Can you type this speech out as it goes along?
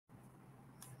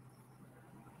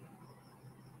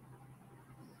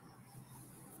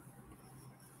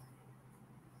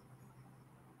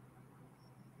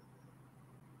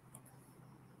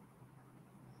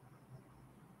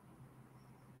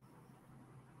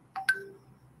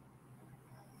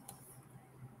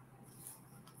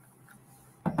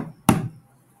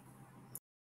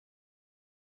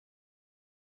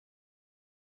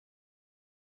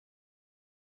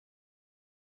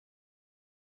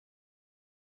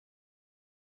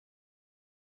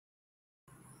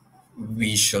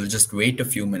We shall just wait a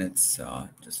few minutes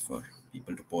just for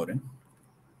people to pour in,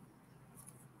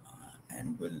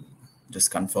 and we'll just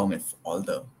confirm if all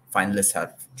the finalists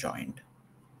have joined.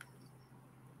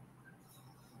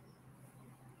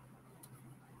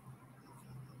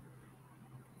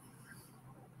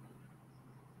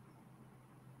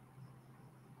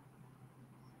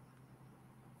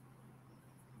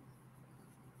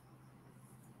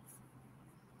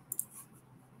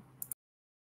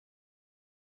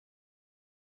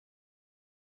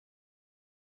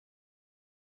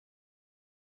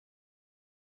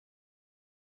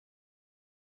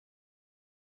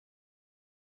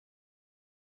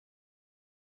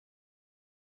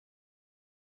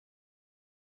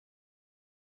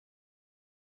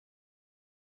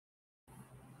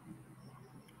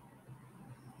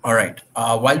 All right.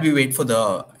 While we wait for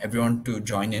the everyone to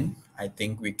join in, I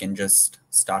think we can just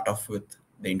start off with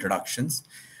the introductions.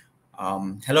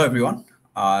 Hello, everyone.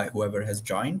 Whoever has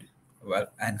joined, well,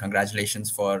 and congratulations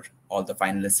for all the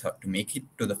finalists to make it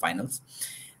to the finals.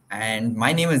 And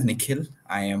my name is Nikhil.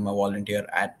 I am a volunteer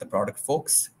at the Product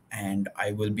Folks, and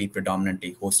I will be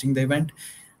predominantly hosting the event.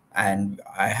 And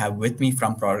I have with me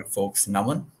from Product Folks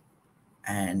Naman,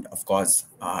 and of course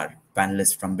our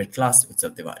panelist from BitClass,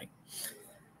 Utsav Tiwari.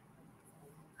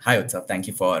 Hi, Utsav. Thank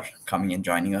you for coming and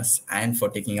joining us and for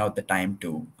taking out the time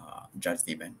to judge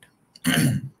the event.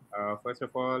 First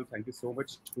of all, thank you so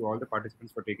much to all the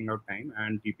participants for taking out time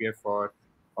and TPF for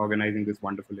organizing this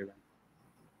wonderful event.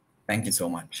 Thank you so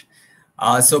much.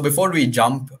 So before we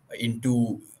jump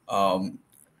into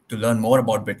to learn more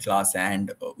about BitClass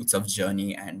and Utsav's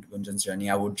journey and Gunjan's journey,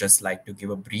 I would just like to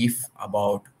give a brief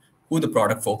about who the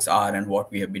product folks are and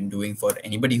what we have been doing for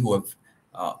anybody who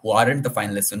aren't the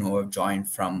finalists and who have joined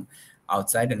from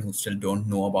outside and who still don't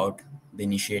know about the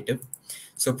initiative.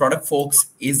 So Product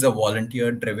Folks is a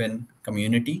volunteer-driven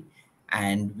community,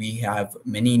 and we have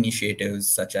many initiatives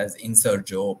such as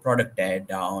Insurjo, Product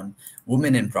Teardown,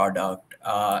 Women in Product,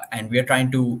 and we are trying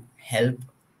to help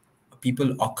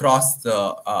people across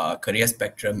the career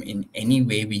spectrum in any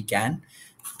way we can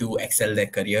to excel their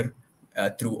career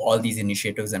through all these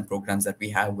initiatives and programs that we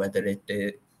have, whether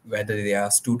they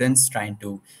are students trying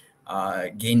to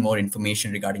gain more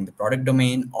information regarding the product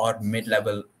domain or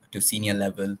mid-level to senior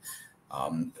level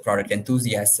product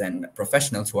enthusiasts and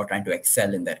professionals who are trying to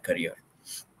excel in their career.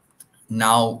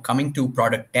 Now, coming to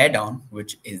Product Teardown,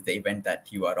 which is the event that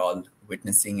you are all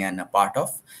witnessing and a part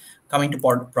of. Coming to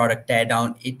Product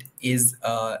Teardown, it is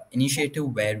an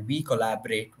initiative where we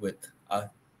collaborate with a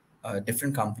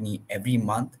different company every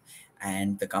month,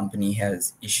 and the company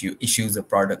has issues a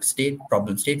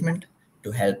problem statement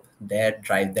to help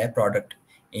drive their product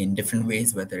in different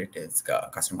ways, whether it is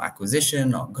customer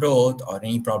acquisition or growth or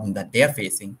any problem that they are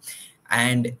facing,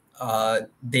 and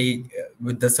they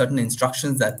with the certain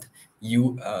instructions that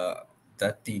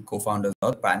that the co-founders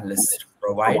or panelists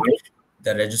provide,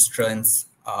 the registrants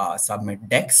submit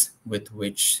decks with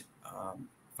which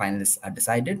finalists are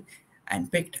decided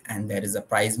and picked, and there is a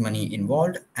prize money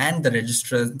involved, and the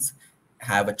registrants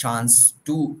have a chance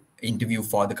to interview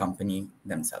for the company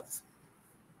themselves.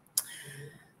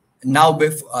 Now,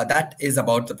 that is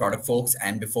about the product folks,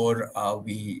 and before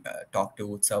we talk to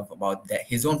Utsav about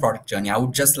his own product journey, I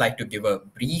would just like to give a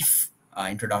brief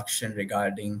introduction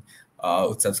regarding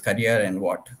Utsav's career and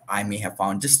what I may have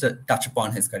found, just to touch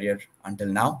upon his career until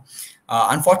now.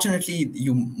 Unfortunately,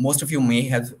 most of you may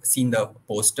have seen the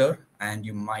poster, and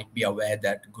you might be aware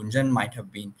that Gunjan might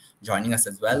have been joining us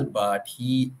as well, but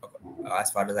he, as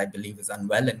far as I believe, is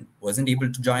unwell and wasn't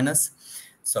able to join us.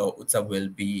 So Utsav will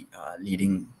be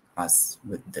leading us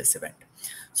with this event.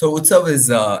 So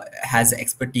Utsav has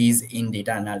expertise in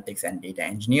data analytics and data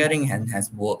engineering and has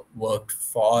worked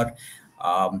for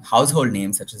household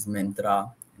names such as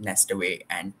Myntra, Nestaway,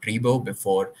 and Tribo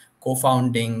before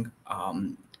co-founding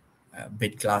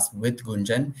BitClass with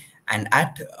Gunjan. And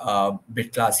at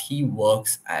BitClass, he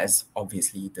works as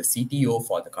obviously the CTO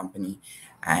for the company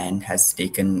and has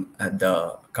taken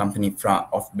the company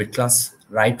of BitClass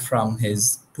right from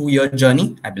his 2-year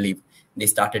journey. I believe they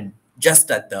started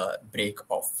just at the break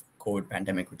of COVID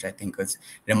pandemic, which I think was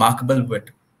remarkable,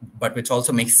 but which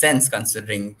also makes sense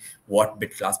considering what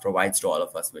BitClass provides to all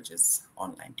of us, which is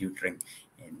online tutoring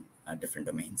in different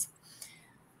domains.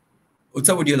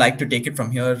 Utsa, would you like to take it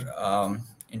from here?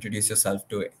 Introduce yourself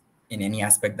in any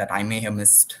aspect that I may have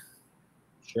missed.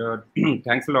 Sure.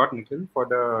 Thanks a lot, Nikhil, for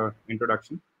the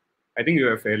introduction. I think you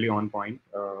are fairly on point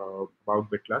about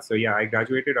BitClass. So yeah, I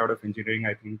graduated out of engineering,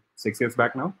 I think 6 years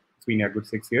back now. It's been a good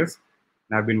 6 years.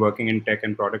 And I've been working in tech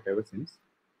and product ever since.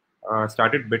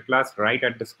 Started BitClass right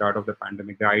at the start of the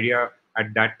pandemic. The idea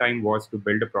at that time was to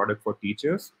build a product for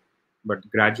teachers but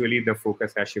gradually the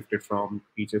focus has shifted from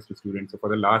teachers to students. So for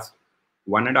the last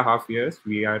 1.5 years,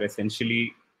 we are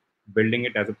essentially building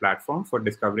it as a platform for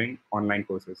discovering online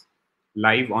courses,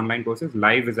 live online courses.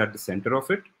 Live is at the center of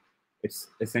it. It's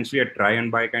essentially a try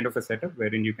and buy kind of a setup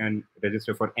wherein you can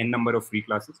register for n number of free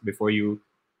classes before you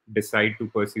decide to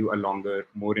pursue a longer,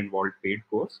 more involved paid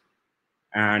course.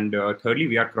 And thirdly,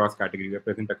 we are cross category. We are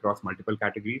present across multiple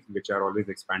categories, which are always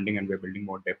expanding, and we're building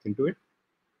more depth into it.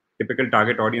 Typical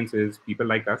target audience is people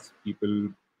like us, people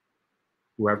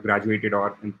who have graduated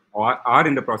or are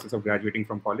in the process of graduating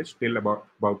from college till about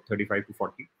 35 to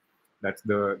 40. That's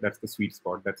the sweet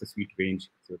spot. That's the sweet range,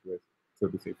 so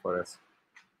to say, for us.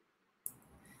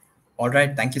 All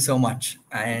right, thank you so much.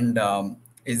 And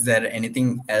is there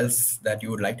anything else that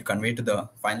you would like to convey to the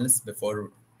finalists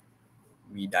before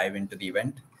we dive into the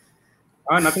event?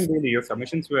 Nothing really. Your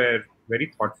submissions were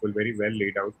very thoughtful, very well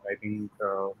laid out. I think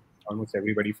almost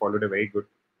everybody followed a very good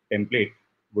template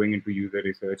going into user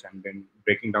research and then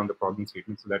breaking down the problem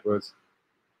statement. So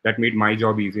that made my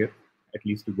job easier, at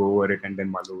least to go over it and then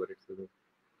mull over it. So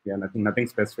yeah, nothing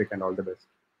specific, and all the best.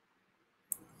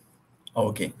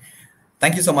 Okay.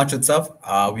 Thank you so much,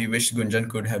 Utsav. We wish Gunjan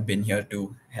could have been here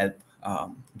to help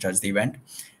judge the event.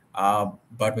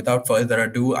 But without further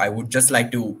ado, I would just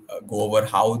like to go over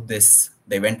how the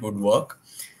event would work.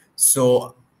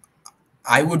 So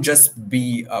I would just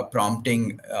be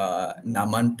prompting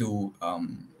Naman to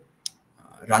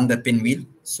run the pinwheel.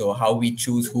 So how we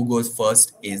choose who goes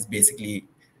first is basically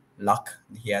luck.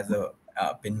 He has a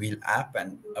pinwheel app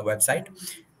and a website,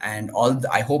 and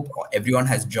I hope everyone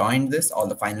has joined this. All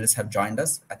the finalists have joined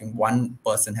us. I think one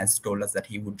person has told us that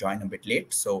he would join a bit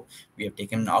late, so we have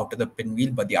taken him out of the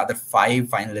pinwheel, but the other 5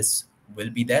 finalists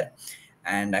will be there,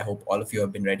 and I hope all of you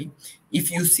have been ready. If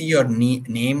you see your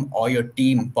name or your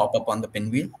team pop up on the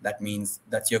pinwheel, that means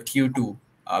that's your cue to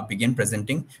begin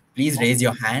presenting. Please raise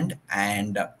your hand,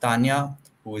 and Tanya,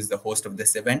 who is the host of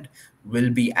this event,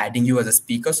 will be adding you as a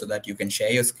speaker so that you can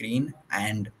share your screen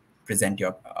and present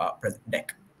your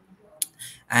deck.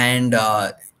 And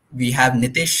we have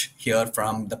Nitish here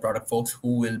from the product folks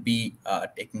who will be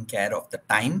taking care of the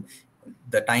time.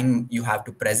 The time you have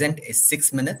to present is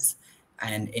 6 minutes,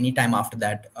 and any time after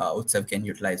that, Utsav can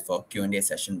utilize for Q&A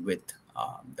session with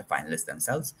the finalists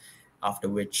themselves, after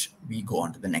which we go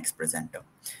on to the next presenter.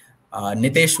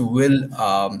 Nitesh will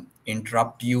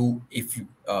interrupt you if you,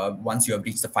 once you have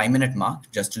reached the 5-minute mark,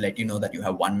 just to let you know that you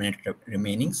have 1 minute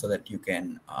remaining so that you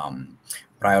can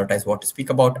prioritize what to speak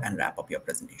about and wrap up your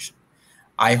presentation.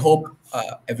 I hope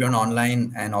everyone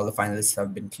online and all the finalists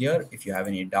have been clear. If you have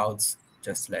any doubts,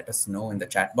 just let us know in the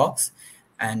chat box.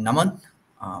 And Naman,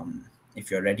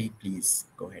 if you're ready, please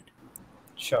go ahead.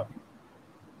 Sure.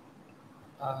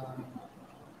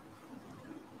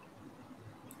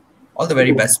 All the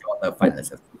very best to all the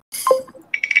finalists.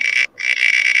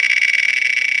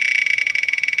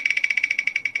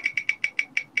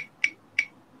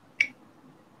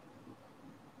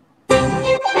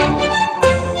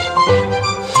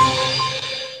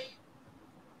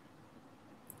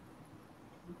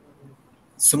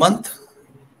 Sumant,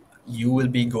 you will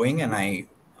be going, and I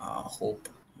hope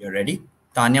you're ready.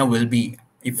 Tanya will be,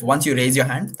 if once you raise your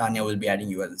hand, Tanya will be adding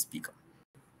you as a speaker.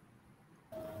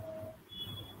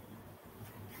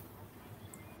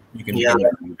 You can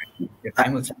begin. Your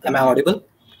time will start. Am I audible?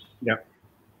 Yeah.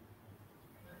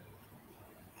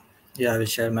 Yeah, I will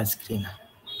share my screen.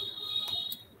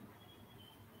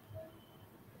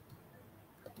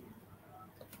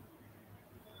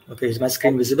 Okay, is my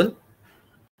screen visible?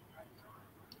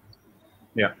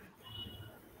 Yeah.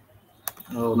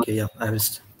 Okay, yeah, I will.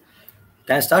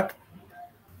 Can I start?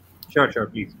 Sure,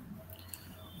 please.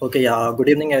 Okay, yeah. Good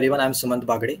evening, everyone. I'm Sumant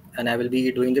Bagade, and I will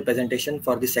be doing the presentation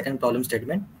for the second problem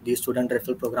statement, the student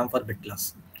referral program for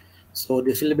BitClass. So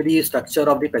this will be the structure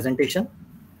of the presentation.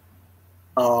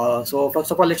 So first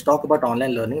of all, let's talk about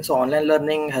online learning. So online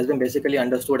learning has been basically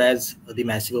understood as the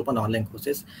massive open online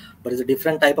courses, but it's a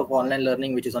different type of online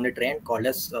learning which is on a trend called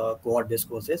as cohort-based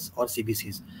courses or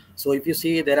CBCs. So if you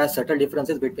see, there are subtle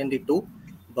differences between the two,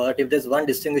 but if there's one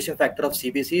distinguishing factor of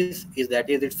CBCs is that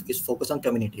it's focused on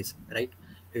communities, right?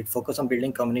 It focuses on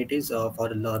building communities for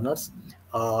learners.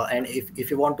 And if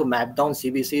you want to map down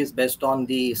CBCs based on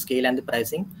the scale and the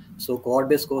pricing, so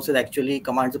cohort-based courses actually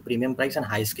commands a premium price and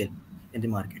high scale in the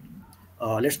market.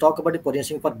 Let's talk about the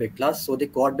positioning for BitClass. So the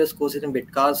cohort-based courses in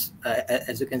BitClass,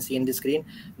 as you can see in the screen,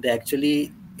 they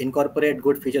actually incorporate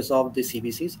good features of the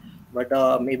CBCs.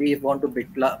 But maybe if you want to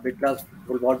BitClass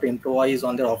will want to improvise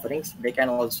on their offerings, they can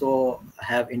also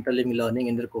have interliving learning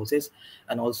in their courses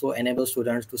and also enable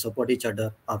students to support each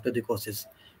other after the courses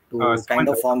to kind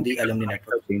of form the alumni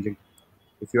network.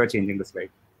 If you are changing the slide.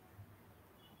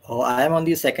 I am on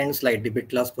the second slide, the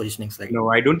BitClass positioning slide. No,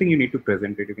 I don't think you need to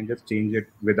present it. You can just change it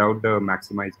without the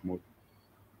maximized mode.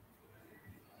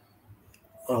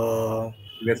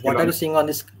 What are you seeing on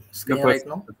this screen right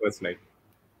now? The first slide.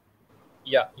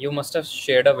 Yeah, you must have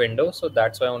shared a window, so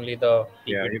that's why only the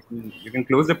PPT. Yeah, you can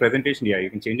close the presentation. Yeah, you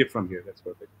can change it from here. That's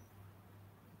perfect.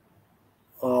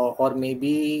 Or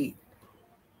maybe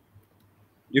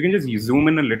you can just zoom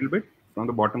in a little bit from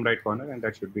the bottom right corner, and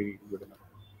that should be good enough.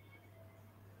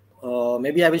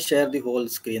 Maybe I will share the whole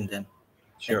screen then.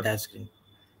 Sure. Entire screen.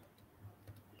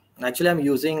 Actually, I'm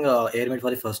using AirMate for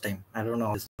the first time. I don't know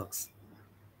how this works.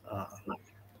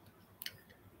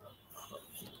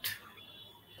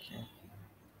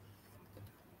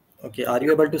 Okay, are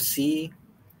you able to see?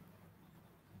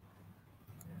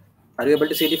 Are you able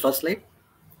to see the first slide?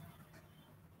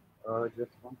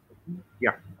 Just 1 second.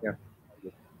 Yeah.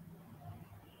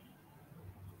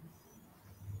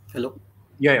 Hello.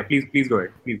 Yeah. Please go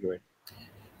ahead.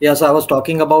 Yeah, so I was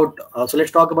talking about, so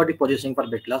let's talk about the positioning for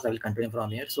BitClass. I will continue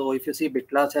from here. So if you see,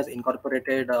 BitClass has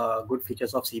incorporated good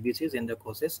features of CBCs in the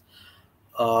courses.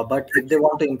 But if they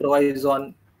want to improvise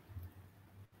on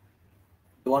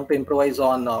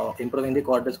improving the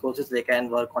core-based courses, they can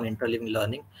work on interleaving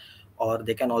learning, or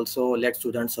they can also let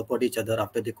students support each other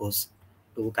after the course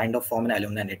to kind of form an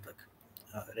alumni network,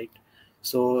 right?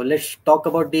 So let's talk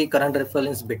about the current referral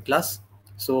in BitClass.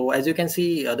 So as you can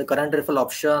see, the current referral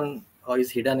option is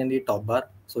hidden in the top bar.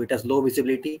 So it has low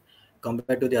visibility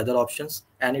compared to the other options,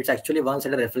 and it's actually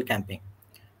one-sided referral camping.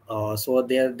 So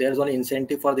there's only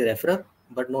incentive for the referrer,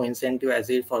 but no incentive as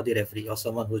it for the referee or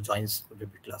someone who joins the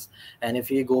BitClass. And if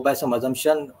we go by some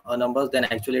assumption numbers, then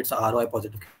actually it's a ROI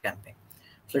positive campaign.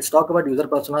 So let's talk about user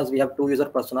personas. We have two user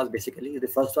personas basically. The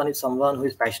first one is someone who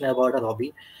is passionate about a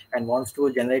hobby and wants to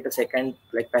generate a second,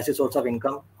 like, passive source of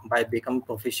income by becoming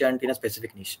proficient in a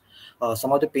specific niche.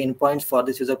 Some of the pain points for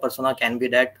this user persona can be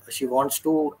that she wants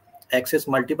to access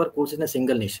multiple courses in a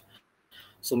single niche.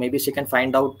 So maybe she can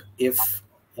find out if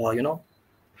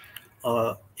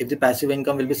if the passive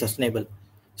income will be sustainable.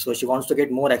 So she wants to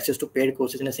get more access to paid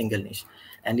courses in a single niche.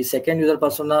 And the second user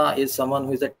persona is someone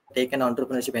who is a tech and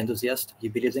entrepreneurship enthusiast. He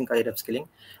believes in career upskilling,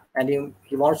 and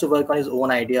he wants to work on his own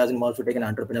ideas and wants to take an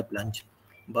entrepreneur plunge.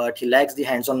 But he lacks the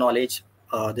hands-on knowledge.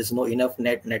 There's no enough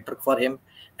network for him.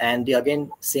 And the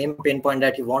again same pain point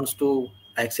that he wants to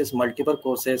access multiple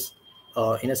courses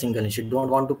in a single niche. You don't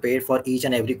want to pay for each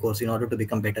and every course in order to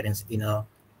become better in a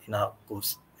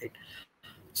course, right?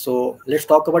 So let's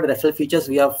talk about referral features.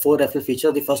 We have 4 referral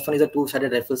features. The first one is a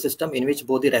two-sided referral system in which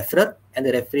both the referrer and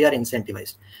the referee are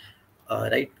incentivized,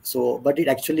 right? So, but it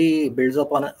actually builds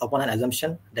upon an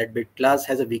assumption that BitClass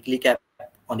has a weekly cap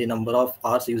on the number of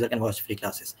hours the user can watch free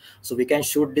classes. So we can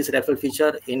shoot this referral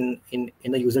feature in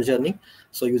the user journey.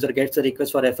 So user gets a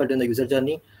request for referral in the user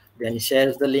journey, then he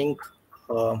shares the link.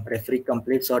 Referee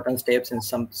completes certain steps in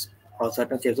some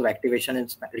certain steps of activation in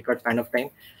required span of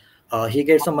time. He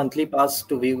gets a monthly pass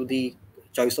to view the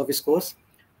choice of his course,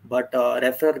 but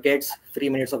referrer gets 3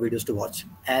 minutes of videos to watch.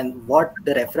 And what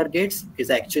the referrer gets is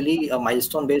actually a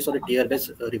milestone-based or a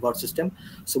tier-based reward system.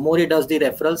 So more he does the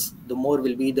referrals, the more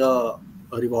will be the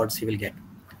rewards he will get.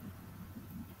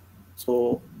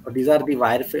 So these are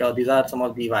some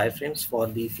of the wireframes for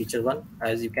the feature 1.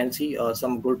 As you can see,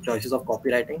 some good choices of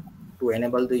copywriting to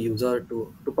enable the user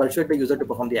to persuade the user to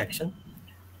perform the action.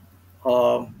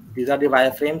 These are the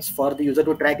wireframes for the user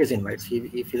to track his invites.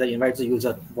 If he invites the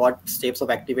user, what steps of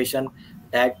activation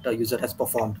that the user has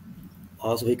performed.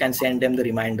 So he can send them the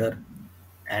reminder,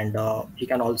 and he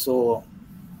can also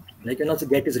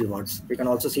get his rewards. We can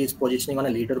also see his positioning on a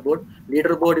leaderboard.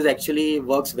 Leaderboard is actually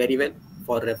works very well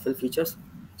for referral features.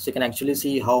 So you can actually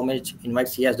see how much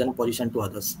invites he has done position to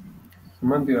others.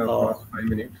 Sumant, you have got 5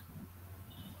 minutes.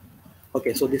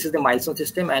 Okay, so this is the milestone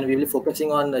system, and we will be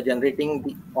focusing on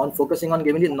focusing on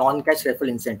giving the non-cash referral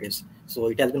incentives. So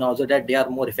it has been observed that they are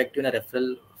more effective in a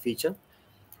referral feature.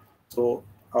 So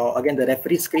again, the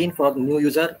referee screen for new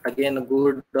user, again,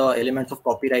 good elements of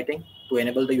copywriting to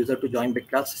enable the user to join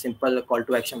BitClass, simple call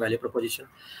to action value proposition.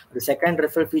 The second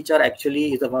referral feature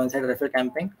actually is a one-sided referral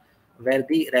campaign where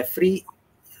the referee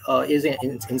is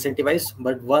incentivized,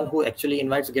 but one who actually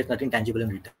invites gets nothing tangible in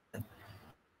return.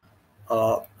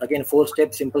 Again,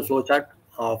 4-step simple flowchart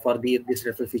for this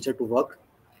referral feature to work,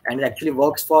 and it actually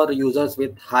works for users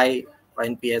with high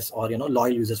NPS or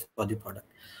loyal users for the product.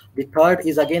 The third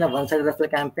is again a one-sided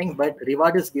referral campaign, but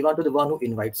reward is given to the one who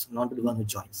invites, not to the one who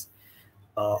joins.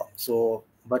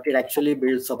 But it actually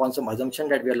builds upon some assumption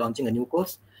that we are launching a new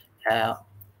course,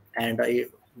 and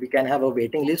we can have a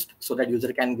waiting list so that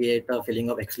user can get a feeling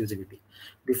of exclusivity.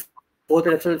 The fourth both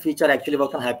referral feature actually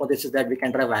work on hypothesis that we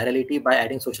can drive virality by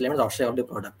adding social elements outside of the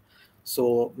product.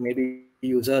 So maybe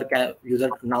user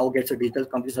now gets a digital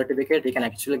complete certificate.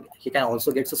 He can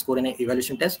also get a score in an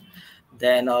evaluation test.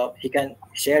 Then he can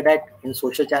share that in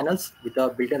social channels with a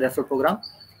built-in referral program,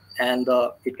 and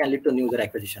it can lead to new user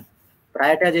acquisition.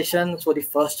 Prioritization. So the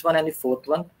first one and the fourth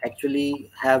one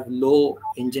actually have low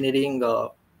engineering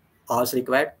hours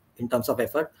required in terms of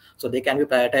effort, so they can be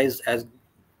prioritized as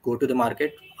go to the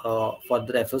market for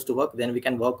the referrals to work. Then we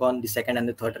can work on the second and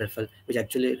the third referral, which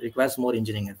actually requires more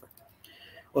engineering effort.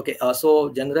 Okay, so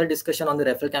general discussion on the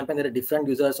referral campaign. There are different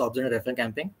users observed in referral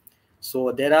campaign.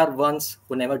 So there are ones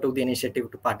who never took the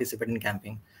initiative to participate in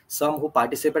campaign, some who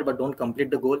participate but don't complete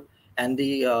the goal, and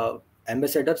the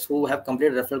ambassadors who have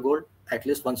completed referral goal at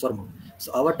least once or more.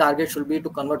 So our target should be to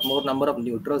convert more number of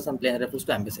neutrals and plain referrals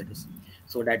to ambassadors.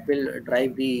 So that will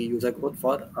drive the user growth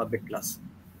for BitClass.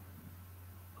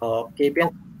 KPI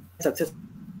and success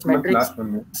metrics. Last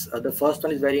 1 minute. The first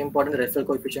one is very important, referral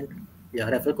coefficient. Yeah,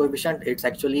 referral coefficient, it's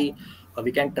actually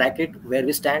we can track it where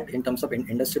we stand in terms of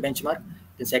industry benchmark.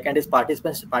 The second is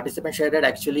participant share rate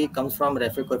actually comes from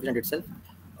referral coefficient itself.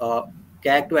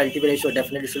 CAC to LTV ratio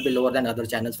definitely should be lower than other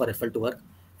channels for referral to work.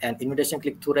 And invitation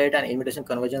click-through rate and invitation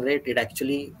conversion rate, it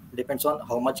actually depends on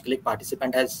how much click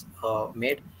participant has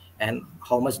made and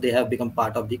how much they have become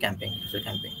part of the campaign.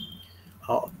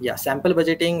 Yeah, sample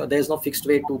budgeting, there is no fixed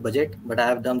way to budget, but I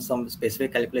have done some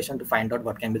specific calculation to find out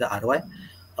what can be the ROI.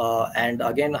 And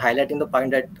again, highlighting the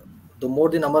point that the more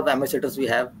the number of ambassadors we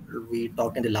have, we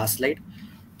talked in the last slide,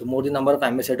 the more the number of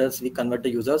ambassadors we convert the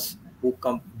users who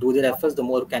come do the referrals, the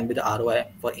more can be the ROI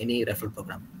for any referral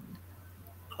program.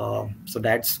 So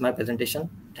that's my presentation.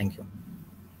 Thank you.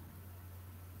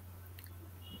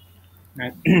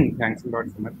 Thanks a lot,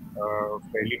 Sumant.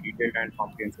 Fairly detailed and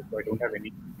comprehensive, so I don't have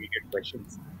any immediate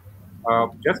questions.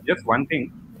 Just one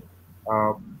thing.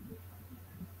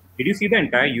 Did you see the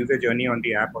entire user journey on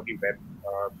the app or the web?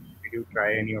 Did you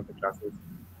try any of the classes?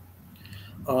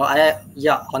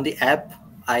 Yeah, on the app,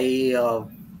 I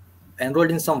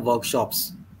enrolled in some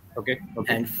workshops. Okay.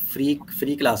 And free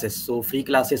classes. So free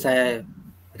classes I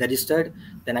registered,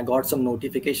 then I got some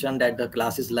notification that the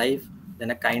class is live. Then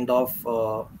I kind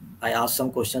of I asked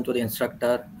some questions to the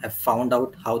instructor. I found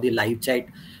out how the live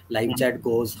chat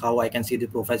goes, how I can see the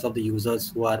profiles of the users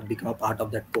who are become a part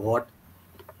of that cohort.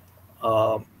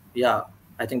 Yeah,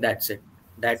 I think that's it.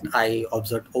 That I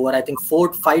observed over, I think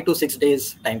 5 to 6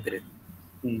 days time period.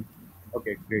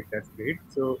 Okay, great. That's great.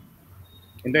 So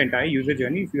in the entire user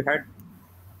journey, if you had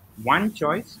one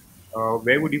choice,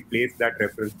 where would you place that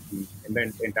referral scheme in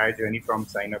the entire journey from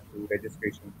sign up to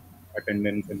registration,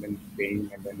 attendance, and then paying,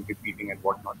 and then repeating and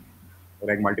whatnot?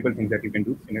 Like multiple things that you can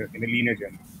do in a linear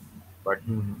journey. But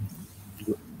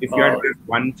if you had just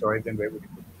one choice, then where would you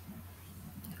put it?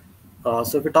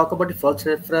 So if we talk about the first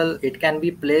referral, it can be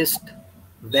placed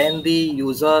when the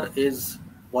user is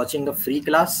watching a free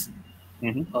class.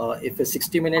 If a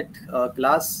 60-minute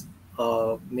class,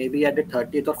 maybe at the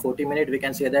 30th or 40th minute, we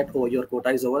can say that, oh, your quota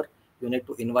is over. You need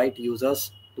to invite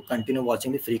users to continue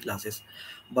watching the free classes.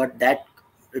 But that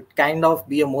it kind of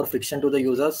be a more friction to the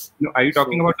users. No, are you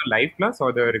talking about the live class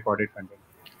or the recorded content?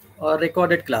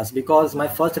 Recorded class, because my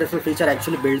first referral feature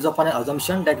actually builds upon an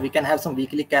assumption that we can have some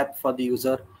weekly cap for the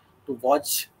user to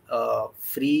watch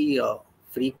free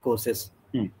courses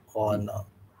on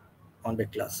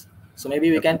BitClass. So maybe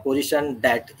we can position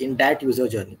that in that user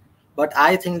journey. But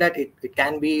I think that it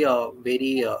can be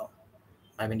very,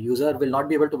 user will not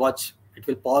be able to watch. It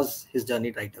will pause his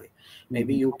journey right away.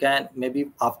 Maybe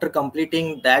maybe after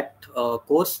completing that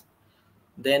course,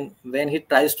 then when he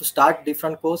tries to start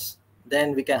different course,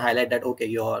 then we can highlight that, okay,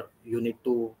 you need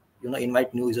to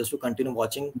invite new users to continue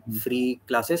watching free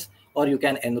classes, or you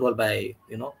can enroll by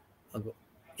in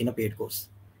a paid course.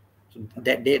 So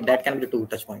that can be the 2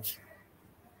 touch points.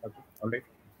 Okay.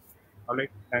 All right.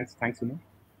 Thanks, Sumant.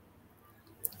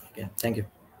 Okay, thank you.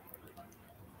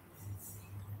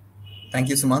 Thank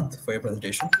you, Sumant, for your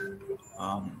presentation.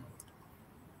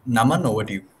 Naman, over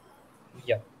to you.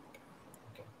 Yeah.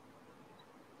 Okay.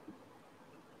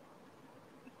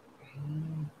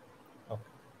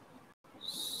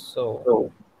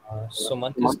 So,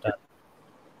 Sumant is done.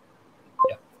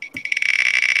 Yeah.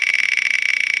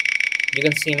 You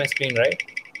can see my screen, right?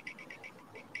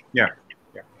 Yeah.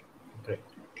 Great.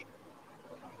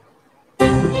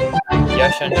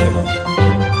 Yash and Shivam.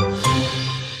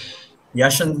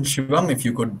 Yash and Shivam, if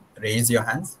you could raise your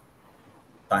hands,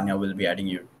 Tanya will be adding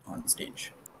you on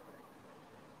stage.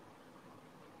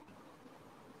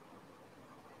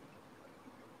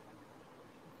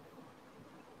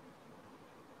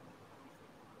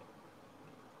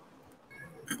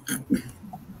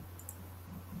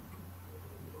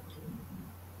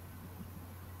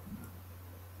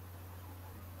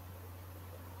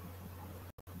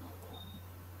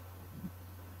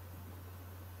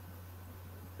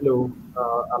 Hello,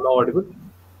 am I audible?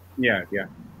 Yeah, yeah.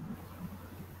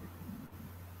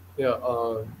 Yeah,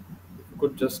 if you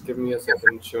could just give me a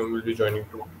second, Shivam will be joining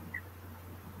too.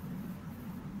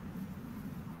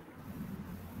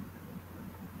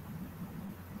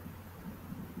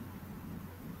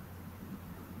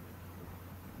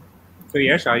 So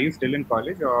Yash, are you still in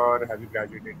college or have you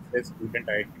graduated? It says student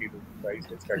identity room. So are you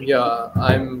still studying? Yeah,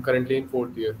 I'm currently in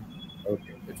fourth year.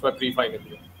 Okay, It's my pre-final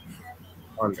year.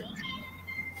 all right.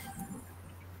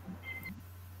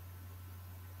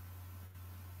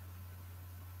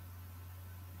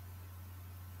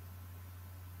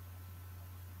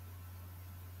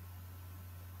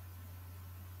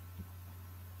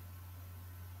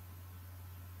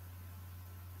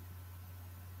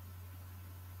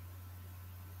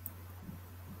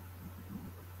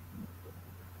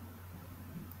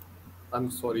 I'm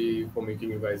sorry for making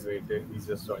you guys wait. He's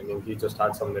just joining. He just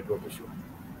had some network issue.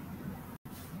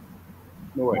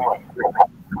 No worries.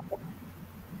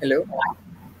 Hello.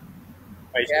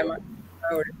 Hi, Yeah,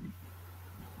 Shivam.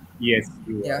 Yes,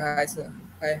 you are. hi, sir.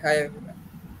 Hi, everyone.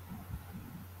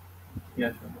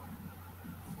 Yeah, sure.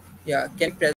 Yeah, can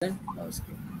you present our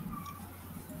screen?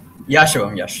 Yeah,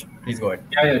 sure. Yes, please go ahead.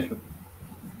 Yeah, sure.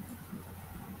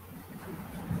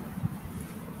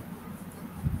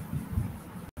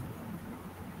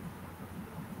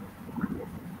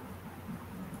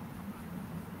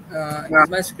 Is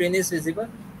my screen is visible?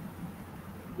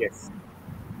 Yes.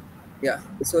 Yeah.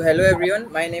 So hello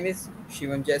everyone. My name is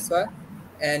Shivam Jaiswal,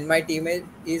 and my teammate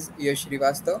is Yash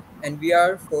Srivastav, and we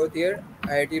are fourth year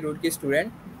IIT Roorkee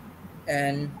student.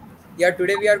 And yeah,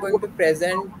 today we are going to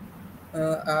present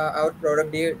our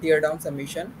product teardown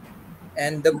submission,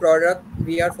 and the product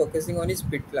we are focusing on is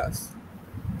BitClass.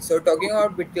 So talking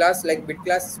about BitClass, like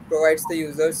BitClass provides the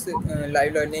users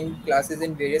live learning classes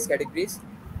in various categories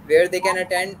where they can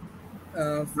attend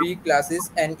free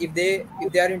classes, and if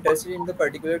they are interested in the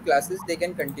particular classes, they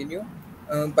can continue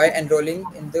by enrolling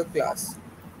in the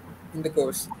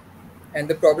course. And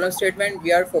the problem statement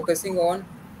we are focusing on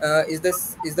is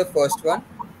the first one,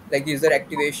 like user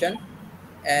activation,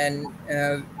 and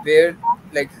where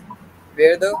like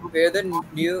where the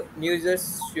new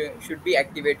users should be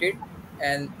activated,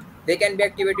 and they can be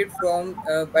activated from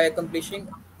by accomplishing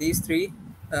these three,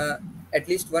 uh, at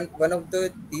least one of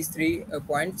these three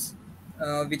points,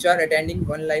 which are attending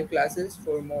one live classes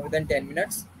for more than 10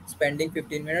 minutes, spending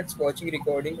 15 minutes watching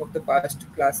recording of the past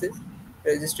classes,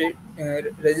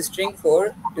 registering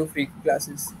for two free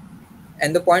classes.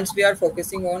 And the points we are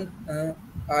focusing on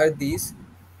are these: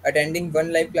 attending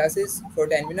one live classes for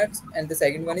 10 minutes, and the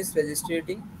second one is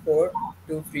registering for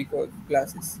two free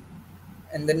classes.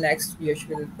 And the next Yash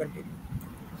will continue.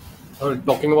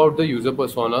 Talking about the user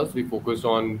personas we focused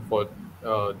on for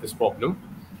this problem.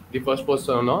 The first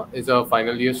persona is a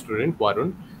final year student,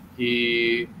 Varun.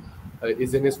 He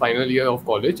is in his final year of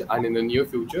college, and in the near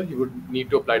future, he would need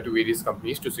to apply to various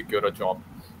companies to secure a job.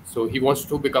 So he wants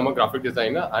to become a graphic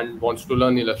designer and wants to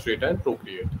learn Illustrator and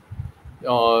Procreate.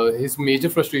 His major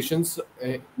frustrations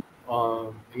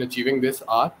in achieving this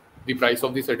are the price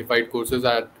of the certified courses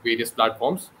at various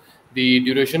platforms. The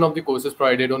duration of the courses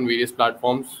provided on various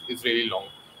platforms is really long,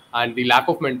 and the lack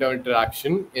of mentor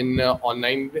interaction in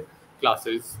online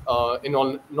classes.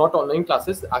 Not online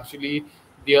classes, actually,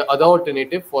 the other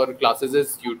alternative for classes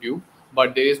is YouTube,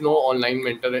 but there is no online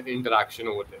mentor interaction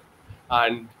over there.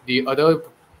 And the other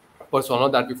persona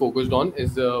that we focused on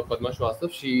is Padma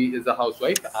Shwastav. She is a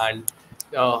housewife, and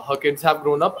her kids have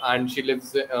grown up, and she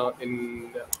lives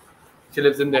in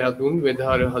Dehradun with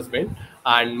her husband,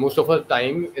 and most of her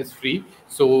time is free.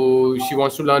 So she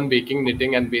wants to learn baking,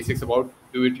 knitting, and basics about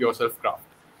do-it-yourself craft.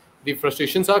 The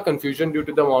frustrations are confusion due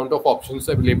to the amount of options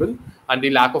available, and the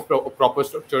lack of proper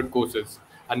structured courses,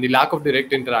 and the lack of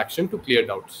direct interaction to clear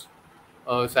doubts.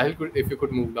 Sahil, if you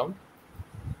could move down.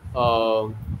 Uh,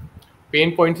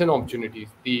 Pain points and opportunities.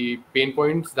 The pain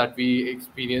points that we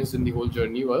experienced in the whole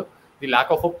journey were the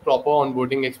lack of a proper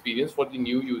onboarding experience for the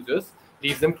new users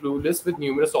leaves them clueless with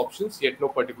numerous options, yet no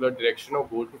particular direction or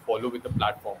goal to follow with the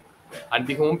platform. And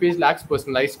the homepage lacks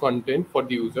personalized content for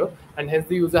the user, and hence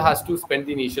the user has to spend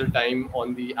the initial time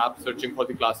on the app searching for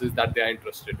the classes that they are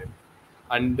interested in.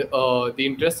 And the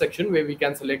interest section, where we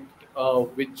can select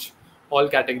which all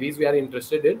categories we are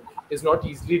interested in, is not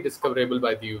easily discoverable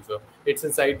by the user. It's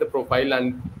inside the profile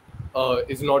and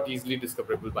is not easily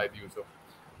discoverable by the user.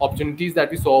 Opportunities that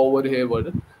we saw over here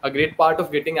were a great part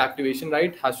of getting activation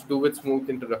right has to do with smooth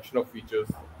introduction of features.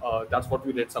 That's what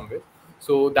we read somewhere.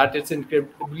 So that it's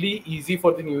incredibly easy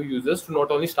for the new users to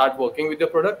not only start working with the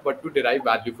product but to derive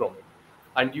value from it.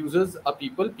 And users are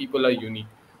people, people are unique.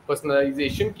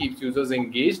 Personalization keeps users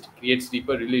engaged, creates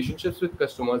deeper relationships with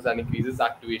customers, and increases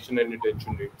activation and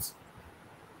retention rates.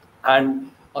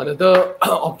 And another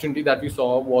opportunity that we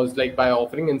saw was like by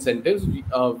offering incentives,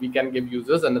 we can give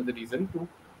users another reason to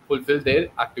fulfill their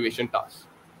activation tasks.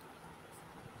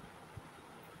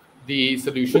 The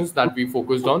solutions that we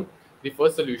focused on, the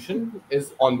first solution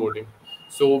is onboarding.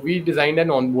 So we designed an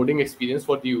onboarding experience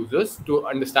for the users to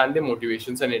understand their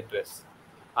motivations and interests.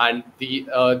 And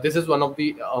this is one of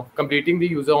the completing the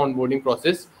user onboarding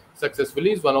process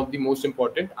successfully is one of the most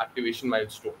important activation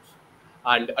milestones.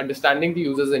 And understanding the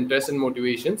user's interests and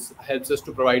motivations helps us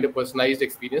to provide a personalized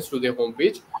experience to their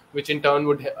homepage, which in turn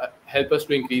would help us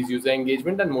to increase user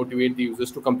engagement and motivate the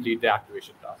users to complete their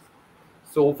activation task.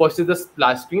 So first is the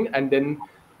splash screen, and then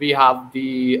we have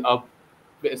the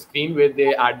screen where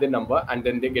they add the number and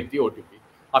then they get the OTP.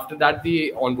 After that,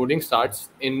 the onboarding starts.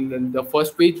 In the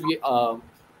first page,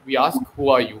 we ask who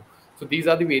are you. So these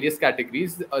are the various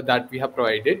categories that we have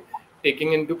provided,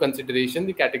 taking into consideration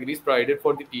the categories provided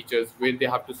for the teachers, where they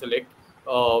have to select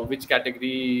which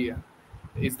category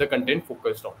is the content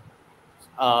focused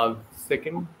on.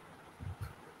 Second,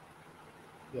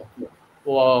 yeah.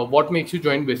 What makes you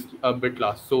join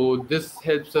BitClass? So this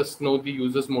helps us know the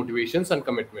user's motivations and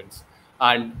commitments.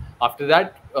 And after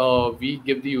that, we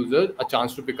give the user a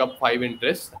chance to pick up 5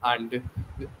 interests. And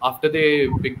after they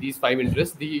pick these 5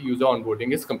 interests, the user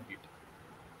onboarding is complete.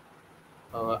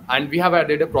 And we have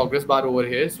added a progress bar over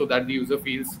here so that the user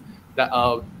feels that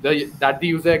that the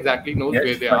user exactly knows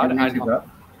where they are. And how.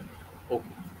 Okay.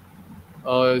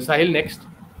 Sahil, next.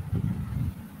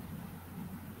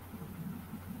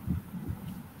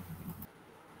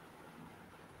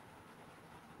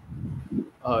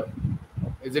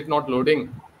 Is it not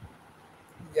loading?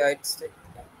 Yeah, it's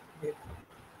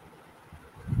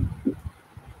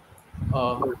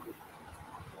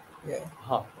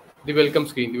yeah. The welcome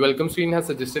screen. The welcome screen has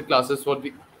suggested classes for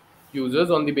the users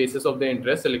on the basis of their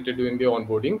interest selected during the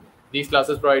onboarding. These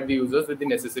classes provide the users with the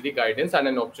necessary guidance and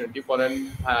an opportunity for an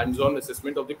hands-on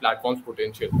assessment of the platform's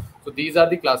potential. So these are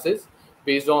the classes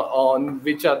based on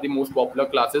which are the most popular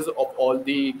classes of all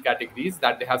the categories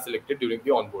that they have selected during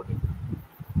the onboarding.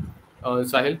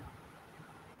 Sahil?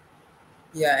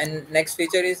 Yeah, and next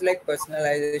feature is like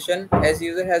personalization. As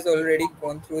user has already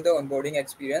gone through the onboarding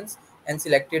experience and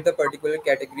selected the particular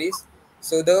categories,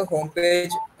 so the homepage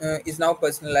is now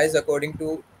personalized according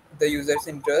to the user's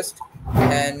interest.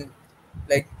 And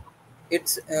like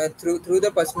it's through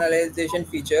the personalization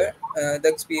feature, the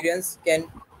experience can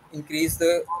increase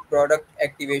the product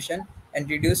activation and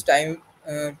reduce time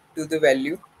to the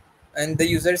value, and the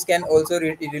users can also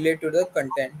relate to the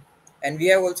content. And we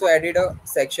have also added a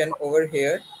section over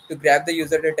here to grab the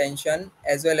user attention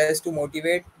as well as to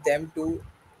motivate them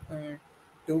uh,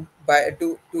 to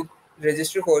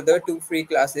register for the 2 free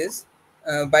classes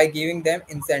by giving them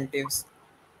incentives.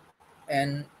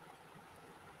 and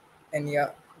and yeah,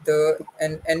 the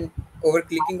and over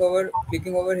clicking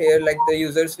over here, like the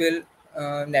users will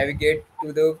navigate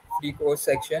to the free course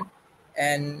section.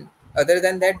 And other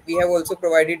than that, we have also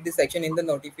provided the section in the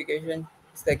notification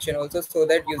section also, so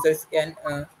that users can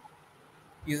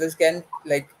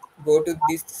like go to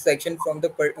this section from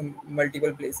the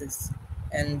multiple places.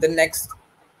 And the next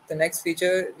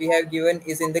feature we have given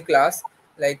is in the class,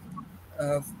 like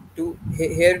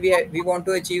here we want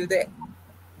to achieve the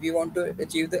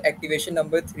activation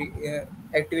number 3,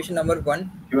 activation number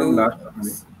 1,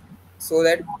 so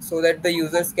that the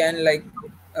users can like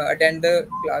attend the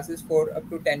classes for up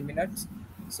to 10 minutes.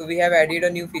 So we have added a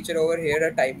new feature over here,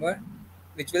 a timer,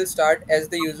 which will start as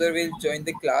the user will join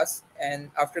the class, and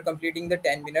after completing the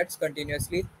 10 minutes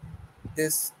continuously,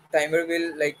 this timer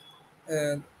will like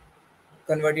uh,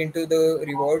 convert into the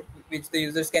reward which the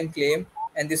users can claim.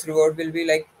 And this reward will be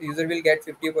like user will get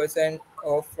 50%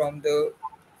 off from the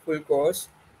full course,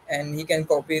 and he can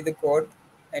copy the code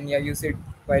and yeah, use it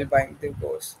while buying the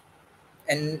course.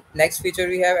 And next feature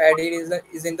we have added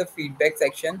is in the feedback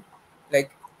section.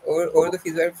 Like over the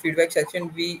feedback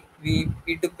section, we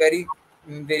took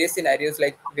various scenarios,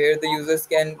 like where the users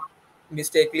can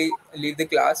mistakenly leave the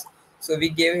class. So we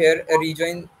gave here a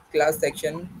rejoin class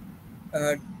section,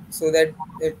 uh, so that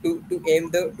to aim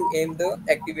the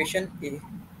activation A,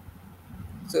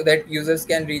 so that users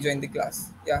can rejoin the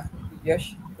class. Yeah,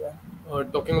 yes.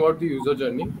 Talking about the user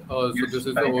journey. So this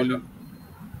is the whole.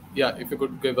 Yeah, if you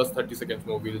could give us 30 seconds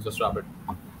more, we'll just wrap it.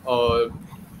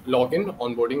 Login,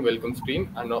 onboarding, welcome screen,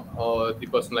 and the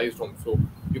personalized home. So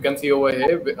you can see over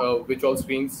here which all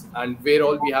screens and where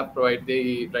all we have provided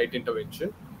the right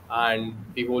intervention, and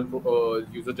the whole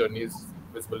user journey is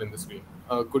visible in the screen.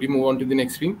 Could you move on to the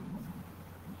next screen?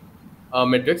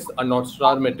 metrics. A North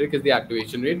Star metric is the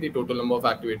activation rate, the total number of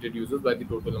activated users by the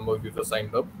total number of users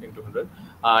signed up into 100,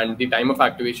 and the time of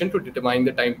activation to determine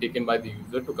the time taken by the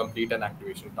user to complete an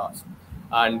activation task.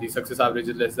 And the success average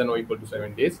is less than or equal to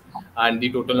 7 days. And the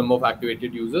total number of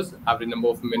activated users, average number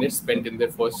of minutes spent in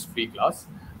their first free class,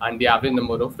 and the average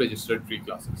number of registered free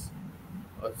classes.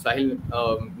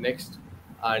 Sahil, next,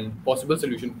 and possible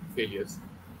solution failures.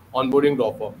 Onboarding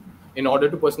drop-off. In order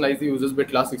to personalize the user's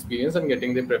BitClass experience and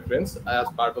getting their preference as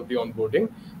part of the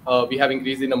onboarding, we have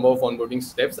increased the number of onboarding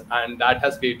steps, and that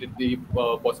has created the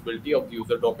possibility of the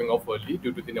user dropping off early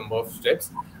due to the number of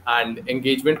steps and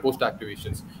engagement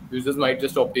post-activations. Users might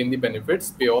just obtain the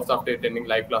benefits, payoffs after attending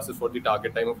live classes for the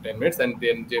target time of 10 minutes, and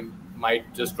then they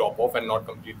might just drop off and not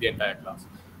complete the entire class.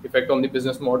 Effect on the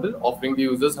business model: offering the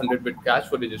users 100 bit cash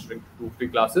for registering 2 free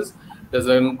classes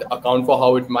doesn't account for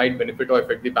how it might benefit or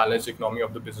affect the balanced economy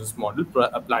of the business model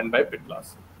planned by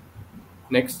BitClass.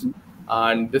 Next,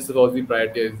 and this was the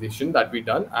prioritization that we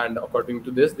done, and according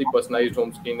to this, the personalized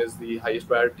home screen is the highest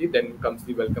priority, then comes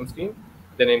the welcome screen,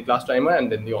 then in-class timer,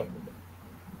 and then the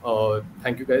onboarding.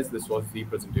 Thank you guys, this was the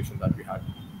presentation that we had.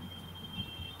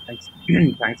 Thanks.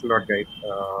 Thanks a lot, guys.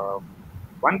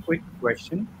 One quick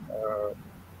question.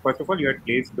 First of all, you had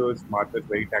placed those markers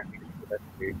very tactically, so that's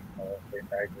great, the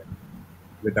entire journey,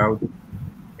 without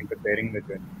interfering with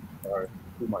it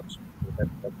too much. So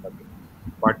that's lovely.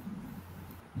 But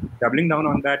doubling down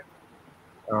on that,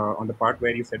 on the part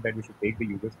where you said that we should take the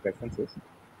user's preferences,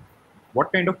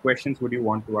 what kind of questions would you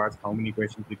want to ask? How many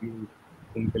questions? Did you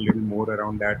think a little more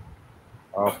around that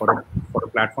for a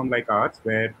platform like ours,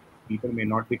 where people may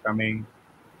not be coming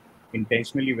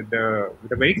intentionally with a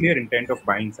very clear intent of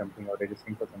buying something or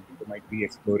registering for something, they might be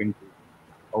exploring too.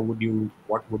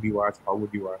 What would you ask? How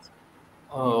would you ask?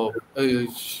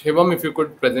 Shivam, if you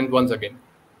could present once again,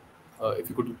 if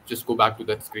you could just go back to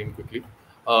that screen quickly.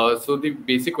 So the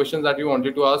basic questions that you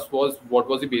wanted to ask was, what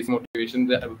was the basic motivation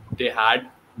that they had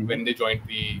when they joined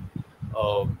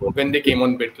when they came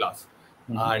on BitClass,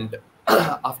 and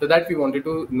after that we wanted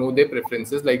to know their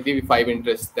preferences, like the 5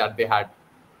 interests that they had.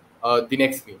 The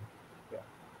next screen.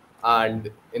 And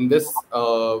in this,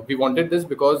 we wanted this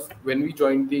because when we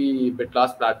joined the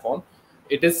BitClass platform,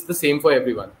 it is the same for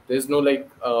everyone. There's no like,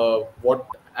 what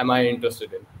am I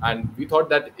interested in? And we thought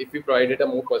that if we provided a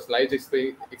more personalized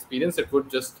experience, it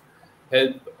would just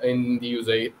help in the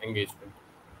user engagement.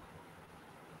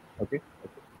 Okay.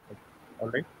 All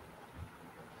right.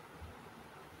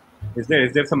 Is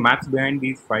there some maths behind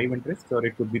these 5 interests, or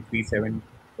it could be 3, 7,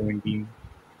 17?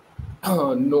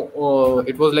 No,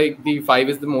 it was like the 5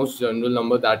 is the most general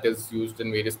number that is used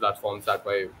in various platforms. That's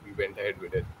why we went ahead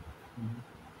with it.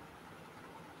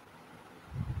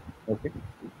 Okay.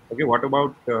 What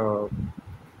about the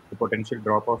potential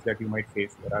drop-offs that you might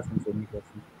face? You're asking so many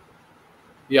questions.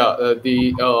 Yeah,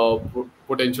 the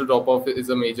potential drop-off is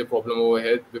a major problem over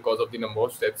here because of the number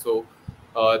of steps. So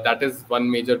that is one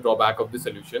major drawback of the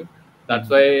solution. That's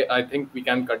why I think we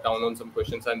can cut down on some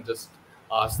questions and just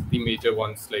ask the major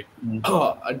ones. Like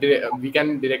we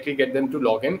can directly get them to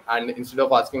log in, and instead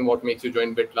of asking what makes you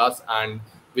join BitClass and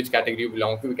which category you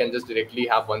belong to, we can just directly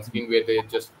have one screen where they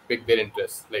just pick their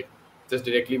interests, like just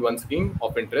directly one screen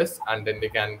of interest, and then they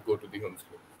can go to the home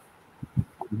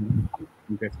screen.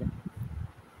 Interesting.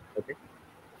 Okay.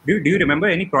 Do you remember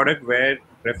any product where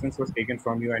preference was taken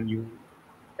from you and you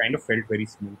kind of felt very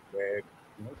smooth, where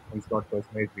things got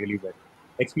personalized really well?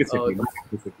 Explicitly, not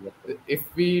explicitly. If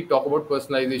we talk about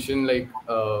personalization, like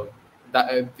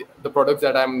the products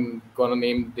that I'm gonna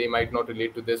name, they might not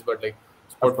relate to this, but like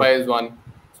Spotify is one,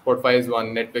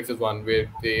 Netflix is one, where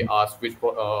they ask which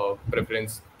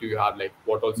preference do you have, like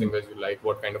what all singers you like,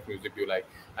 what kind of music do you like,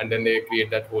 and then they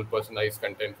create that whole personalized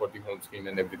content for the home screen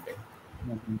and everything.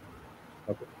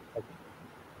 Okay.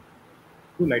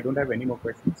 Cool. I don't have any more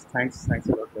questions. Thanks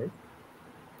a lot, guys.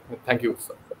 Thank you,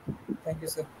 sir. Thank you,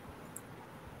 sir.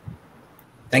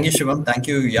 Thank you, Shivam. Thank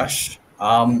you, Yash.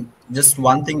 Just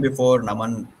one thing before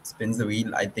Naman spins the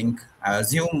wheel. I think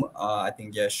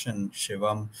Yash and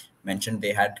Shivam mentioned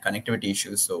they had connectivity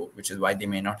issues, so which is why they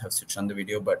may not have switched on the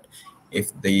video. But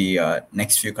if the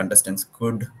next few contestants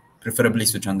could preferably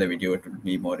switch on the video, it would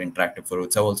be more interactive for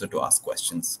Utsav also to ask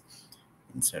questions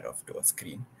instead of to a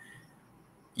screen.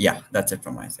 Yeah, that's it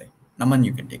from my side. Naman,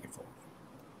 you can take it forward.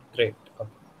 Great. Okay.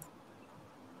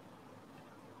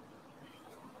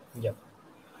 Yeah.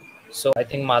 So I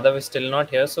think Madhav is still not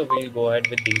here, so we'll go ahead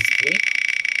with these three.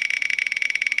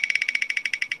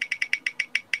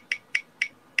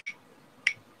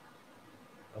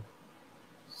 Okay.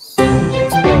 So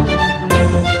next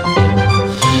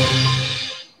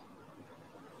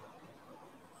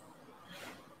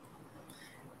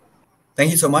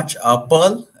Thank you so much.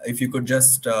 Pearl, if you could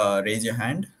just raise your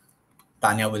hand,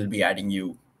 Tanya will be adding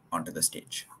you onto the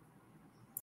stage.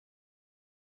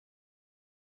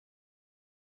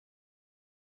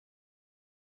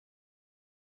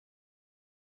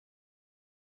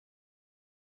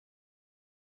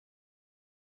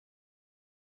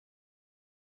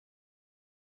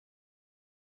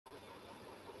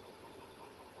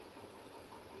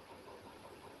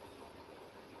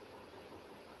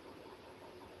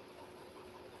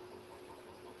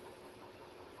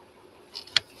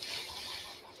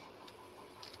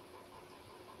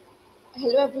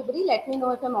 Hello everybody, let me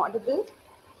know if I'm audible.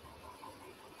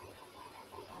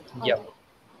 Yeah. Alright.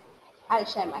 I'll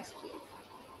share my screen.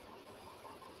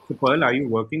 So Pearl, are you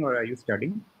working or are you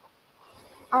studying?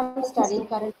 I'm studying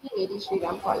currently at AD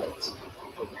Sriram College.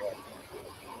 Okay.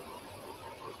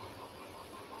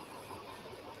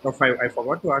 Oh, I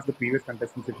forgot to ask the previous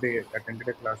contestants if they attended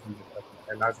a class on this.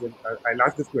 I'll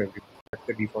ask this to everyone. That's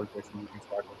the default question. You can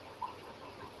start with.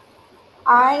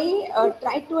 I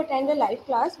tried to attend a live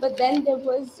class, but then there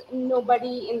was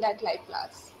nobody in that live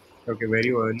class. Okay, were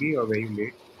you early or were you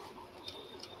late?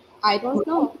 I don't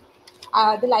know.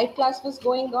 The live class was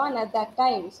going on at that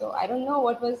time, so I don't know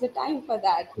what was the time for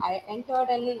that. I entered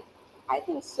and I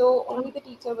think so only the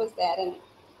teacher was there and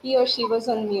he or she was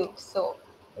on mute, so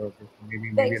Okay, so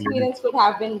maybe the a little. experience could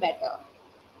have been better.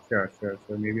 Sure. So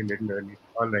maybe a little early.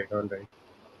 All right.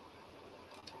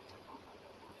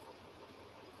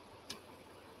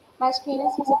 My screen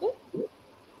is visible?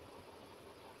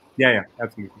 Yeah,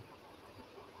 absolutely.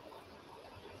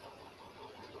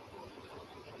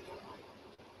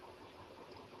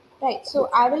 Right, so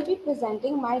I will be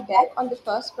presenting my deck on the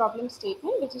first problem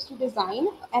statement, which is to design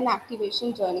an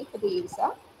activation journey for the user.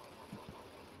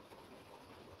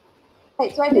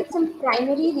 Right, so I did some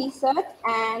primary research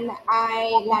and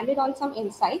I landed on some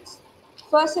insights.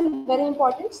 First and very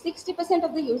important, 60%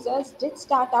 of the users did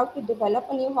start out to develop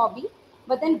a new hobby,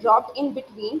 but then dropped in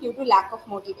between due to lack of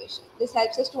motivation. This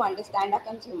helps us to understand our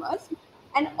consumers.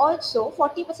 And also,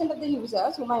 40% of the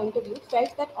users whom I interviewed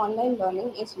felt that online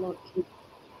learning is lonely.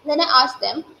 Then I asked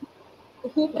them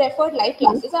who preferred live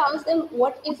classes. I asked them,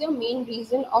 what is your main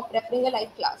reason of preferring a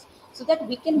live class so that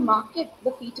we can market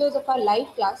the features of our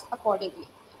live class accordingly.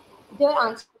 Their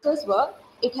answers were,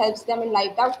 it helps them in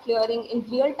live doubt clearing, in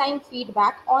real-time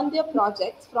feedback on their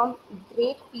projects from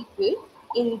great people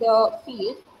in the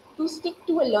field, to stick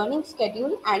to a learning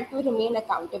schedule and to remain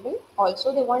accountable.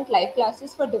 Also, they want live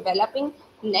classes for developing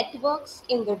networks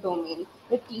in the domain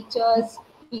with teachers,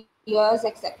 peers,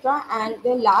 etc. And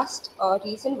their last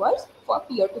reason was for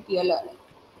peer-to-peer learning.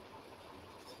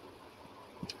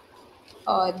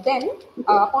 Then,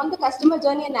 upon the customer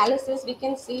journey analysis, we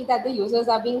can see that the users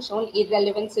are being shown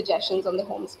irrelevant suggestions on the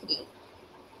home screen.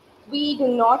 We do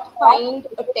not find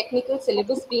a technical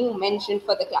syllabus being mentioned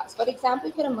for the class. For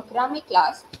example, for a macrame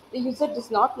class, the user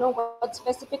does not know what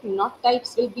specific knot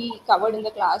types will be covered in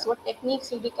the class, what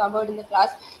techniques will be covered in the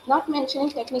class. Not mentioning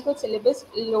technical syllabus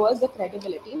lowers the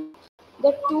credibility.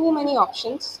 There are too many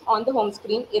options on the home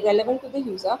screen irrelevant to the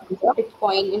user,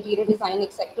 Bitcoin, interior design,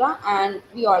 etc. And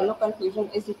we all know confusion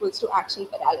is equals to action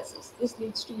paralysis. This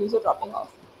leads to user dropping off.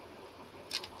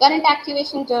 Current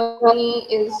activation journey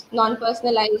is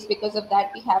non-personalized. Because of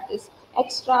that, we have this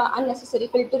extra unnecessary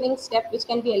filtering step which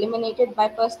can be eliminated by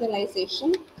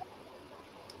personalization.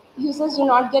 Users do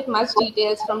not get much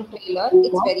details from trailer.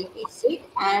 It's very basic,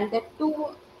 and the two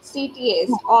CTAs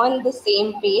on the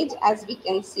same page as we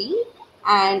can see,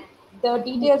 and the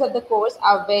details of the course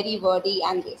are very wordy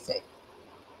and basic.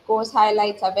 Course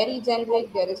highlights are very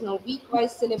generic. There is no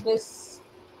week-wise syllabus.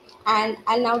 And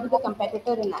I'll now do the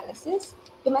competitor analysis.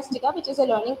 Domestika, which is a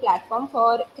learning platform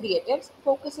for creatives,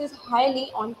 focuses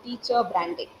highly on teacher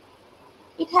branding.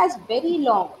 It has very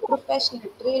long professional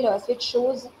trailers which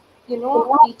shows,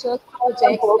 teachers'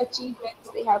 projects, achievements.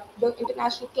 They have the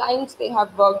international clients they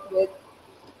have worked with.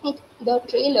 The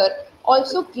trailer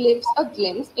also gives a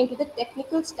glimpse into the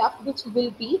technical stuff which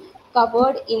will be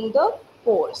covered in the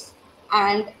course.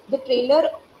 And the trailer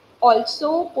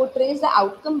also portrays the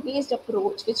outcome based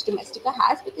approach which Domestika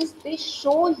has, because they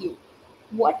show you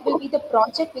what will be the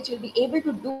project which you'll be able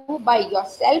to do by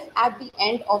yourself at the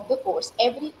end of the course.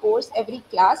 Every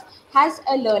class has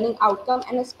a learning outcome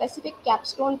and a specific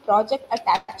capstone project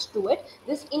attached to it.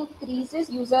 This increases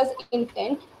users'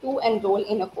 intent to enroll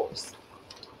in a course.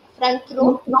 Front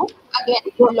row, again,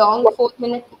 long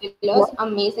 4-minute trailers,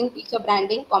 amazing teacher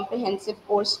branding, comprehensive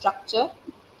course structure.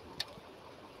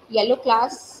 Yellow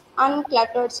class,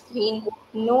 uncluttered screen,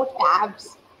 no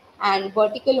tabs, and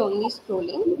vertical only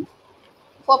scrolling.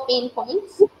 For pain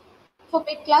points, for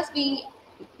BitClass, we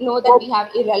know that we have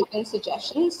irrelevant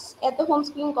suggestions at the home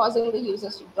screen causing the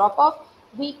users to drop off,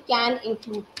 we can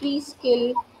include pre-quiz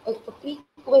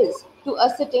to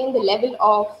ascertain the level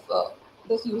of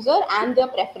this user and their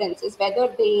preferences,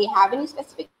 whether they have any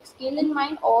specific skill in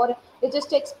mind or they're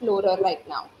just an explorer right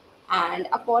now. And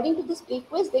according to this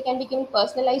pre-quiz, they can be given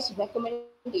personalized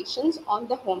recommendations on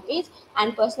the homepage,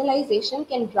 and personalization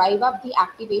can drive up the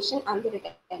activation and the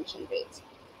retention rates.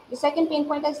 The second pain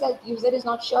point is that user is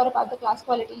not sure about the class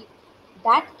quality.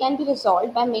 That can be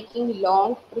resolved by making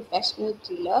long professional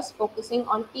trailers focusing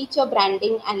on teacher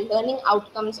branding and learning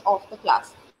outcomes of the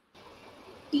class.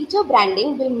 Teacher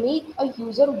branding will make a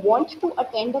user want to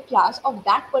attend a class of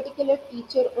that particular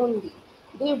teacher only.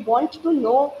 They want to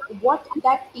know what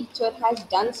that teacher has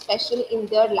done special in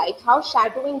their life, how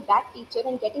shadowing that teacher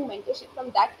and getting mentorship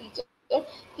from that teacher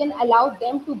can allow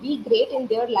them to be great in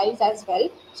their lives as well.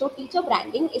 So teacher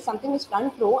branding is something which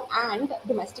Front Row and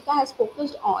Domestica has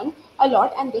focused on a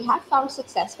lot, and they have found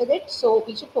success with it. So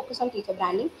we should focus on teacher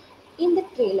branding. In the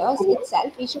trailers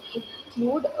itself, we should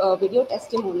include video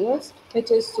testimonials,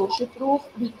 which is social proof.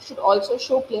 We should also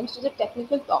show claims to the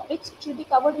technical topics which will be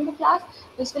covered in the class.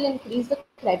 This will increase the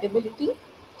credibility.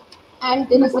 And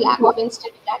there is a lack of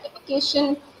instant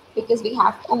gratification because we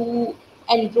have to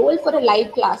enroll for a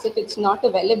live class if it's not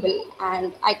available,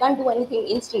 and I can't do anything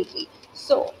instantly.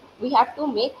 So we have to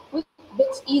make quick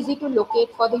bits easy to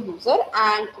locate for the user,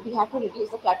 and we have to reduce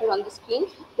the clutter on the screen.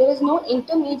 There is no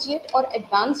intermediate or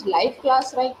advanced live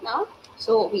class right now,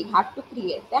 so we have to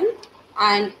create them.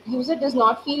 And user does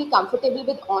not feel comfortable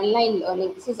with online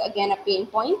learning. This is again a pain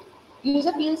point.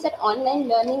 User feels that online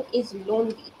learning is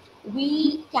lonely.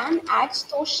 We can add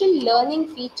social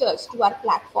learning features to our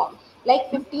platform, like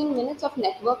 15 minutes of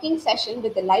networking session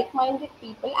with the like-minded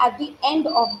people at the end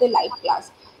of the live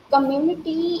class.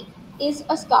 Community is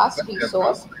a scarce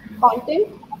resource. Content,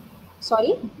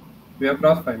 sorry? We have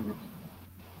crossed 5 minutes.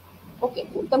 Okay,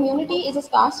 community is a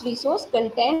scarce resource.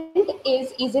 Content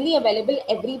is easily available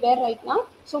everywhere right now.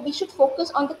 So we should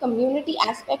focus on the community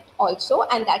aspect also,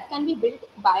 and that can be built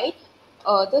by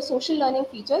the social learning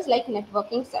features like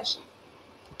networking session.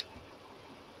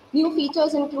 New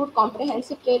features include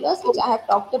comprehensive trailers, which I have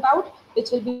talked about,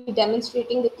 which will be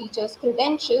demonstrating the teacher's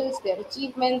credentials, their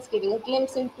achievements, giving a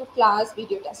glimpse into class,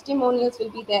 video testimonials will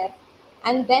be there.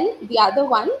 And then the other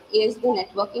one is the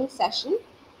networking session.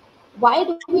 Why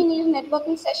do we need a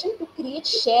networking session? To create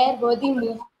share-worthy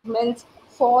movements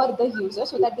for the user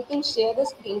so that they can share the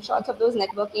screenshots of those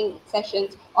networking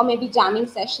sessions or maybe jamming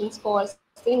sessions for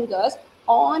singers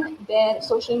on their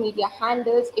social media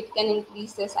handles. It can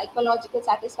increase their psychological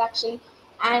satisfaction.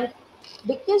 And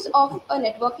because of a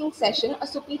networking session, a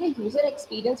superior user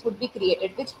experience would be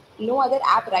created, which no other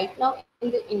app right now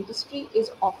in the industry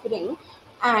is offering.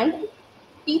 And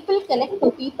people connect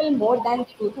to people more than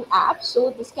they do to apps. So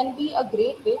this can be a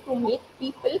great way to make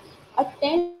people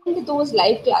attend those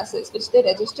live classes which they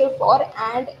register for,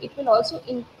 and it will also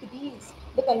increase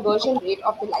the conversion rate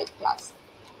of the live class.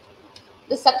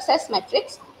 The success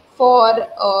metrics for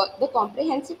the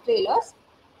comprehensive trailers.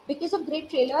 Because of great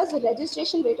trailers, the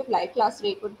registration rate of live class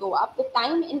rate would go up, the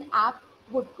time in app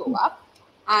would go up,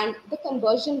 and the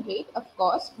conversion rate, of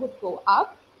course, would go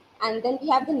up. And then we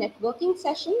have the networking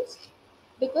sessions.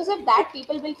 Because of that,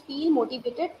 people will feel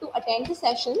motivated to attend the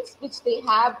sessions which they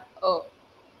have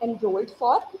enrolled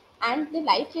for, and the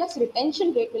live class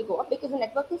retention rate will go up because the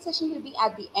networking session will be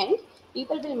at the end.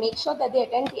 People will make sure that they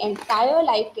attend the entire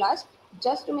live class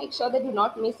just to make sure they do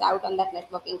not miss out on that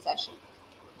networking session.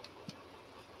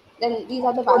 Then these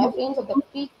are the wireframes of the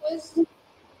pre-quiz,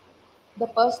 the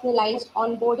personalized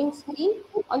onboarding screen.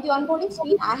 On the onboarding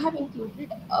screen, I have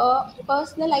included a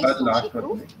personalized social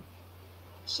proof.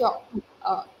 Sure.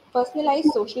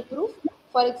 Personalized social proof.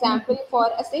 For example, for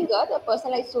a singer, the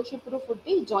personalized social proof would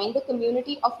be join the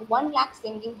community of 1 lakh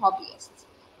singing hobbyists.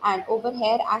 And over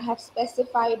here, I have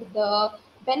specified the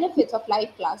benefits of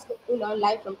live class. To learn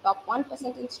live from top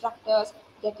 1% instructors,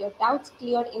 get your doubts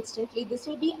cleared instantly. This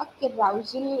will be a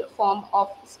carousel form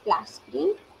of splash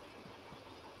screen.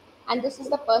 And this is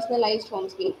the personalized home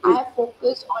screen. I have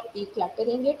focused on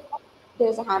decluttering it.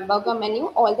 There's a hamburger menu.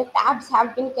 All the tabs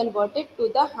have been converted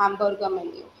to the hamburger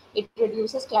menu. It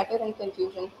reduces clutter and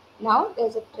confusion. Now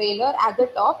there's a trailer at the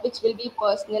top which will be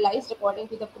personalized according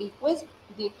to the pre-quiz.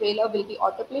 The trailer will be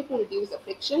autoplay to reduce the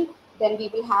friction. Then we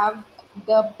will have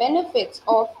the benefits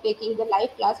of taking the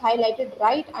live class highlighted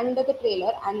right under the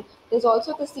trailer, and there's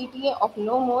also the CTA of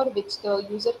no more which the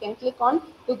user can click on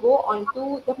to go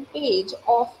onto the page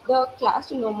of the class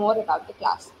to know more about the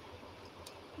class.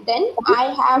 Then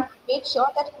I have made sure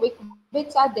that quick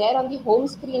bits are there on the home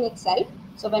screen itself.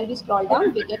 So when we scroll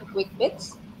down, we get quick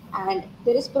bits. And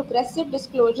there is progressive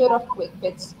disclosure of quick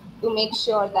bits to make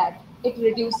sure that it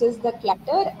reduces the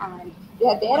clutter, and they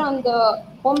are there on the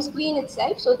home screen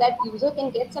itself so that user can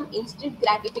get some instant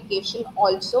gratification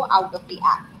also out of the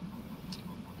app.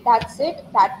 That's it.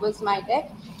 That was my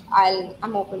deck.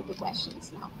 I'm open to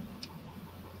questions now.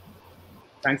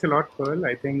 Thanks a lot, Pearl.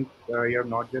 I think you have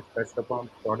not just touched upon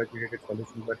product-related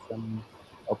solutions, but some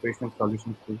operational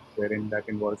solutions too, wherein that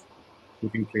involves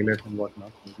shooting trailers and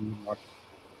whatnot. Maybe not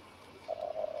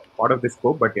part of the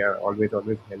scope, but yeah, always helps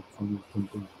in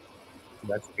thinking. So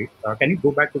that's great. Can you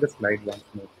go back to the slide once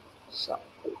more? Sure.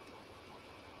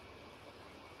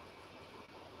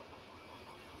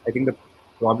 I think the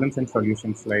problems and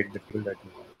solutions slide, the tool that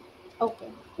you have.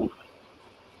 Okay.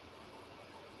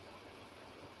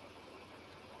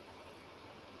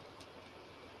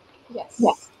 Yes.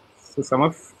 So some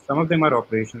of them are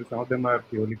operational, some of them are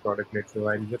purely product-led. So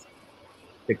I'll just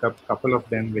pick up a couple of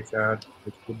them which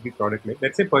could be product-led.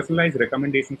 Let's say personalized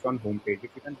recommendations on homepage. If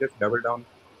you can just double down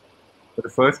for the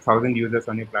first 1,000 users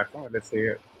on your platform, or let's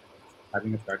say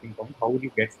having a starting point, how would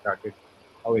you get started?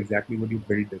 How exactly would you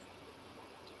build this?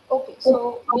 Okay,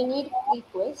 so we need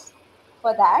pre-quiz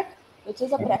for that, which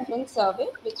is a preference survey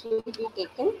which will be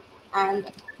taken,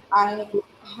 and I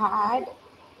had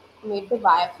made the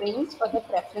wireframes for the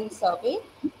preference survey.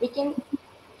 We can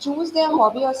choose their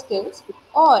hobby or skills,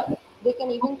 or they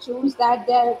can even choose that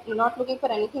they're not looking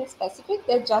for anything specific,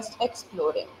 they're just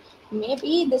exploring.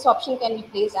 Maybe this option can be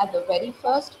placed at the very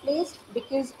first place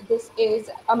because this is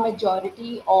a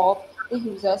majority of the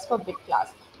users for BitClass.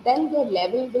 Then their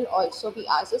level will also be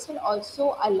asked. This will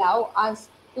also allow us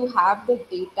to have the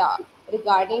data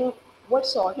regarding what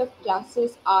sort of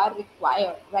classes are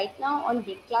required. Right now on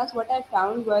BitClass, what I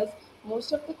found was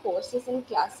most of the courses and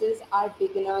classes are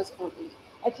beginners only,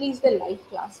 at least the live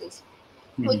classes.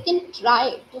 We can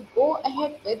try to go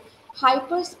ahead with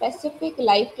hyper specific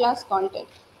live class content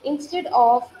instead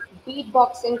of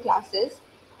beatboxing classes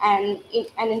and in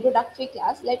an introductory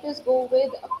class. Let us go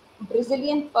with a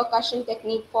Brazilian percussion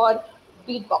technique for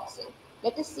beatboxing.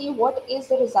 Let us see what is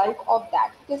the result of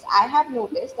that, because I have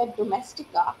noticed that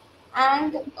Domestica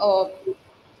and uh,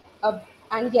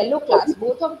 and yellow class,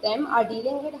 both of them are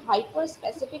dealing with hyper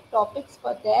specific topics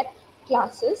for their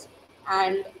classes,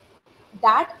 and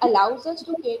that allows us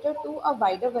to cater to a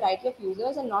wider variety of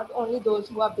users and not only those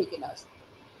who are beginners.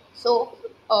 So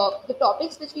the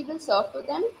topics which we will serve to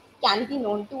them can be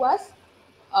known to us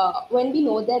when we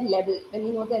know their level. When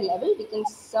we know their level, we can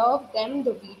serve them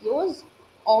the videos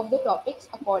of the topics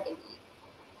accordingly.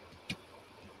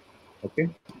 Okay.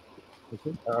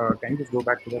 Okay. Can you just go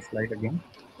back to the slide again?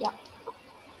 Yeah.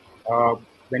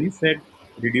 When you said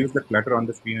reduce the clutter on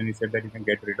the screen, and you said that you can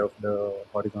get rid of the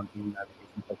horizontal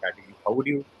navigation for categories, how would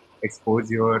you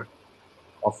expose your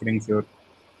offerings, your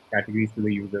categories to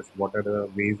the users? What are the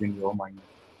ways in your mind?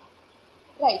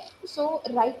 Right. So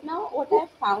right now, what I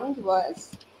found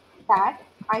was that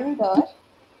under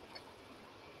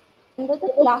under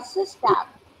the classes tab,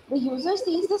 the user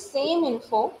sees the same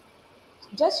info,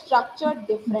 just structured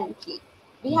differently.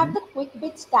 We have the quick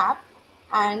bits tab,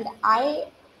 and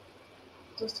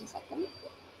just a second.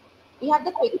 We have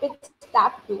the quick bits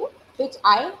tab too, which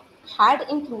I had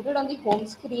included on the home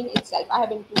screen itself. I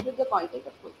have included the content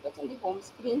of quick bits on the home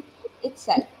screen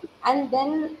itself. And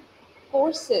then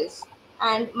courses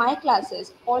and my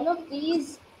classes, all of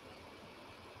these,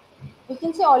 we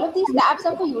can say all of these tabs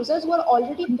are for users who are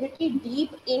already pretty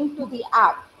deep into the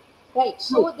app, right?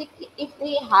 So if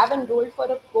they have enrolled for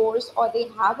a course or they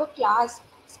have a class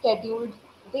scheduled,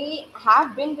 they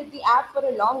have been with the app for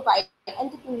a long while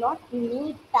and they do not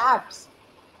need tabs.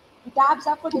 Tabs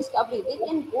are for discovery. They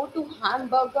can go to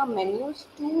hamburger menus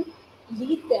to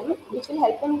lead them, which will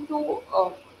help them to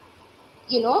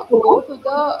go to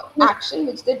the action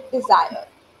which they desire,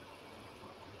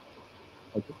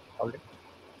 Okay. All right.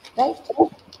 right?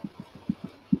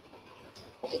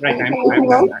 Okay, Right.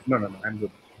 anything else? No. I'm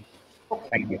good.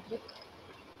 Thank you. Okay.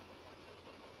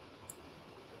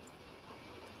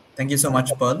 Thank you so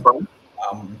much, Pearl.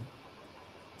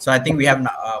 So I think we have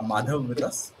Madhav with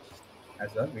us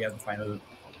as well. We have the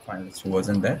finalist who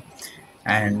wasn't there,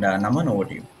 and Naman, over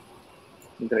to you.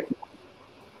 Great.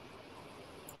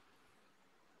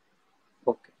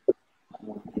 Okay.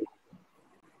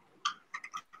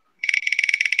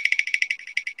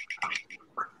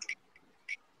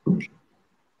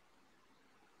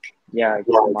 Yeah, it's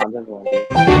Madhav only.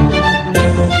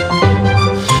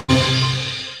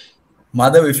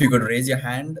 Madhav, if you could raise your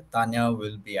hand, Tanya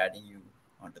will be adding you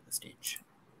onto the stage.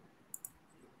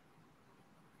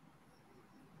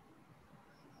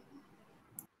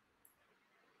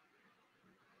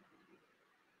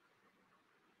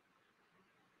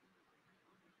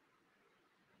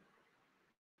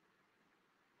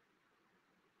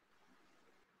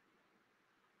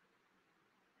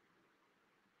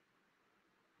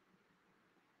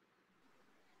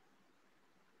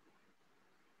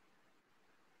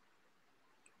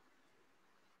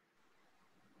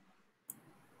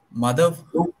 Madhav,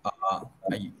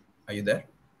 are you there?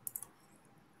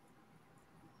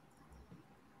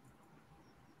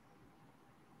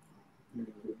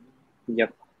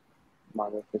 Yep.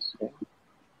 Madhav is there.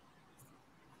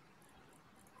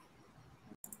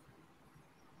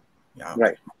 Yeah.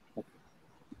 Right.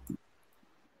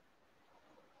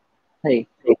 Hey.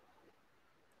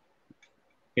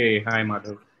 Hey, hi,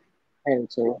 Madhav. Hi,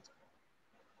 also.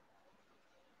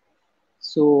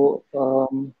 So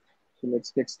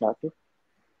let's get started.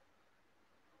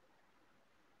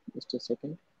 Just a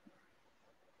second.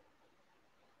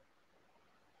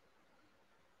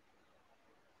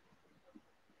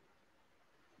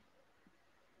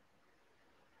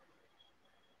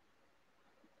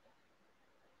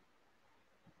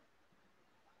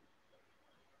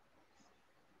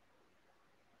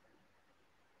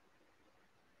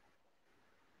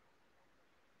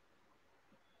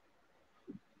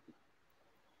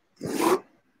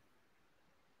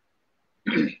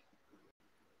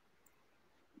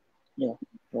 Yeah.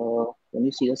 Can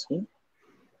you see the screen?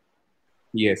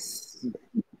 Yes.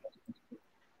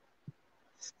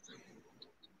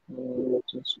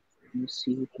 Just let me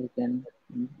see if I can.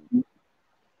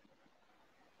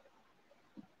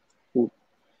 Cool.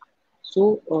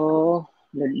 So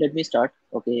let me start.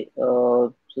 Okay.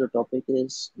 So the topic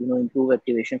is improve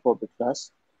activation for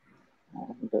BitClass.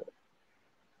 And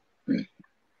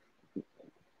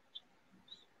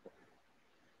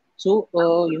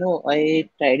I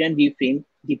tried and reframe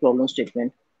the problem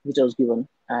statement which I was given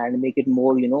and make it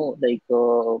more like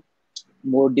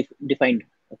more defined.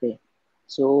 Okay.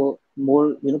 So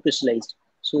more precise.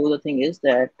 So the thing is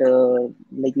that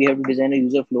like we have to design a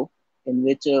user flow in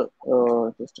which just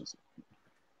a second.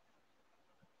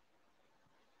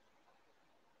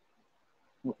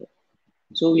 Okay.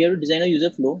 So we have to design a user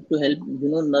flow to help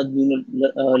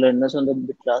learners on the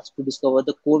bit class to discover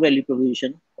the core value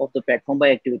proposition of the platform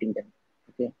by activating them.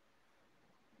 Okay.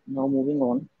 Now moving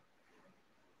on.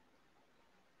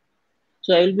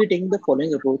 So I will be taking the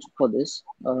following approach for this,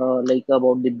 like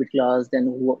about the bit class, then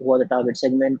who are the target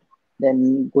segment,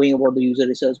 then going about the user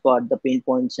research part, the pain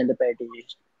points and the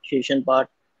prioritization part,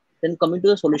 then coming to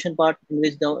the solution part in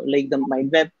which the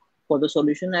mind map for the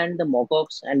solution and the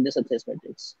mockups and the success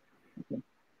metrics. Okay.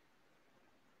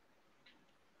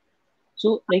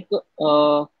 So,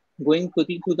 going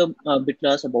quickly through the bit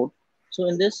class about. So,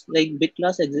 in this, like bit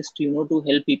class exists, to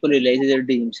help people realize their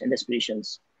dreams and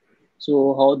aspirations.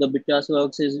 So, how the bit class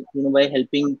works is, by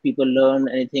helping people learn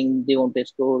anything they want to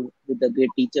explore with the great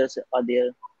teachers are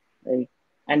there, right?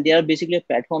 And they are basically a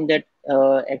platform that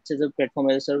acts as a platform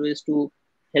as a service to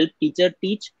help teacher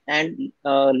teach and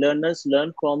learners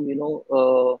learn from,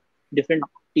 different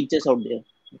teachers out there.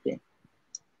 Okay.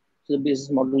 So, the business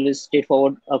model is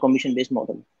straightforward, a commission-based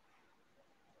model.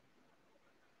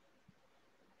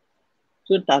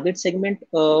 So the target segment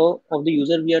of the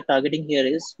user we are targeting here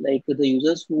is like the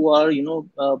users who are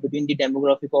between the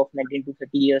demographic of 19 to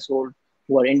 30 years old,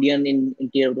 who are Indian in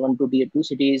tier 1 to tier 2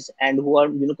 cities, and who are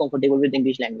comfortable with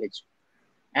English language,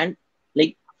 and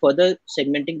like further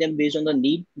segmenting them based on the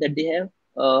need that they have,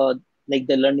 like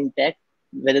the learning tech,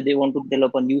 whether they want to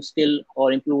develop a new skill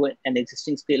or improve an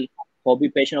existing skill, hobby,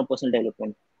 passion, or personal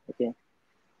development. Okay.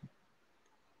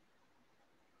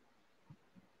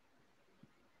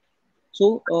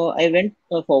 So I went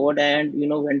forward and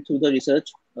went through the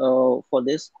research for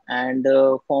this and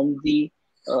formed the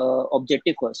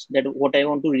objective first, that what I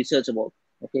want to research about.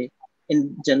 Okay,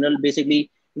 in general,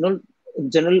 basically,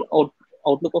 general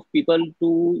outlook of people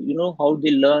to how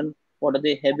they learn, what are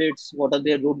their habits, what are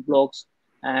their roadblocks,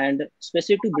 and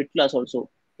specific to bit class also,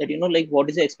 that like what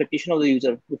is the expectation of the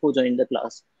user before joining the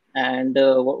class, and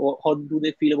how do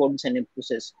they feel about the sign-up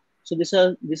process. So this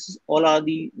is all are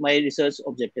the my research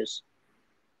objectives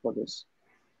for this.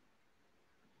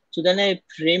 So then I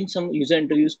framed some user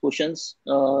interviews questions,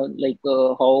 how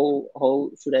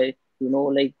should I,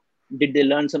 like did they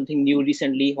learn something new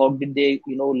recently? How did they,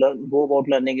 go about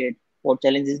learning it? What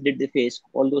challenges did they face?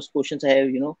 All those questions I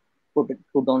have, put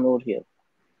down over here.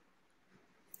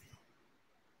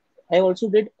 I also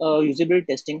did usability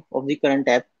testing of the current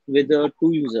app with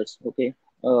two users. Okay,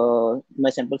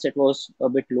 my sample set was a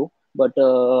bit low, but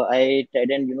I tried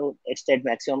and extract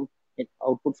maximum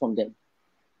output from them.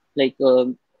 Like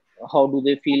how do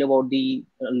they feel about the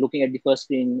looking at the first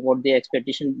screen, what their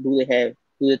expectation do they have,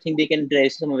 do they think they can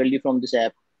derive some value from this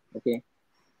app. Okay,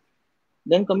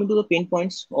 then coming to the pain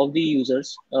points of the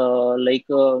users, out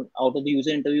of the user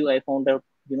interview I found out,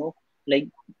 like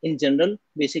in general,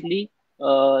 basically,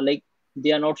 like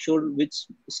they are not sure which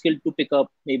skill to pick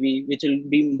up, maybe which will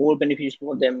be more beneficial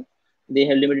for them. They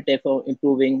have limited time for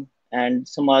improving, and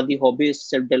some are the hobbies,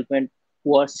 self-development,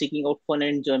 who are seeking out fun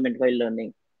and enjoyment while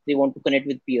learning. They want to connect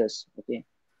with peers. Okay.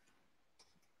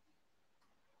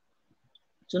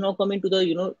 So now coming to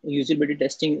the usability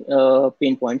testing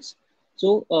pain points.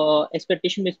 So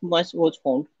expectation mismatch was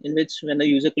found in which when the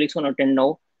user clicks on attend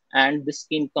now and this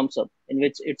screen comes up in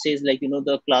which it says like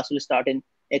the class will start in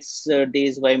X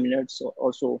days, Y minutes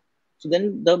or so. So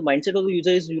then the mindset of the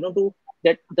user is to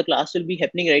that the class will be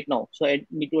happening right now. So I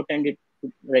need to attend it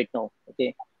right now.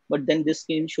 Okay, but then this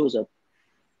screen shows up.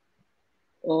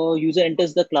 User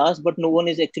enters the class, but no one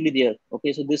is actually there.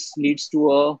 Okay, so this leads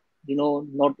to a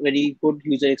not very good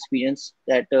user experience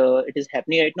that it is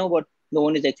happening right now, but no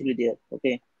one is actually there.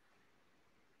 Okay,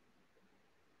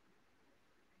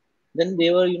 then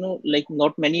there were like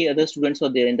not many other students were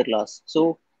there in the class.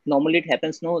 So normally it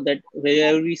happens now that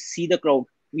wherever we see the crowd,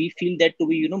 we feel that to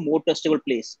be more trustable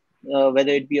place,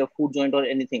 whether it be a food joint or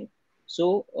anything.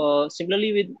 So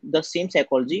similarly with the same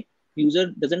psychology, user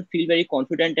doesn't feel very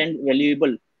confident and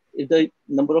valuable if the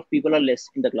number of people are less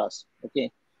in the class. Okay,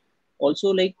 also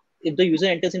like if the user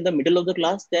enters in the middle of the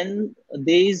class, then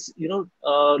there is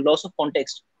loss of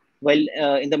context while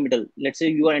in the middle. Let's say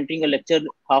you are entering a lecture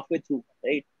halfway through,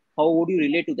 right? How would you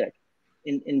relate to that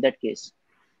in that case?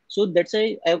 So that's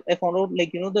why I found out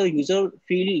like the user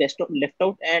feel left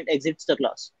out and exits the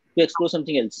class to explore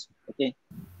something else. Okay,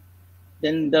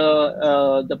 then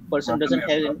the person doesn't have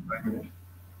any,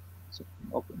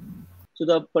 okay, so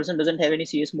the person doesn't have any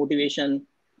serious motivation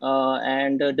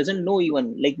and doesn't know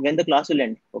even like when the class will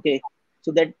end. Okay,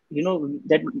 so that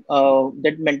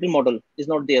that mental model is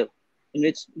not there in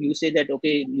which you say that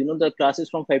okay the class is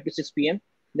from 5 to 6 p.m,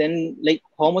 then like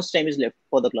how much time is left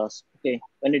for the class, okay,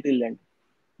 when it will end.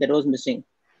 That was missing.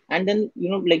 And then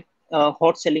like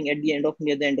hot selling at the end of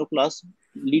near the end of class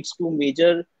leads to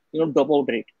major dropout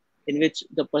rate in which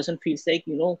the person feels like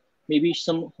maybe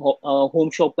some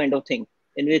home shop kind of thing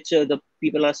in which the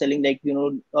people are selling like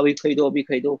abhi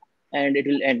khaido, and it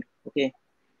will end. Okay,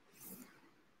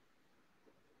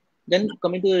 then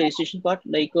coming to the registration part,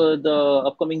 like the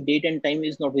upcoming date and time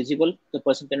is not visible. The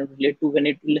person cannot relate to when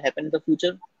it will happen in the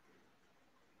future.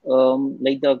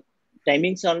 Like the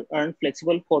timings aren't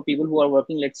flexible for people who are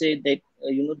working. Let's say that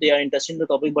they are interested in the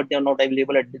topic, but they are not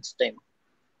available at this time.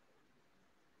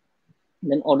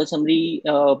 Then order summary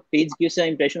page gives an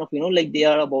impression of like they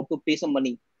are about to pay some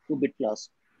money to BitClass,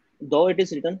 though it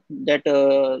is written that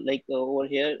like over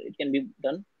here it can be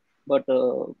done, but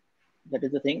that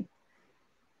is the thing.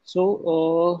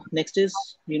 So next is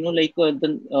like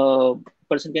the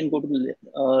person can go to the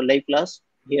live class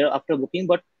here after booking,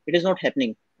 but it is not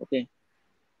happening. Okay,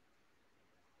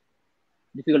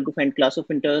 difficult to find class of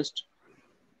interest.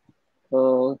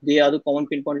 They are the common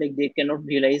pinpoint, like they cannot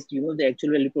realize the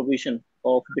actual value provision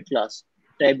of BitClass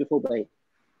type before buy,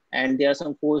 and there are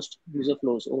some forced user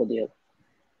flows over there.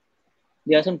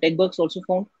 There are some tech bugs also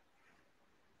found.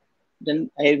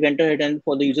 Then I went ahead and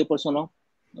for the user persona,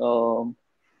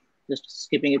 just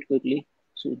skipping it quickly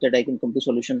so that I can come to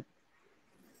solution.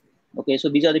 Okay, so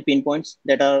these are the pain points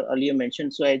that are earlier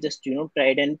mentioned. So I just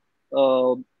tried and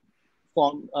uh,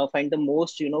 find the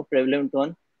most prevalent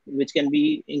one which can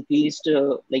be increased,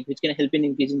 like which can help in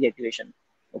increasing the activation.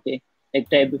 Okay, like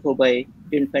type before buy,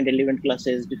 didn't find relevant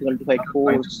classes, difficult to find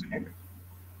course.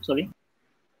 Sorry,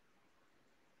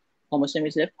 how much time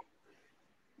is left?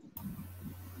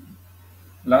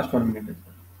 Last 1 minute.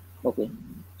 Okay,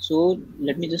 so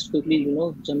let me just quickly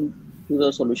jump to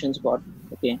the solutions part.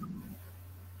 Okay,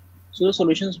 so the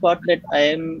solutions part that I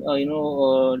am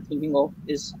thinking of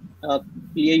is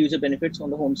clear user benefits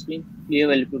on the home screen, clear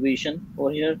value provision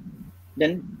over here,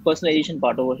 then personalization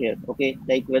part over here. Okay,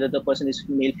 like whether the person is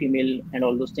male, female, and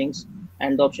all those things,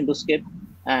 and the option to skip,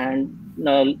 and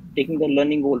taking the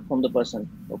learning goal from the person.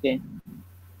 Okay,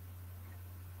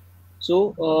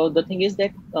 so the thing is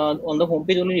that on the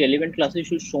homepage only relevant classes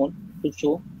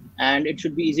show, and it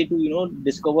should be easy to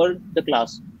discover the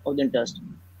class of the interest.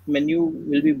 Menu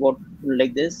will be what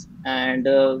like this, and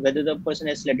whether the person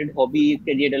has selected hobby,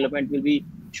 career development will be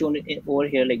shown over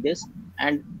here like this,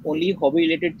 and only hobby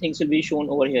related things will be shown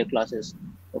over here classes.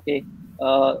 Okay,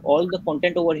 all the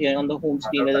content over here on the home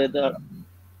screen, whether the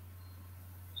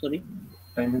sorry,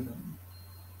 Time is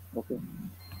up. okay,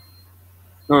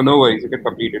 No, no worries. You can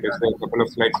complete it. If there are a couple of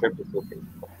slides left, it's okay.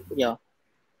 yeah.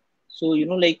 So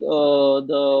like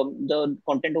the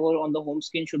content over on the home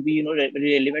screen should be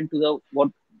very relevant to the what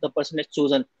the person has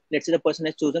chosen. Let's say the person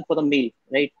has chosen for the male,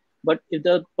 right? But if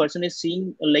the person is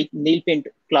seeing like nail paint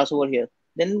class over here,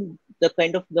 then the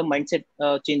kind of the mindset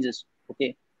changes.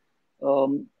 Okay,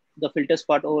 the filters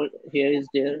part over here is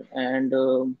there, and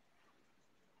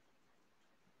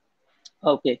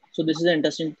okay, so this is an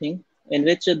interesting thing. in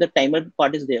which the timer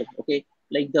part is there. Okay,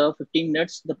 like the 15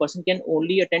 minutes, the person can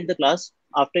only attend the class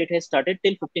after it has started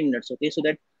till 15 minutes. Okay, so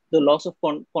that the loss of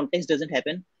context doesn't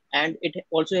happen, and it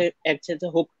also acts as a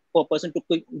hook for person to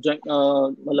quick join,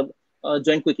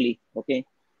 join quickly. Okay,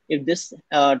 if this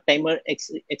timer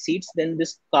exceeds, then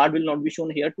this card will not be shown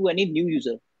here to any new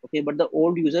user. Okay, but the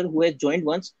old user who has joined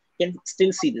once can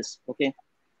still see this. Okay,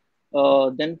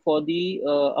 then for the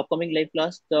upcoming live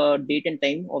class, the date and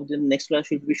time of the next class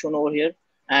should be shown over here.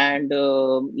 And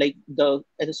like the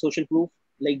as a social proof,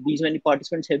 like these many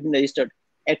participants have been registered,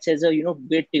 acts as a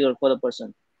great trigger for the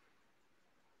person.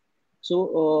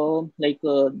 So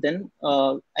then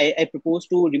I propose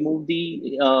to remove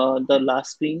the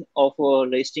last screen of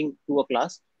registering to a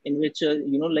class, in which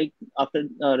like after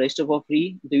register for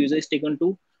free, the user is taken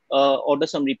to order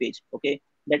summary page. Okay,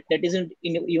 that isn't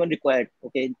even required.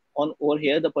 Okay, on over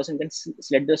here the person can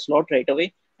select the slot right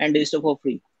away and register for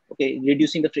free. Okay,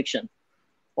 reducing the friction.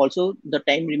 Also, the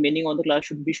time remaining on the class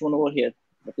should be shown over here.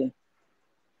 Okay.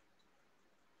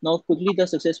 Now, quickly the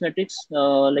success metrics,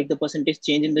 like the percentage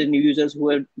change in the new users who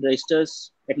have registered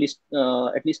at least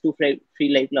two free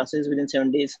live classes within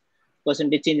 7 days.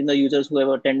 Percentage change in the users who have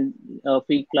attended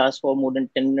free class for more than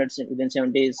 10 minutes within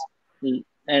 7 days,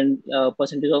 and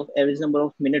percentage of average number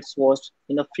of minutes watched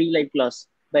in a free live class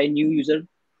by a new user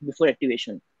before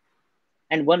activation.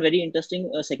 And one very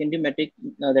interesting secondary metric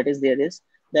that is there is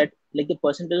that like the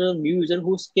percentage of new user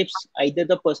who skips either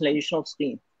the personalization of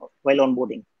screen while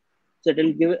onboarding, so it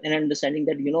will give an understanding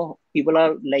that people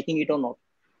are liking it or not.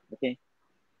 Okay,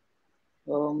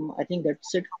 I think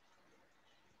that's it.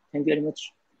 Thank you very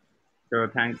much.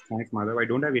 Thanks, Madhav. I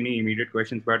don't have any immediate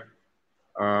questions, but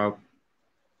uh,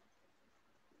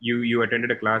 you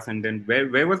attended a class, and then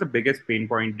where was the biggest pain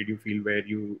point did you feel where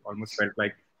you almost felt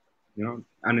like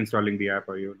uninstalling the app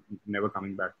or you never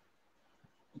coming back?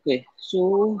 Okay,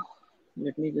 so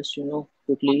let me just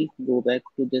quickly go back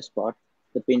to this part,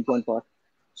 the pain point part.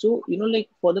 So like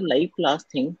for the live class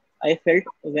thing, I felt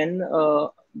when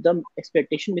the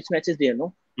expectation mismatch is there,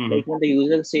 no, like when the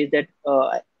user says that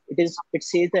it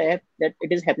says the app that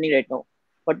it is happening right now,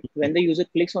 but when the user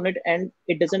clicks on it and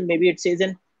it doesn't, maybe it says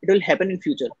and it will happen in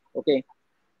future. Okay,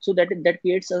 so that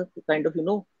creates a kind of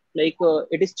like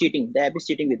it is cheating. The app is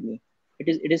cheating with me.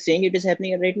 It is saying it is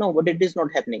happening right now, but it is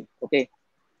not happening. Okay,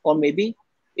 or maybe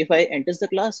if I enters the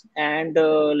class and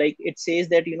like it says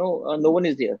that no one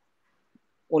is there,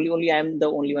 only I am the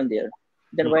only one there,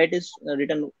 then why it is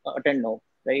written attend now,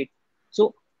 right?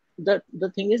 So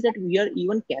the thing is that we are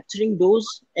even capturing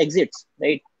those exits,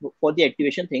 right? For the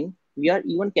activation thing, we are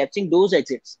even capturing those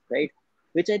exits, right?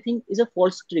 Which I think is a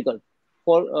false trigger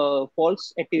for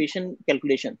false activation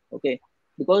calculation. Okay,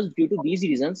 because due to these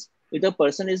reasons, if the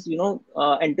person is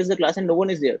enters the class and no one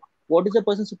is there, what is the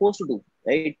person supposed to do,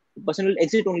 right? The person will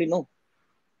exit only, no?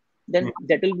 Then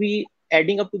that will be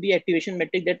adding up to the activation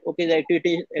metric that okay,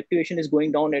 the activation is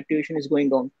going down, activation is going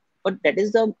down. But that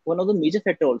is the one of the major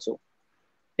factor also,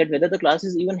 that whether the class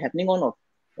is even happening or not,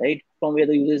 right? From where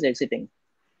the user is exiting.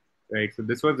 Right. So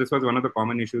this was one of the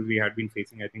common issues we had been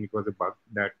facing. I think it was a bug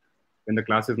that when the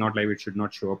class is not live, it should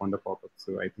not show up on the pop-up.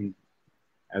 So I think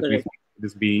as we see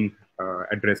this being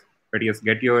addressed, but yes,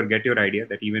 get your idea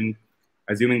that even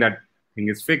assuming that thing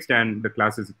is fixed and the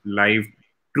class is live,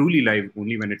 truly live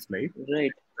only when it's live,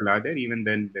 right? There, even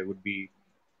then there would be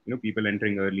people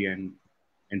entering early and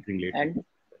entering late. And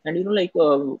like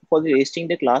for the registering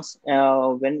the class,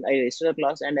 when I register a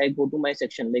class and I go to my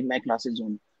section, like my classes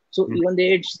zone, so even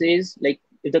there it says like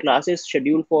if the class is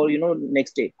scheduled for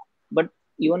next day, but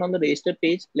even on the register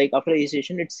page, like after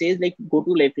registration, it says like go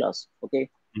to live class. Okay,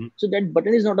 so that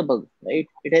button is not a bug, right?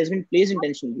 It has been placed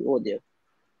intentionally over there.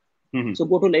 So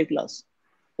go to live class.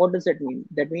 What does that mean?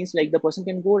 That means like the person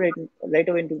can go right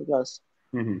away into the class.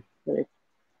 Right.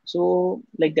 So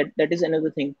like that is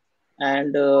another thing.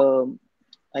 And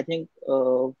I think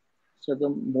so the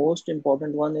most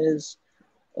important one is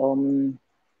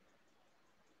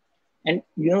and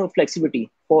flexibility.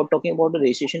 For talking about the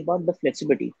registration part, the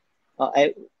flexibility,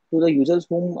 I to the users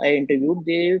whom I interviewed,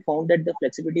 they found that the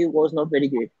flexibility was not very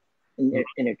great in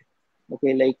it.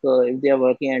 Okay, like if they are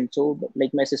working, and so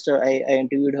like my sister, I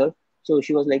interviewed her, so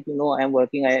she was like, I'm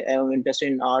working, I am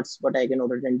interested in arts, but I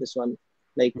cannot attend this one.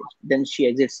 Like then she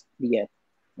exits the app.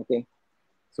 Okay,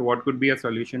 so what could be a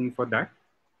solution for that?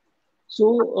 So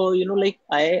like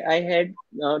I had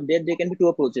there can be two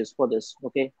approaches for this.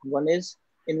 Okay, one is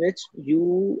in which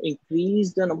you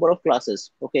increase the number of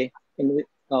classes. Okay,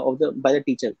 of the by the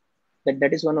teacher.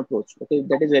 That is one approach. Okay,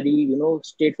 that is very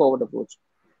straightforward approach,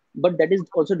 but that is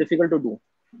also difficult to do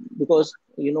because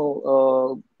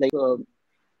like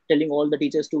telling all the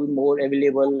teachers to be more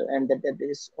available, and that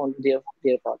is on their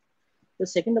part. The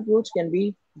second approach can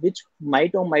be, which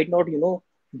might or might not,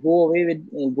 go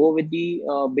with the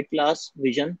BitClass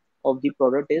vision of the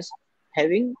product, is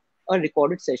having a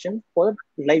recorded session for a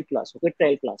live class, okay,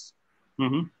 trial class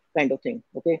kind of thing,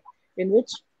 okay, in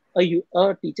which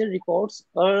a teacher records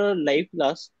a live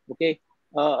class, okay,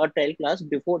 a trial class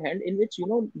beforehand, in which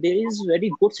there is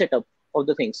very good setup of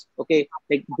the things, okay,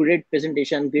 like great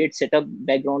presentation, great setup,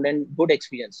 background, and good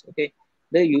experience, okay.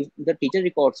 The teacher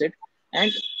records it,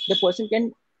 and the person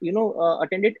can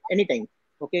attend it anytime,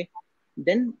 okay.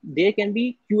 Then there can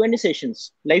be Q&A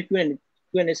sessions, live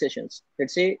Q&A sessions.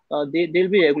 Let's say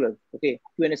they'll be regular, okay,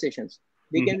 Q&A sessions.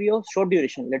 They can be of short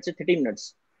duration, let's say 30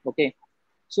 minutes, okay.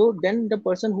 So then the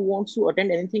person who wants to attend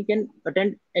anything can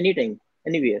attend anytime,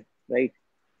 anywhere, right?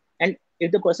 And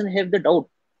if the person have the doubt,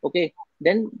 okay,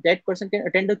 then that person can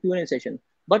attend the Q&A session.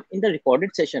 But in the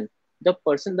recorded session, the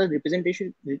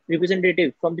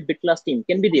representative from the BitClass team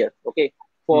can be there, okay,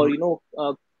 for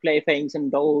clarifying some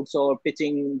doubts or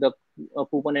pitching the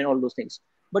coupon and all those things.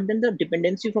 But then the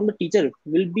dependency from the teacher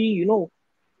will be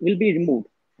removed,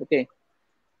 okay,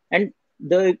 and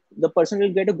the person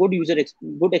will get a good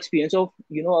good experience of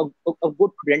a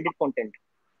good branded content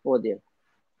over there.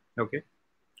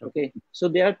 Okay, so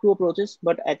there are two approaches,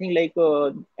 but I think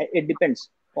it depends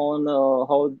on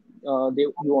how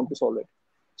you want to solve it.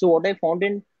 So what I found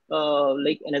in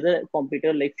another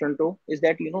competitor like Front Row is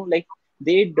that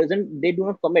they do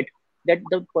not commit that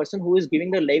the person who is giving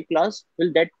the live class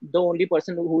the only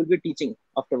person who will be teaching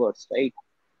afterwards, right?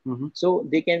 So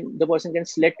the person can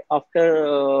select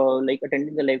after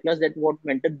attending the live class that what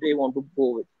method they want to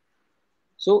go with.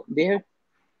 So they have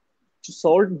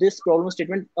solved this problem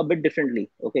statement a bit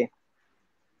differently, okay.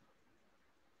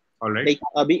 All right. Like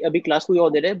अभी class कोई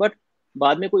और दे रहा है, but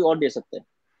बाद में कोई और दे सकता है,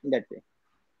 in that way.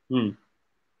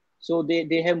 So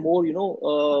they have more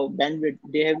bandwidth.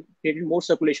 They have created more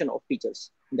circulation of teachers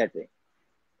in that way.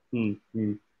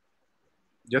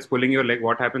 Just pulling your leg.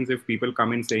 What happens if people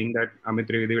come in saying that Amit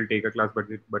Trivedi will take a class,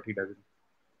 but he doesn't?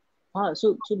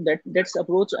 So that's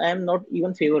approach I am not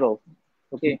even favor of.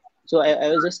 Okay. So I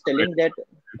was just telling that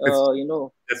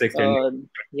just extend.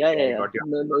 Yeah.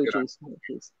 No issues.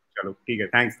 Chalo, okay.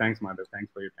 Thanks, Madhav.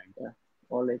 Thanks for your time. Yeah.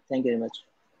 All right. Thank you very much.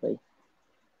 Bye.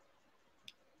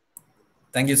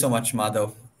 Thank you so much,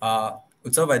 Madhav.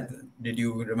 Utsav, did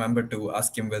you remember to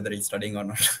ask him whether he's studying or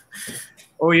not?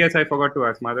 Oh yes, I forgot to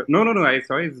ask Madhav. No. I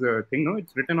saw his thing. No,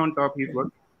 it's written on top. He's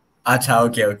working. Acha,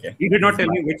 okay. He did not tell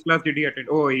me which class did he attend.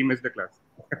 Oh, he missed the class.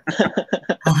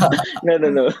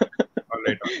 No. All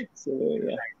right. So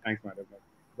yeah. Thanks, Madhav.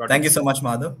 Thank you so much,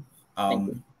 Madhav. Thank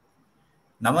you.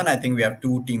 Naman, I think we have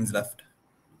 2 teams left.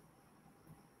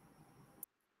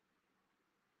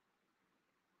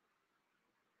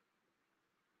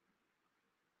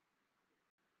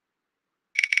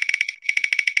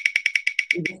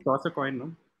 You just toss a coin,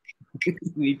 no? You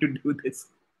need to do this.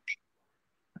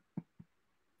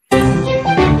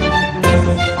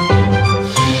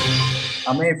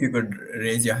 Ame, if you could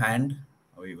raise your hand,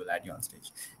 we will add you on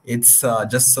stage. It's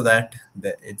just so that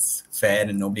it's fair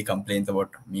and nobody complains about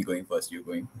me going first, you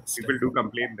going first. People do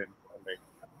complain then. Right.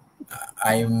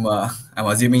 I'm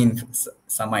assuming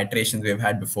some iterations we've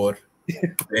had before.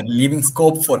 We're leaving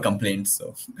scope for complaints.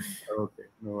 So okay,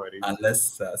 no worries.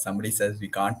 Unless somebody says we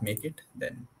can't make it,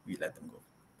 then we let them go.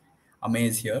 Ame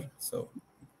is here, so.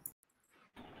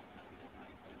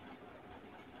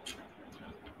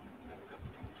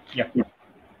 Yeah.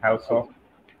 How so?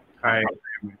 Hi.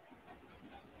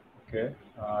 Okay.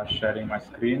 Sharing my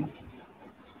screen.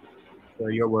 So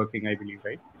you're working, I believe,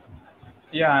 right?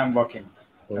 Yeah, I'm working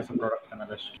as a product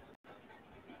analyst.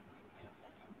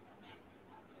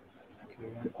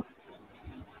 Okay.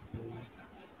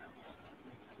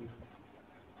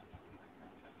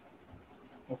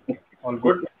 Okay. All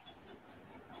good?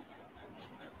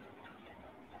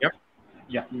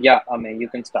 Yep. Yeah, Ame, you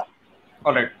can start.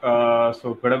 All right.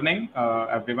 So good evening,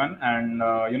 everyone, and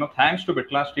thanks to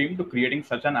BitClass team to creating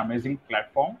such an amazing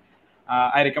platform.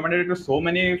 I recommended it to so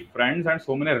many friends and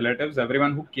so many relatives,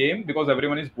 everyone who came, because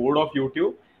everyone is bored of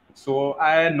YouTube. So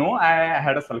I know I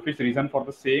had a selfish reason for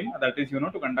the same, that is,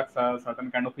 to conduct a certain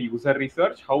kind of user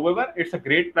research. However, it's a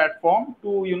great platform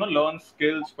to, learn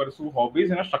skills, pursue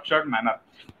hobbies in a structured manner.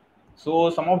 So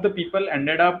some of the people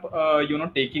ended up,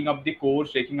 taking up the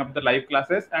course, taking up the live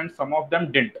classes, and some of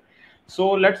them didn't. So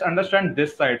let's understand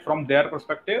this side from their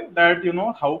perspective, that,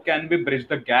 how can we bridge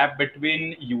the gap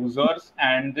between users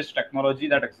and this technology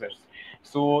that exists.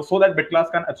 So that BitClass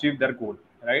can achieve their goal,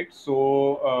 right?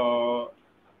 So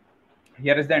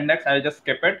here is the index. I'll just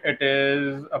skip it. It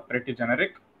is pretty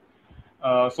generic.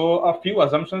 So a few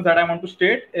assumptions that I want to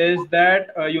state is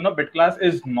that BitClass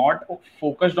is not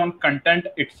focused on content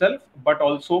itself, but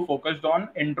also focused on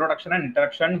introduction and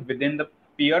interaction within the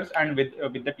peers and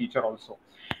with the teacher also.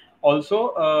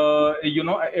 Also,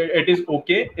 it is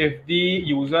okay if the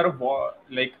user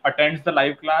like attends the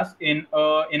live class in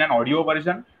an audio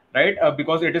version, right?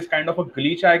 Because it is kind of a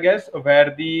glitch, I guess,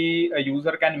 where the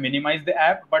user can minimize the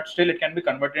app, but still it can be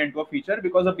converted into a feature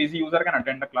because a busy user can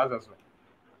attend the class as well.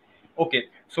 Okay,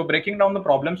 so breaking down the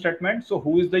problem statement. So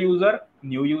who is the user?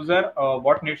 New user.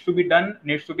 What needs to be done?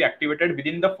 Needs to be activated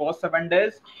within the first 7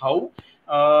 days. How?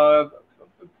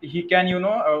 He can,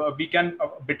 we can,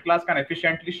 BitClass can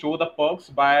efficiently show the perks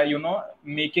by,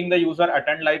 making the user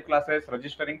attend live classes,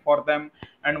 registering for them,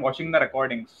 and watching the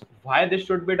recordings. Why this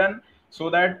should be done? So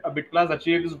that BitClass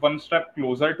achieves one step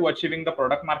closer to achieving the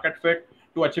product market fit,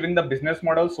 to achieving the business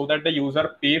model, so that the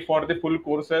user pay for the full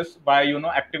courses by,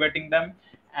 activating them,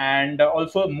 and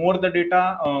also more the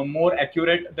data, more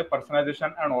accurate the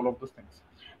personalization and all of those things.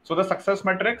 So the success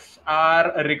metrics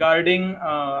are regarding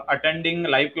attending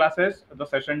live classes. The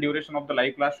session duration of the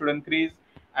live class should increase.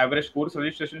 Average course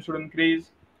registration should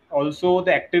increase. Also,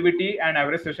 the activity and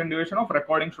average session duration of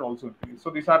recording should also increase. So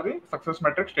these are the success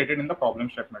metrics stated in the problem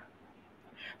statement.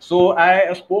 So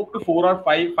I spoke to four or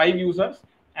five users,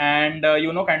 and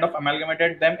kind of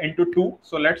amalgamated them into two.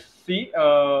 So let's see.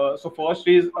 So first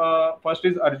is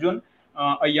Arjun,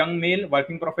 a young male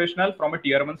working professional from a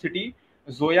tier 1 city.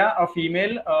 Zoya, a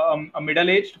female, a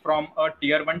middle-aged from a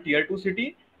tier 1, tier 2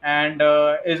 city, and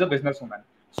is a businesswoman.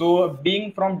 So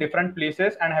being from different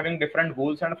places and having different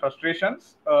goals and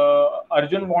frustrations,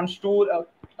 Arjun wants to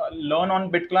learn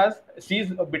on BitClass, sees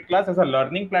BitClass as a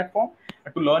learning platform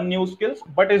to learn new skills,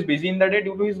 but is busy in the day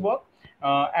due to his work.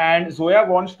 And Zoya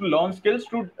wants to learn skills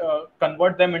to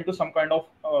convert them into some kind of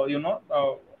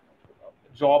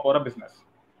job or a business.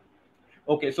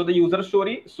 Okay, so the user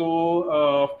story. So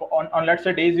on let's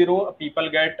say day 0, people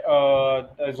get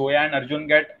Zoya and Arjun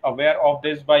get aware of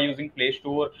this by using Play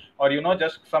Store, or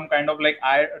just some kind of, like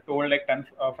I told, like 10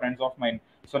 friends of mine.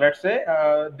 So let's say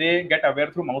they get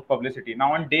aware through mouth publicity.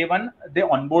 Now on day 1, they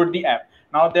onboard the app.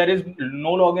 Now there is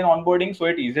no login onboarding, so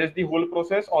it eases the whole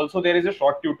process. Also, there is a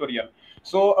short tutorial.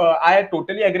 So I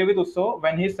totally agree with Usso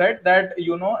when he said that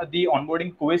the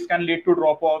onboarding quiz can lead to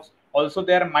drop-offs. Also,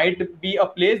 there might be a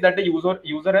place that the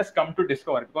user has come to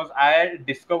discover, because I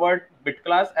discovered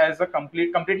BitClass as a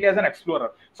completely as an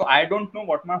explorer. So I don't know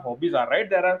what my hobbies are, right?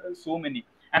 There are so many,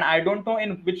 and I don't know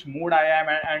in which mood I am,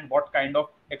 and what kind of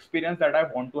experience that I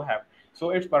want to have.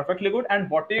 So it's perfectly good. And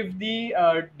what if the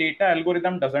data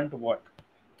algorithm doesn't work?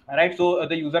 Right, so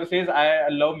the user says, I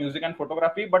love music and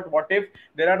photography, but what if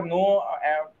there are no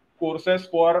courses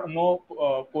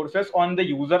on the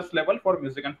user's level for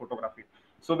music and photography?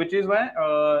 So which is why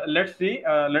let's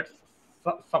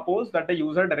suppose that the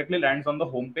user directly lands on the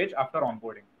home page after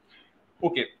onboarding.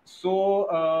 Okay,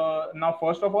 so now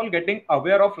first of all, getting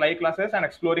aware of live classes and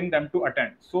exploring them to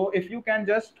attend. So if you can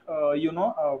just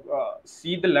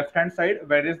see the left hand side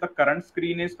where is the current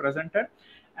screen is presented,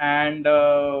 and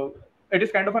it is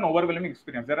kind of an overwhelming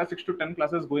experience. There are 6 to 10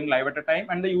 classes going live at a time,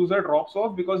 and the user drops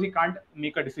off because he can't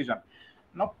make a decision.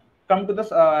 Now come to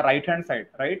this right hand side,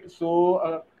 right?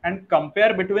 So and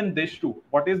compare between these two.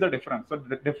 What is the difference? So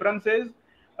the difference is,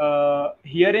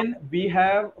 herein we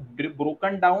have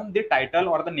broken down the title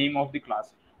or the name of the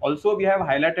class. Also, we have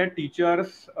highlighted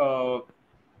teachers,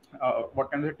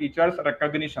 what kind of teachers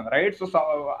recognition, right? So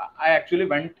I actually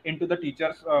went into the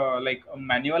teachers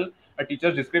manual, a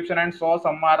teacher's description, and saw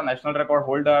some are national record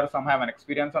holder, some have an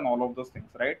experience, and all of those things,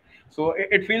 right? So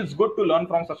it feels good to learn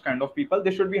from such kind of people. They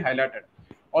should be highlighted.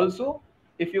 Also,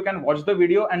 if you can watch the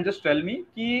video and just tell me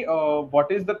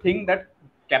what is the thing that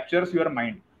captures your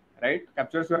mind, right?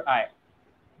 Captures your eye.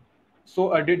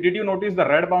 So did you notice the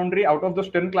red boundary? Out of those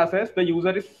 10 classes, the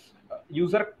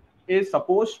user is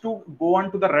supposed to go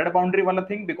on to the red boundary wala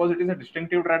thing, because it is a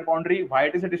distinctive red boundary. Why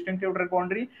it is a distinctive red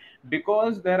boundary?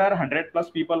 Because there are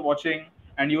 100+ people watching,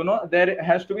 and there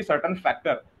has to be certain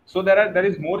factor. So there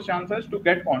is more chances to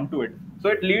get onto it. So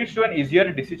it leads to an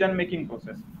easier decision making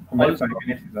process. Also,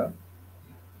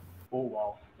 oh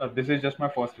wow, this is just my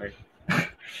first slide.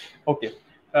 Okay.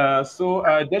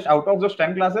 So just out of those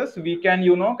 10 classes, we can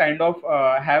kind of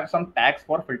have some tags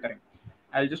for filtering.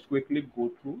 I'll just quickly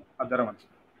go through other ones.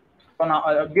 So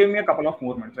now give me a couple of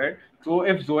more minutes, right? So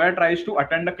if Zoya tries to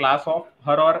attend a class of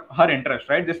her or her interest,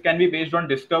 right, this can be based on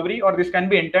discovery, or this can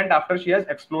be intent after she has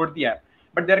explored the app.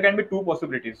 But there can be two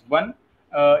possibilities. One,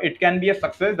 it can be a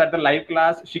success that the live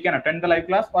class, she can attend the live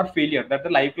class, or failure that the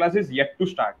live class is yet to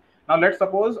start. Now let's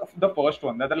suppose the first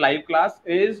one, that the live class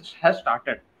has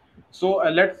started. So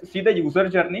let's see the user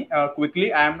journey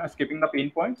quickly. I am skipping the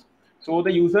pain points. So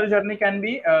the user journey can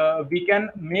be, we can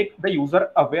make the user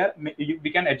aware,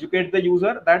 we can educate the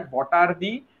user that what are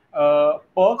the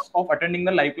perks of attending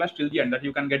the live class till the end, that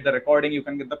you can get the recording, you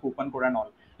can get the coupon code and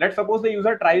all. Let's suppose the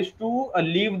user tries to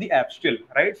leave the app still,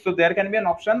 right? So there can be an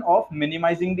option of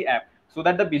minimizing the app so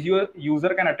that the busy user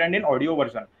can attend in audio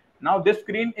version. Now this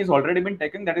screen is already been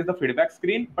taken, that is the feedback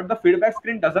screen, but the feedback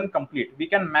screen doesn't complete. We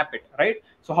can map it, right?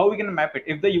 So how we can map it?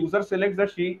 If the user selects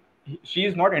that she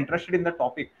is not interested in the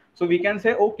topic, so we can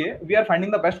say, okay, we are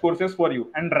finding the best courses for you,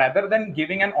 and rather than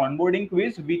giving an onboarding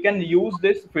quiz, we can use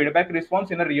this feedback response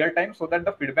in a real time so that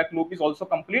the feedback loop is also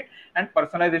complete and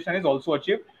personalization is also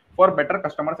achieved for better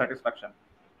customer satisfaction.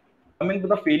 Coming to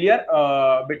the failure,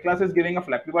 BitClass is giving a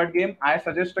Flappy Bird game. I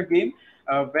suggest a game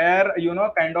where,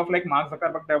 kind of like Mark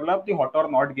Zuckerberg developed the hot or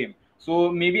not game.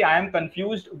 So maybe I am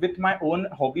confused with my own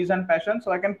hobbies and passions,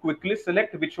 so I can quickly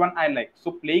select which one I like.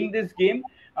 So playing this game,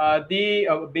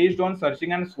 based on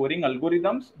searching and scoring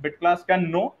algorithms, BitClass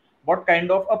can know what kind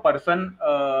of a person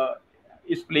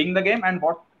is playing the game and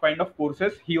what kind of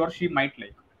courses he or she might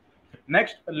like.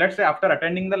 Next, let's say after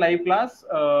attending the live class,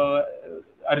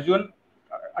 Arjun,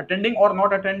 attending or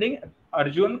not attending,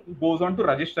 Arjun goes on to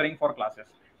registering for classes.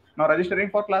 Now, registering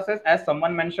for classes, as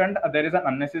someone mentioned, there is an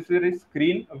unnecessary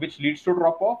screen which leads to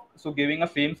drop off. So, giving a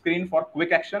same screen for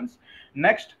quick actions.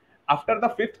 Next, after the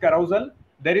fifth carousel,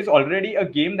 there is already a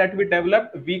game that we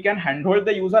developed. We can handhold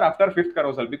the user after fifth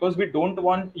carousel because we don't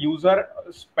want user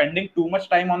spending too much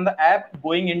time on the app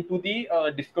going into the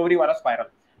discovery via spiral,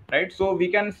 right? So we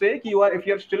can say if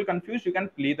you're still confused, you can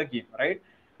play the game, right?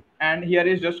 And here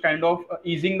is just kind of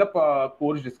easing the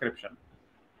course description.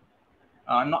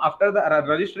 Now, after the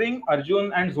registering,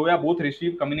 Arjun and Zoya both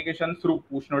receive communication through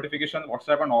push notification,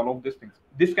 WhatsApp, and all of these things.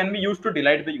 This can be used to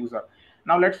delight the user.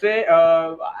 Now, let's say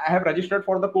I have registered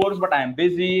for the course, but I am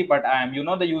busy, but I am,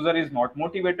 the user is not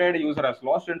motivated, user has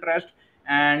lost interest.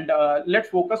 And let's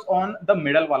focus on the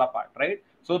middle wala part, right?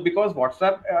 So because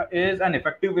WhatsApp is an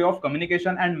effective way of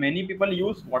communication, and many people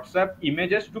use WhatsApp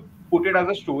images to put it as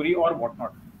a story or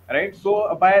whatnot, right?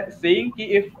 So by saying ki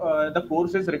if the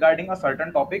course is regarding a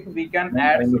certain topic, we can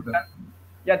add certain,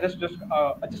 yeah, just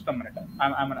a minute,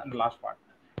 I'm in the last part.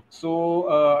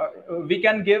 So we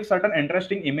can give certain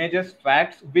interesting images,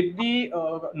 facts with the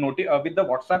with the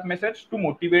WhatsApp message to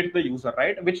motivate the user,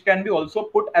 right? Which can be also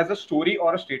put as a story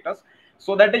or a status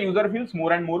so that the user feels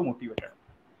more and more motivated.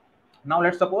 Now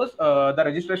let's suppose the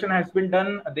registration has been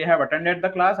done, they have attended the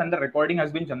class, and the recording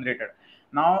has been generated.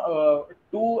 Now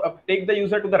to take the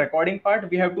user to the recording part,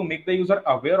 we have to make the user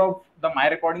aware of the my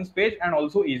recordings page, and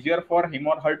also easier for him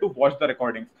or her to watch the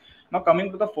recordings. Now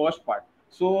coming to the first part,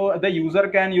 so the user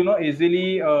can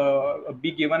easily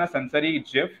be given a sensory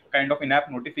GIF kind of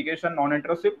in-app notification,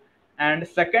 non-intrusive. And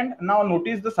second, now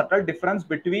notice the subtle difference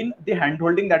between the hand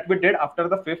holding that we did after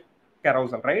the fifth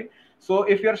carousel, right? So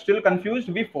if you're still confused,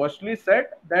 we firstly said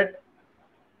that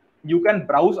you can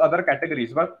browse other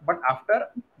categories, but after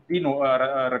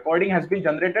the recording has been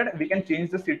generated, we can change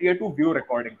the CTA to view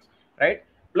recordings, right?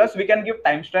 Plus we can give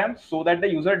timestamps so that the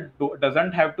user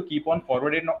doesn't have to keep on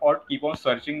forwarding or keep on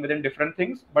searching within different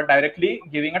things, but directly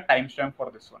giving a timestamp for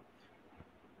this one.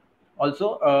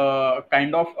 Also,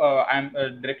 I'm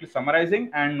directly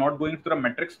summarizing and not going through the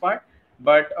metrics part,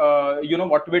 but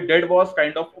what we did was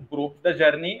kind of broke the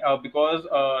journey because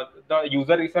the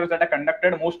user research that I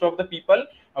conducted, most of the people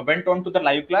went on to the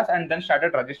live class and then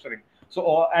started registering.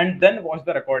 So and then watched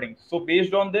the recording. So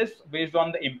based on this, based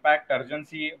on the impact,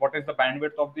 urgency, what is the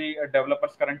bandwidth of the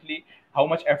developers currently, how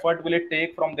much effort will it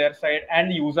take from their side,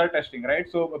 and user testing, right?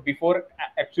 So before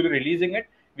actually releasing it,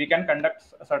 we can conduct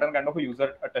a certain kind of a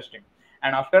user testing.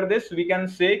 And after this, we can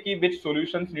say ki which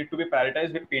solutions need to be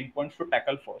prioritized with pain points to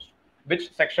tackle first,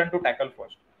 which section to tackle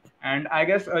first. And I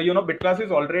guess, BitClass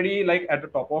is already like at the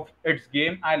top of its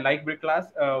game. I like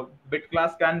BitClass.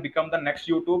 BitClass can become the next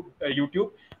YouTube,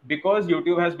 because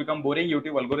YouTube has become boring.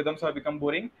 YouTube algorithms have become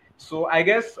boring. So I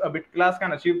guess BitClass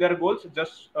can achieve their goals,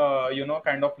 just,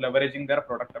 kind of leveraging their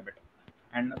product a bit.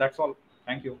 And that's all.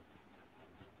 Thank you.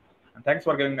 And thanks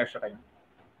for giving me extra time.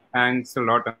 Thanks a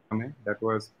lot, Ame. That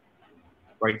was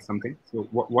quite something. So,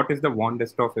 what is the one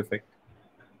desktop effect?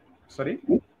 Sorry?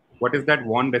 What is that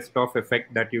one desktop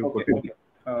effect that you put in?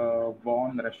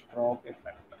 One desktop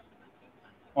effect.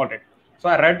 All right. So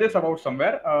I read this about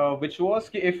somewhere, which was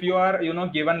if you are,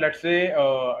 given, let's say,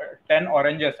 10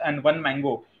 oranges and 1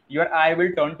 mango, your eye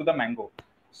will turn to the mango.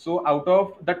 So out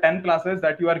of the 10 classes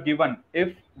that you are given,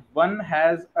 if one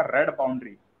has a red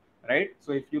boundary, right?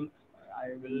 So if you, I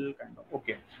will kind of,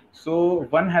 okay. So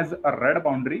one has a red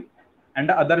boundary, and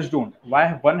the others don't.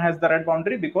 Why one has the red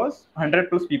boundary? Because 100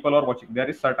 plus people are watching. There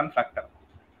is certain factor,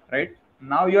 right?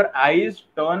 Now your eyes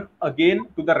turn again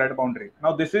to the red boundary.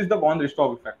 Now this is the von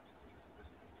Richthofen effect.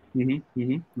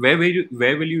 Where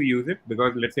will you use it?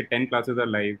 Because let's say 10 classes are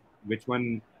live. Which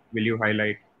one will you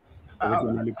highlight? Or which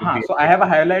one will you put the So I have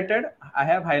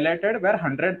highlighted where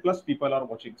 100 plus people are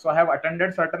watching. So I have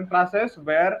attended certain classes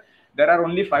where there are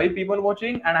only 5 people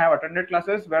watching, and I have attended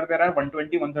classes where there are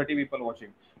 120, 130 people watching.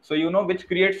 So which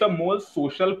creates a more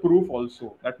social proof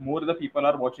also, that more the people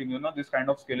are watching, this kind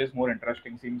of skill is more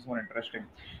interesting, seems more interesting.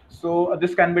 So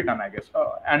this can be done, I guess,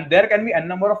 and there can be a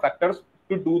number of factors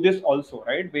to do this also,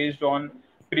 right? Based on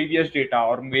previous data,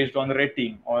 or based on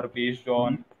rating, or based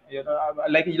on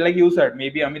like you said,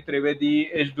 maybe Amit Trivedi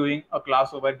is doing a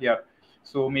class over here,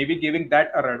 so maybe giving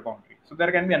that a red boundary. So there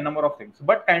can be a number of things,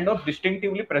 but kind of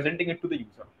distinctively presenting it to the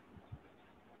user.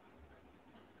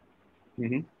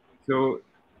 So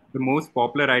the most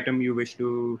popular item you wish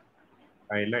to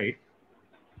highlight,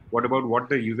 what about what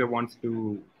the user wants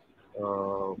to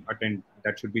attend?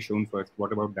 That should be shown first.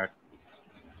 What about that?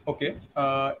 Okay,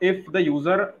 if the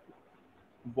user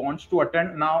wants to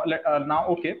attend now,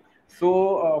 okay,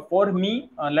 so for me,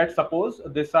 let's suppose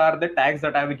these are the tags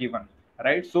that I have given,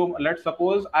 right? So let's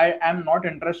suppose I am not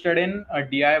interested in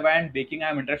DIY and baking, I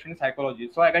am interested in psychology,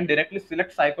 so I can directly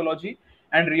select psychology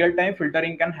and real-time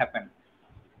filtering can happen.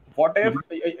 What if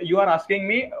you are asking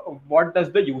me what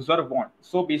does the user want?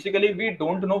 So basically we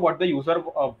don't know what the user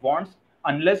wants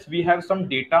unless we have some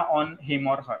data on him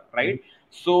or her, right?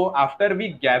 So after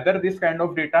we gather this kind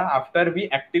of data, after we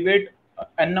activate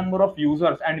a number of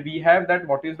users, and we have that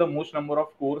what is the most number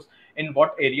of course, in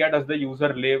what area does the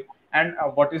user live, and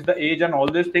what is the age, and all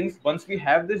these things, once we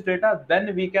have this data,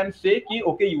 then we can say ki,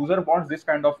 okay, user wants this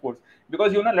kind of course.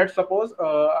 Because let's suppose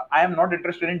I am not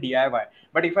interested in DIY,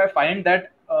 but if I find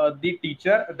that the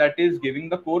teacher that is giving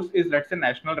the course is, let's say,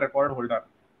 national record holder,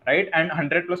 right, and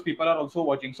 100 plus people are also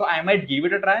watching, so I might give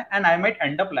it a try and I might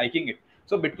end up liking it.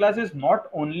 So BitClass is not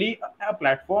only a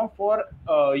platform for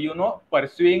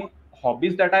pursuing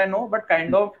hobbies that I know, but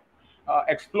kind of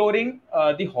exploring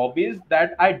the hobbies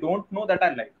that I don't know that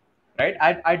I like, right?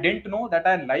 I didn't know that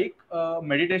I like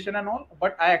meditation and all,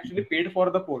 but I actually paid for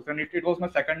the course, and it was my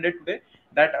second day today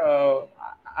that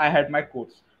I had my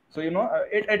course. So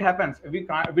it happens. We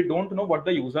don't know what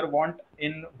the user want,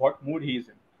 in what mood he is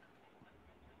in.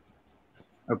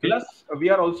 Okay. Plus we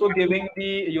are also giving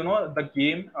the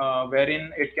game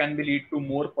wherein it can be lead to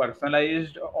more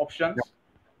personalized options.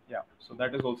 Yeah, so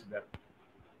that is also there.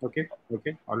 Okay,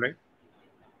 all right.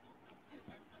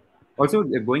 Also,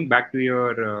 going back to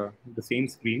your the same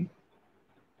screen,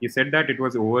 you said that it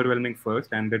was overwhelming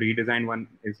first, and the redesigned one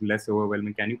is less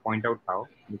overwhelming. Can you point out how?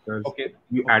 Because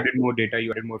you added more data,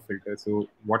 you added more filters. So,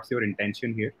 what's your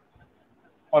intention here?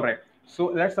 All right. So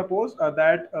let's suppose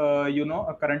that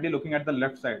currently looking at the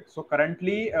left side. So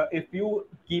currently, if you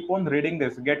keep on reading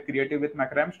this, get creative with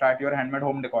macram, start your handmade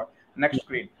home decor. Next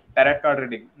screen, tarot card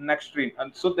reading. Next screen,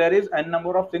 and so there is a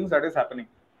number of things that is happening.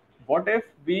 What if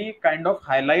we kind of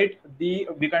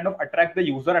we kind of attract the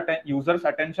user's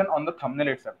attention on the thumbnail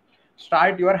itself?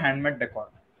 Start your handmade decor,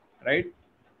 right?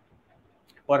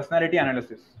 Personality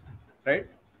analysis, right?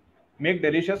 Make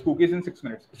delicious cookies in 6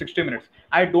 minutes, 60 minutes.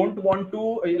 I don't want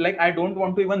to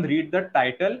even read the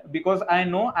title, because I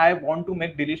know I want to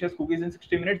make delicious cookies in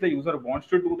 60 minutes. The user wants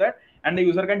to do that, and the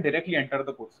user can directly enter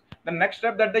the course. The next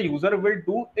step that the user will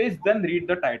do is then read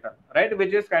the title, right?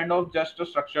 Which is kind of just a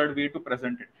structured way to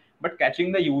present it. But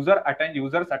catching the user's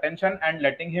attention and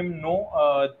letting him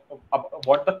know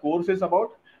what the course is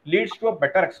about leads to a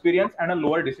better experience and a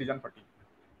lower decision fatigue.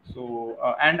 So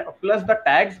and plus the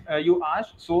tags you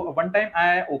asked. So one time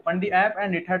I opened the app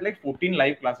and it had like 14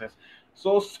 live classes.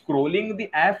 So scrolling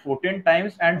the app 14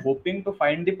 times and hoping to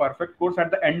find the perfect course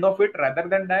at the end of it, rather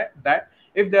than that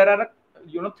if there are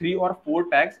 3 or 4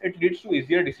 tags, it leads to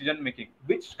easier decision making,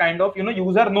 which kind of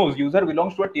user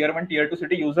belongs to a tier 1 tier 2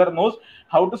 city. User knows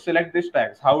how to select these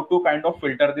tags, how to kind of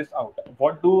filter this out,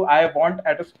 what do I want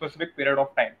at a specific period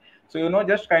of time. So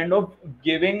just kind of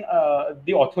giving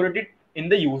the authority in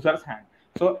the user's hand.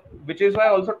 So which is why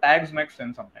also tags make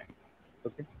sense sometimes.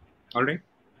 Okay, all right.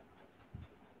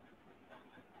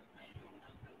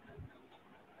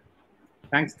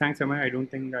 Thanks, Amay. I don't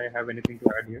think I have anything to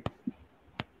add here.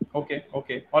 Okay,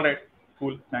 all right,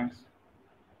 cool, thanks.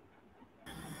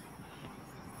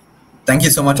 Thank you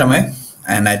so much, Amay.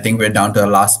 And I think we're down to the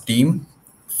last team,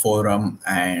 Forum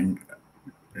and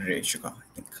Reshika,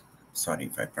 I think. Sorry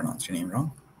if I pronounced your name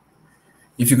wrong.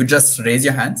 If you could just raise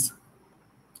your hands,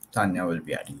 Tanya will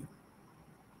be adding you.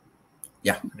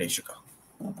 Yeah, Reshika.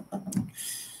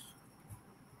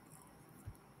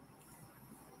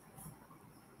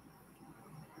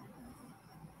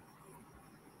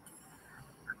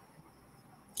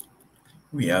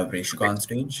 We have Reshika on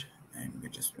stage, and we're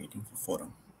just waiting for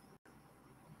Forum.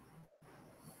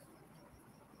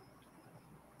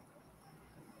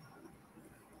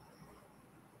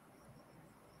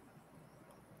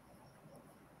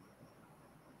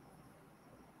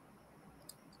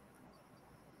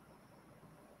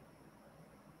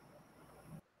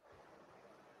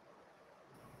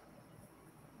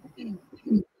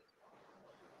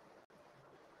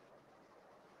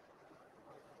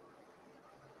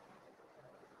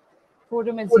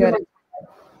 Forum is here.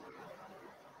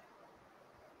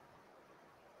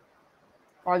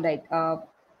 All right.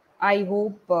 I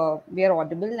hope we are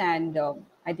audible, and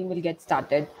I think we'll get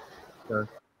started. Sure.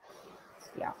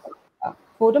 Yeah.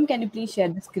 Forum, can you please share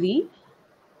the screen?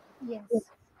 Yes.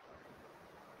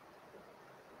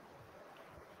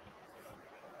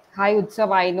 Hi,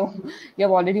 Utsav. I know you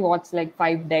have already watched like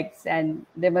 5 decks, and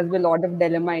there must be a lot of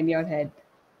dilemma in your head.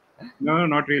 No,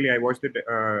 not really. I watched it.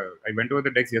 I went over the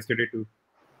decks yesterday too.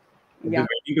 I'm Yeah. just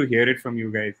waiting to hear it from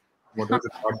you guys. What was the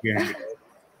thought behind it?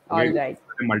 All Okay, right.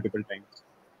 multiple times.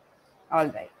 All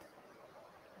right.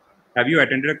 Have you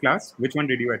attended a class? Which one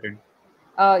did you attend?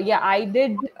 Yeah, I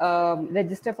did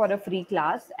register for a free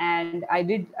class, and I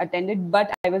did attend it,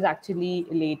 but I was actually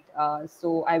late.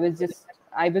 So I was just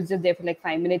there for like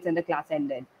 5 minutes, and the class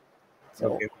ended.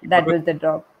 So Okay. that was the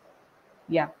drop.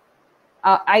 Yeah.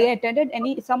 I attended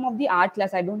some of the art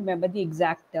class. I don't remember the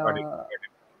exact. Got it.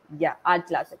 Yeah, art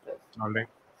class it was. All right.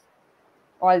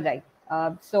 All right.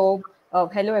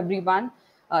 Hello everyone.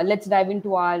 Let's dive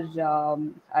into our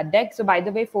deck. So, by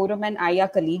the way, Forum and I are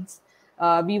colleagues.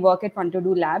 We work at Fun to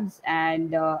Do Labs,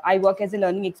 and I work as a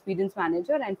learning experience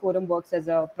manager, and Forum works as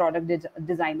a product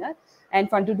designer. And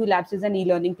Fun to Do Labs is an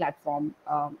e-learning platform,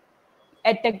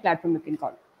 edtech platform, you can call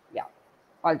it. Yeah.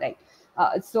 All right.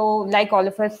 So, like all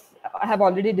of us have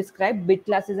already described,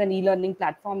 BitClass is an e-learning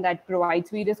platform that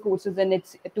provides various courses and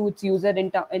to its user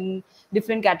in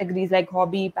different categories like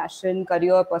hobby, passion,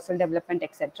 career, personal development,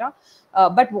 etc.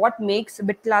 But what makes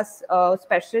BitClass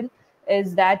special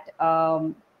is that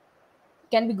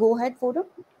can we go ahead, Photo?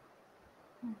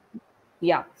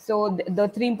 Yeah. So the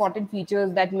three important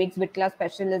features that makes BitClass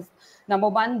special is number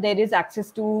one, there is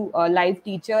access to a live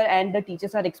teacher, and the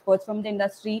teachers are experts from the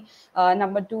industry.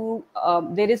 Number two,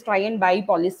 there is try and buy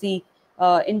policy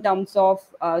in terms of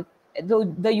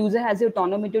the user has the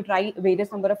autonomy to try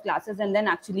various number of classes and then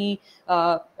actually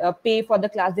pay for the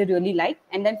class they really like.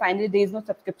 And then finally, there is no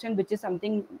subscription, which is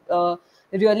something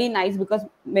really nice because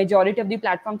majority of the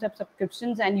platforms have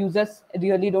subscriptions and users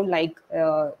really don't like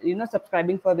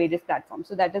subscribing for various platforms.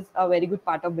 So that is a very good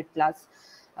part of BitClass.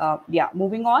 Yeah,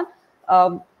 moving on.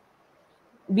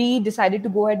 We decided to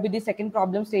go ahead with the second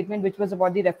problem statement, which was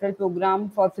about the referral program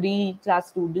for free class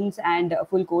students and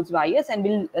full course buyers. And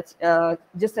we'll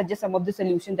just suggest some of the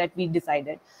solutions that we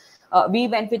decided. We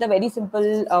went with a very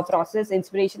simple process: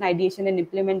 inspiration, ideation, and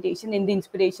implementation. In the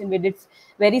inspiration, we did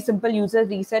very simple user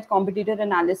research, competitor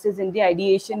analysis. In the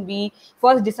ideation, we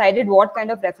first decided what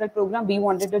kind of referral program we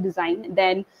wanted to design,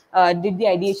 then did the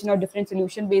ideation of different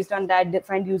solution based on that,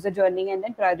 defined user journey, and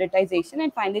then prioritization,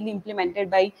 and finally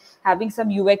implemented by having some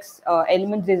UX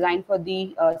elements designed for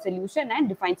the solution and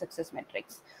define success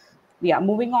metrics. Yeah,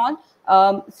 moving on.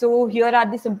 So here are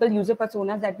the simple user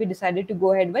personas that we decided to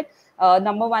go ahead with.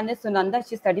 Number one is Sunanda.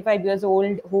 She's 35 years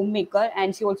old, homemaker,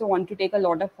 and she also wants to take a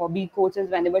lot of hobby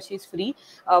courses whenever she's free.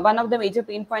 One of the major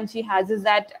pain points she has is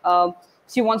that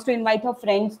she wants to invite her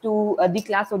friends to the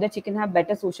class so that she can have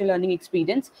better social learning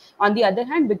experience. On the other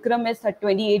hand, Vikram is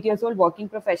 28 years old, working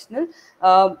professional.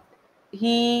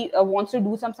 He wants to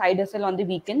do some side hustle on the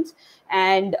weekends,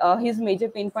 and his major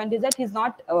pain point is that he's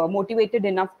not motivated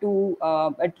enough to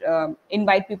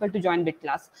invite people to join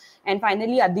BitClass. And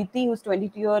finally, Aditi, who's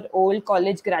 22-year-old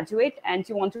college graduate, and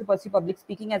she wants to pursue public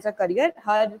speaking as a career.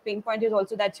 Her pain point is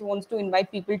also that she wants to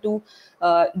invite people to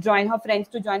join her friends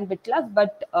to join BitClass,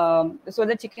 but so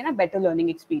that she can have better learning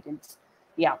experience.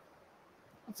 Yeah.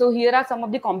 So here are some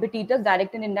of the competitors,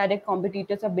 direct and indirect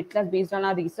competitors of BitClass based on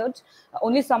our research.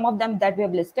 Only some of them that we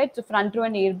have listed. So Front Row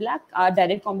and Airblack are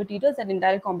direct competitors, and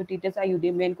indirect competitors are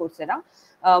Udemy and Coursera.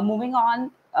 Moving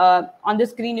on the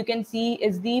screen, you can see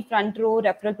is the Front Row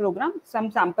referral program, some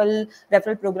sample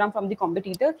referral program from the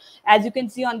competitor. As you can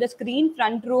see on the screen,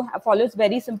 Front Row follows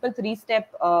very simple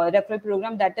 3-step referral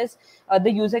program. That is, the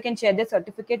user can share their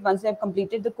certificate once they have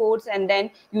completed the course, and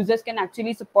then users can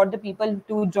actually support the people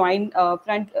to join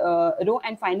Front Row,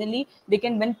 and finally they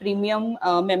can win premium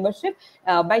membership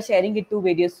by sharing it to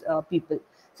various people.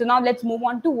 So now let's move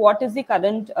on to what is the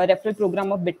current referral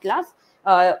program of BitClass.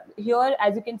 Here,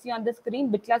 as you can see on the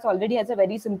screen, BitClass already has a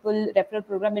very simple referral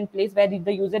program in place where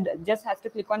the user just has to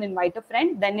click on invite a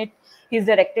friend. Then he's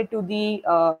directed to the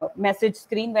message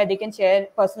screen where they can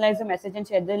personalize the message and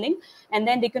share the link. And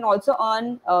then they can also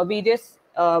earn various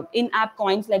in-app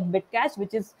coins like BitCash,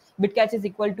 which is BitCash is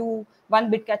equal to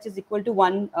 1 BitCash is equal to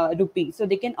 1 rupee. So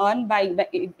they can earn by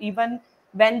even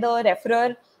when the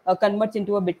referrer converts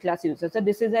into a BitClass user. So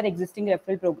this is our existing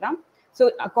referral program. So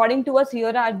according to us,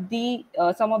 here are the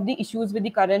some of the issues with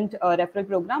the current referral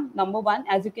program. Number one,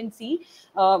 as you can see,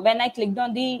 when I clicked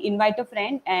on the invite a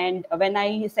friend and when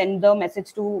I send the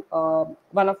message to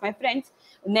one of my friends,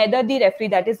 neither the referee,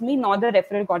 that is me, nor the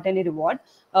referrer got any reward.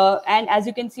 And as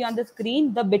you can see on the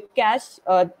screen, the BitCash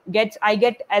I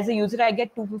get as a user, I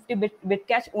get 250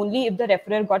 BitCash only if the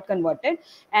referrer got converted,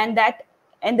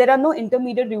 and there are no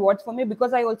intermediate rewards for me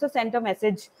because I also sent a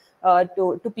message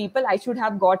to people. I should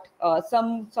have got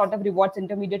some sort of rewards,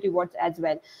 intermediate rewards as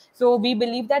well. So we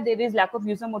believe that there is lack of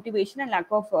user motivation and lack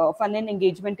of fun and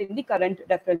engagement in the current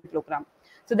referral program.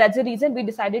 So that's the reason we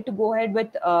decided to go ahead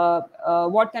with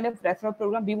what kind of referral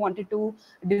program we wanted to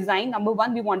design. Number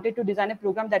one, we wanted to design a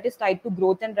program that is tied to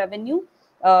growth and revenue,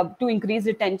 to increase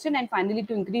retention, and finally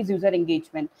to increase user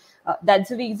engagement. That's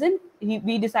the reason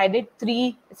we decided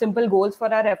 3 simple goals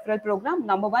for our referral program.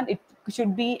 Number one, it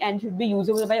should be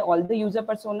usable by all the user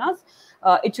personas.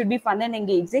 It should be fun and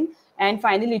engaging, and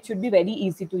finally it should be very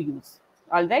easy to use.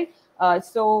 All right.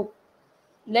 So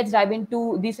let's dive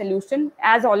into the solution.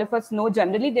 As all of us know,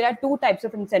 generally there are 2 types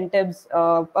of incentives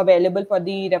available for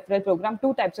the referral program,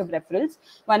 2 types of referrals.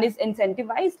 One is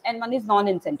incentivized and one is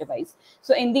non-incentivized.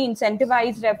 So in the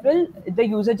incentivized referral, the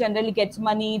user generally gets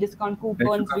money, discount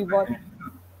coupons, reward.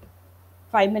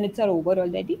 5 minutes are over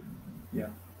already? Yeah.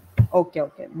 Okay.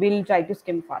 We'll try to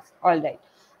skim fast. All right.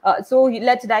 So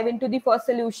let's dive into the first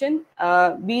solution.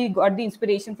 We got the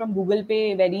inspiration from Google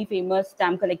Pay, very famous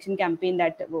stamp collection campaign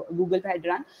that Google Pay had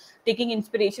run. Taking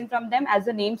inspiration from them, as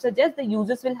the name suggests, the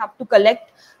users will have to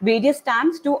collect various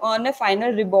stamps to earn a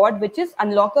final reward, which is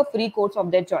unlock a free course of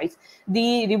their choice.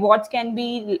 The rewards can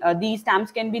be, the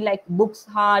stamps can be like books,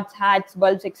 hearts, hats,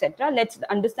 bulbs, etc. Let's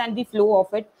understand the flow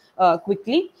of it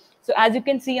quickly. So as you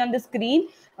can see on the screen,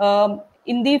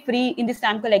 in the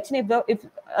stamp collection, if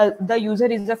the user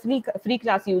is a free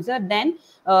class user, then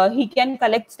he can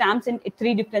collect stamps in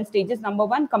 3 different stages. Number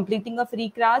one, completing a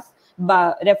free class,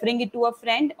 referring it to a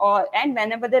friend, and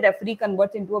whenever the referee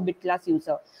converts into a BitClass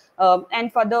user.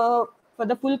 And for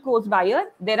the full course buyer,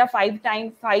 there are 5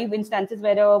 instances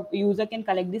where a user can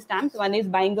collect the stamps. One is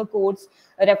buying a course,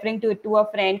 referring to it to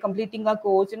a friend, completing a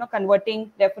course,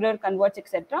 converting, referrer converts,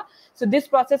 etc. So this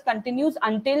process continues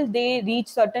until they reach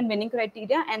certain winning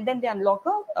criteria, and then they unlock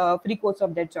a free course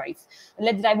of their choice.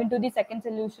 Let's dive into the second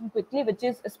solution quickly, which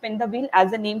is spin the wheel. As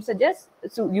the name suggests,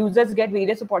 so users get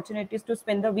various opportunities to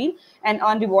spin the wheel and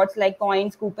earn rewards like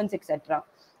coins, coupons, etc.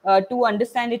 To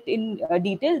understand it in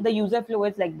detail, the user flow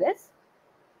is like this.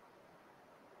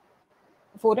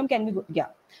 Forum, can we go? Yeah.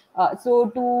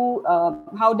 So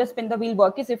how does spin the wheel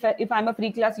work is if I'm a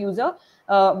free class user,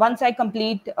 once I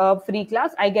complete a free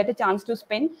class, I get a chance to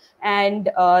spin,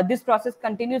 and this process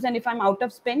continues. And if I'm out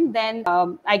of spin, then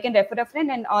I can refer a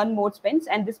friend and earn more spins,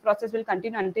 and this process will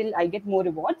continue until I get more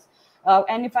rewards.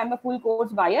 And if I'm a full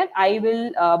course buyer, I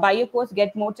will buy a course,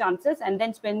 get more chances, and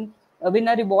then spin, win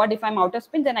a reward. If I'm out of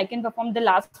spin, then I can perform the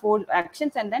last 4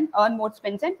 actions and then earn more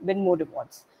spins and win more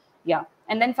rewards. Yeah.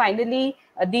 And then finally,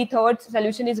 the third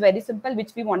solution is very simple,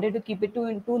 which we wanted to keep it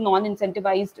into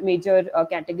non-incentivized major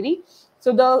category.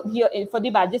 So here for the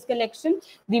badges collection,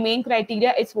 the main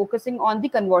criteria is focusing on the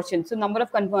conversion. So number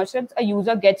of conversions a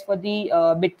user gets for the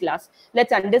BitClass.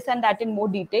 Let's understand that in more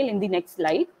detail in the next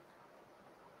slide.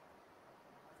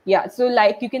 Yeah, so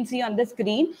like you can see on the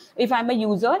screen, if I'm a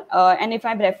user and if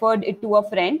I've referred it to a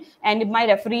friend, and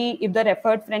if the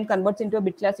referred friend converts into a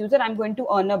BitClass user, I'm going to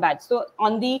earn a badge. So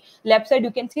on the left side,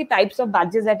 you can see types of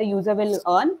badges that a user will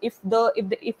earn. If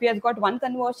he has got 1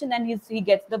 conversion, then he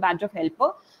gets the badge of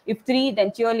helper. If 3, then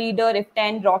cheerleader. If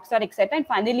 10, rockstar, etc. And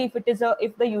finally,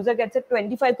 if the user gets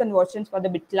 25 conversions for the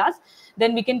BitClass,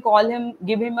 then we can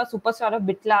give him a superstar of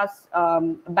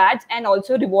BitClass badge, and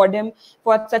also reward him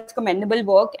for such commendable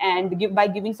work, and by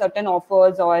giving certain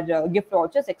offers or gift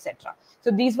vouchers, etc.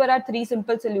 So these were our 3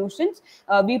 simple solutions.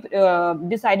 We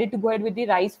decided to go ahead with the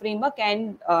RISE framework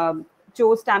and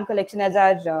chose stamp collection as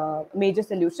our major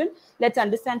solution. Let's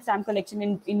understand stamp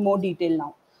collection in more detail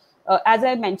now. As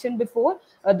I mentioned before,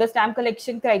 the stamp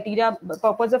collection criteria,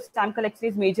 purpose of stamp collection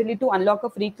is majorly to unlock a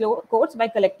free course by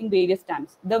collecting various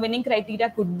stamps. The winning criteria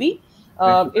could be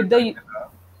if the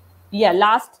Yeah,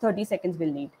 last 30 seconds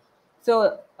we'll need.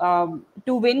 So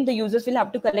to win, the users will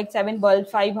have to collect 7 bulbs,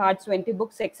 5 hearts, 20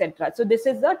 books, etc. So this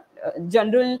is the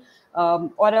general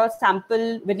or a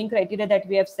sample winning criteria that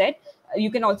we have set. You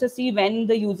can also see when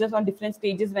the users on different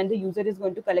stages, when the user is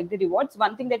going to collect the rewards.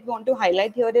 One thing that we want to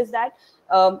highlight here is that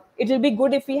it will be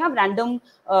good if we have random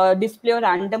display or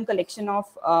random collection of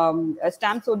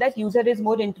stamps, so that user is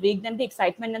more intrigued and the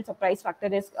excitement and surprise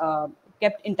factor is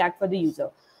kept intact for the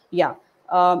user. Yeah.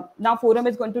 Now Forum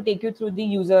is going to take you through the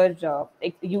user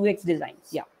UX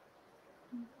designs. Yeah.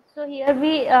 So here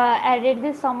we added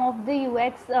the some of the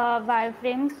UX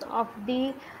wireframes of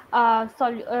the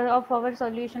of our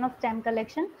solution of stamp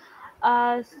collection.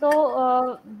 When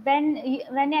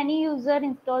any user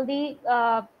install the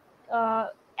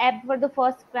app for the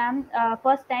first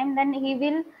time, then he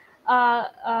will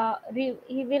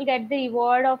get the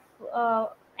reward of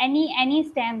any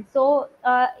stamp. So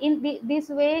this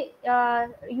way,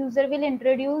 user will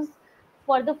introduce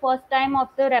for the first time of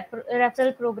the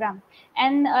referral program,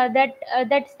 and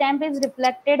that stamp is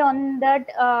reflected on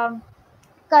that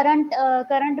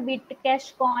current bit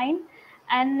cash coin,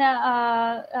 and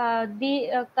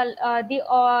the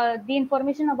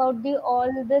information about the all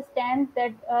the stamps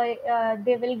that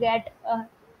they will get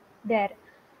there.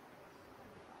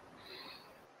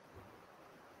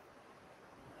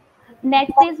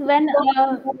 Next is when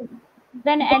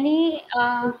any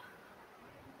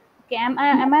okay,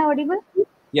 am I audible?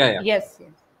 Yeah. Yes.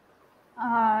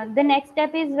 The next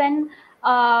step is when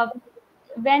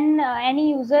any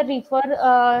user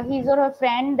refer his or her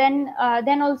friend,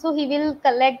 then also he will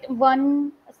collect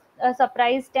one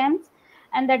surprise stamps,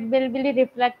 and that will be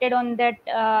reflected on that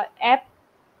app.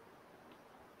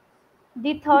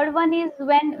 The third one is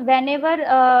whenever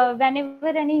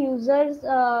any users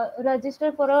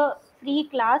register for a free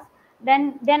class,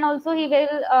 then also he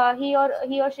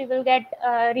or she will get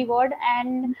reward,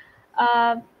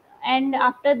 uh, and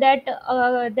after that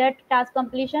task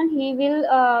completion, he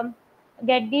will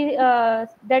get the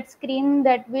that screen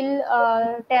that will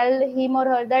tell him or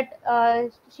her that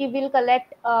she will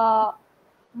collect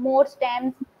more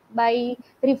stamps by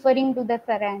referring to the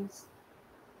friends.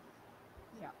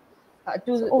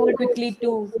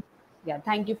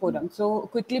 Thank you, Forum. So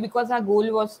quickly, because our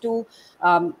goal was to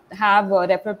have a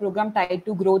referral program tied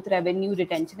to growth, revenue,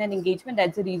 retention, and engagement.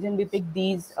 That's the reason we picked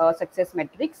these success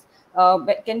metrics.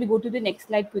 Can we go to the next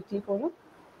slide quickly, Forum?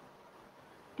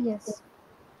 Yes.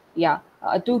 Yeah.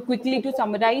 To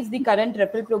summarize, the current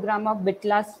referral program of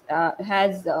BitClass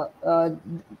has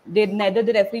neither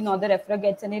the referee nor the referrer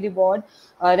gets any reward.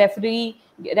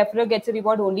 Referrer gets a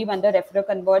reward only when the referrer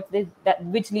converts,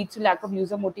 which leads to lack of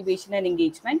user motivation and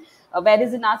engagement.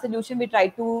 Whereas in our solution, we try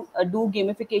to do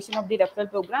gamification of the referral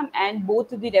program, and both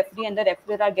the referee and the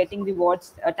referrer are getting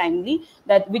rewards timely,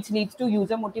 which leads to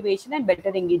user motivation and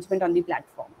better engagement on the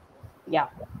platform. Yeah.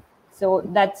 So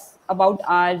that's about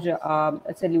our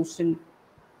solution.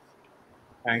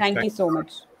 Thank you so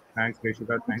much. Thanks,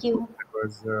 Rishika. Thank you. That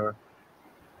was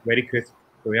very crisp.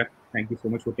 So yeah, thank you so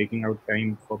much for taking out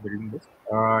time for building this.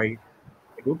 I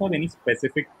don't have any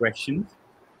specific questions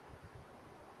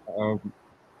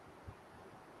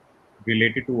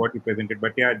related to what you presented,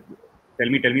 but yeah, tell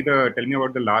me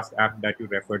about the last app that you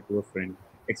referred to a friend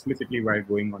explicitly while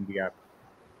going on the app,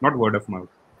 not word of mouth,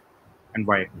 and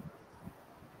why.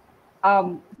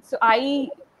 So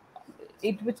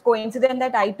it was coincident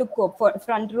that I took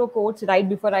front row course right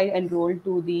before I enrolled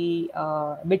to the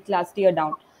BitClass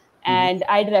Teardown, and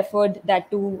I'd referred that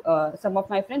to some of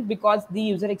my friends because the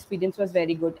user experience was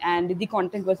very good and the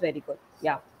content was very good.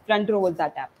 Yeah, front row was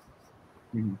that app.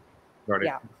 Got it.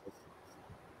 Yeah.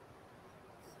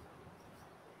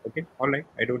 Okay, all right.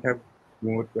 I don't have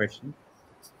more questions.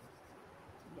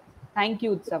 Thank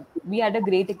you, Utsav. We had a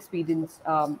great experience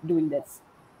doing this.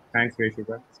 Thanks,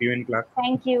 Rishika. See you in class.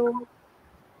 Thank you.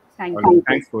 Thank you.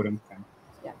 Thanks, Forum. Thanks.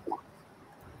 Yeah.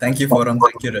 Thank you, Forum.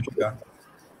 Thank you, Rishika.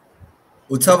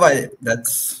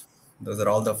 Utsav, those are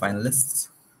all the finalists.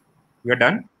 We are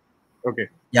done? Okay.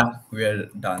 Yeah, we are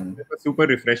done. It was super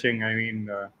refreshing. I mean,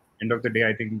 end of the day,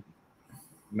 I think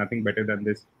nothing better than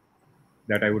this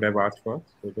that I would have asked for.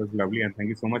 So it was lovely, and thank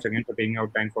you so much again for taking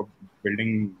out time for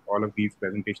building all of these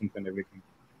presentations and everything.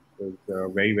 It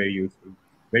was very, very useful,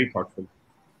 very thoughtful.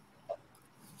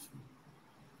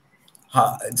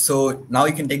 So now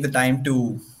you can take the time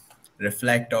to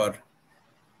reflect or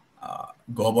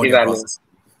go about your process,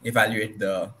 evaluate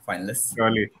the finalists.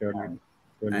 Surely.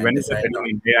 When is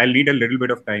the I'll need a little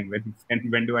bit of time.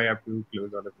 When do I have to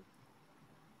close all of it?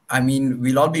 I mean,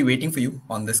 we'll all be waiting for you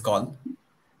on this call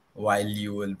while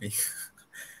you will be.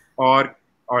 All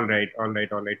right.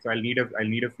 So I'll need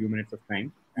a few minutes of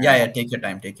time. Yeah, take your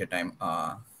time. Take your time.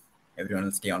 Everyone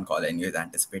will stay on call anyways,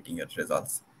 anticipating your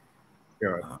results.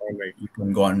 Sure. All right. You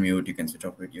can go on mute. You can switch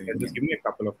off video. Yeah, just give me a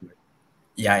couple of minutes.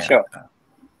 Yeah. Sure.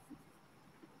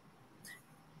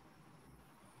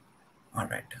 All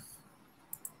right.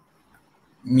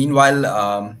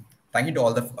 Meanwhile, thank you to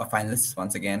all the finalists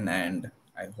once again, and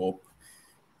I hope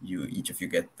each of you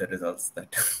get the results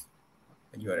that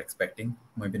you are expecting.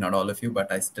 Maybe not all of you,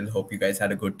 but I still hope you guys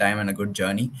had a good time and a good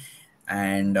journey.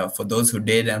 And for those who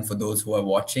did, and for those who are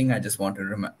watching, I just want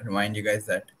to remind you guys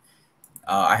that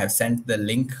I have sent the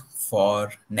link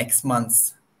for next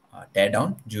month's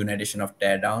Teardown, June edition of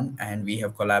Teardown, and we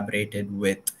have collaborated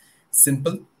with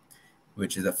Simple,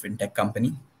 which is a fintech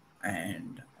company,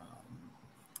 and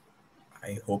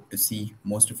I hope to see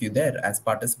most of you there as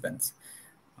participants.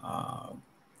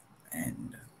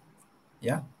 And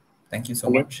yeah, thank you so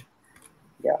much.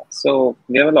 Yeah, so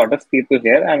we have a lot of people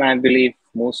here, and I believe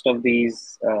most of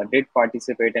these did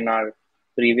participate in our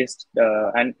previous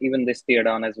and even this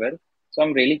Teardown as well. So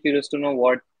I'm really curious to know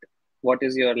what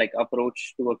is your like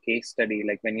approach to a case study,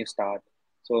 like when you start.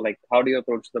 So like, how do you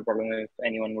approach the problem? If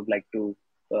anyone would like to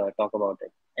talk about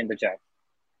it in the chat.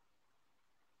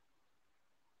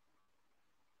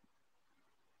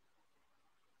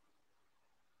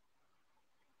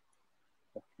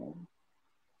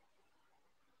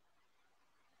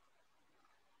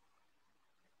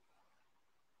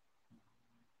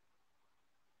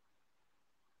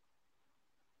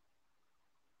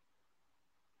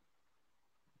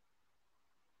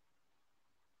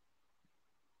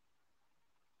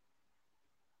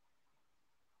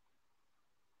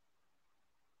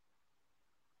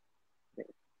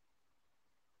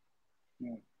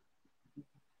 Okay.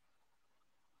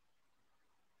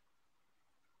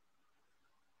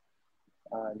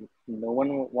 No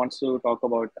one wants to talk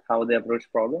about how they approach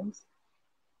problems.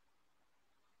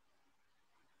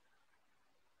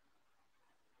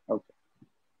 Okay.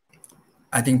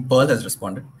 I think Pearl has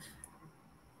responded.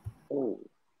 Oh.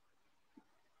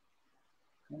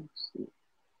 Let's see.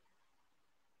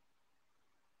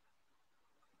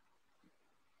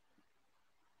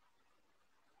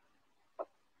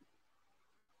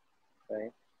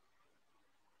 Right.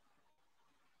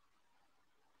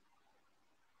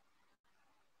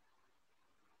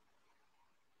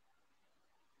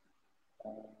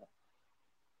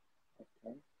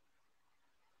 Okay.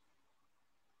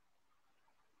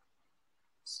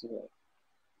 So,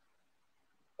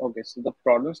 okay, so the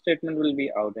problem statement will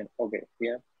be out in, okay,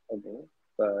 yeah, okay.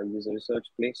 User research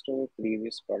Play Store,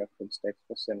 previous product text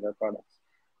for similar products.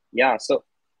 Yeah, so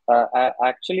I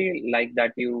actually like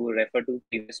that you refer to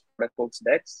previous product quotes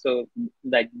decks. So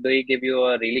that they give you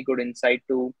a really good insight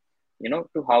to,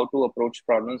 to how to approach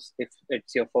problems if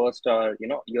it's your first or,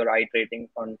 you're iterating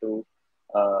how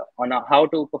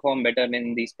to perform better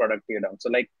in these product teardown. So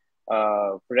like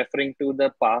referring to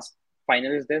the past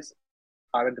finalists, this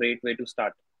are a great way to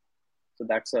start. So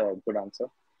that's a good answer.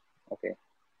 Okay.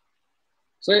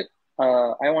 So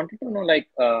I wanted to know, like,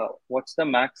 what's the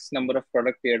max number of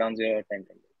product teardowns you're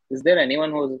attending? Is there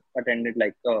anyone who's attended,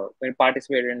 like,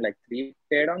 participated in like 3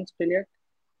 teardowns till yet?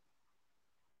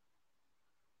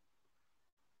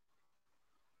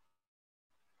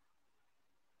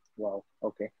 Wow.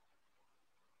 Okay.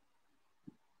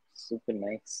 Super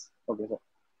nice. Okay. So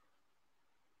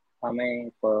how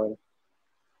many per?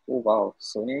 Oh wow.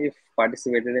 So you've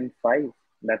participated in 5.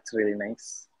 That's really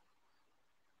nice.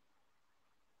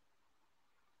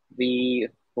 We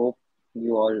hope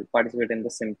you all participate in the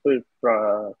simple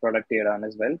product teardown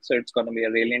as well. So it's going to be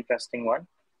a really interesting one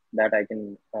that I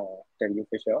can tell you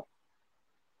for sure.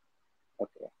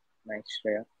 Okay, nice,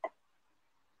 Shreya.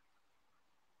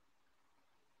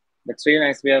 That's really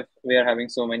nice. We are having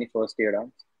so many first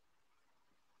teardowns.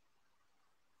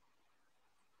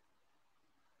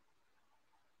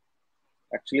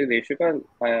 Actually, Reshika,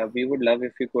 we would love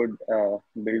if you could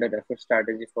build a refer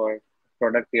strategy for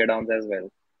product teardowns as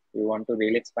well. We want to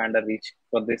really expand our reach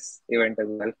for this event as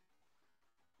well.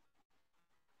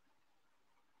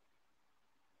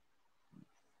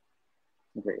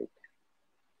 Great.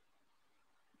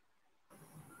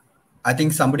 I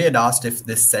think somebody had asked if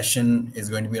this session is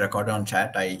going to be recorded on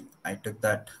chat. I took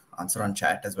that answer on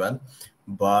chat as well.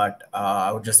 But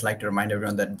I would just like to remind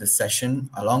everyone that this session,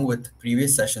 along with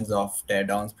previous sessions of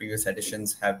teardowns, previous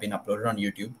editions, have been uploaded on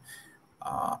YouTube.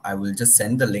 I will just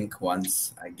send the link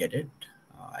once I get it.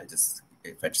 I'll just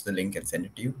fetch the link and send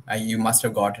it to you. You must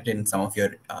have got it in some of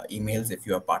your emails if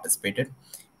you have participated.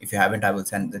 If you haven't, I will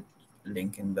send the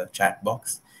link in the chat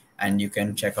box, and you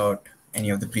can check out any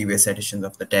of the previous editions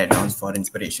of the teardowns for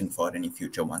inspiration for any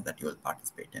future one that you will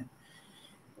participate in.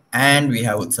 And we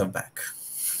have Utsav back.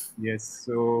 Yes.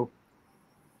 So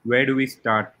where do we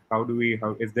start? How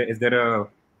is there a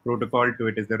protocol to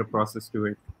it? Is there a process to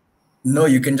it? No,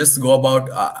 you can just go about.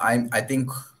 I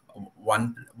think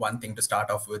one thing to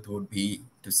start off with would be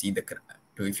to see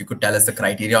if you could tell us the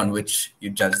criteria on which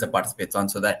you judge the participants on,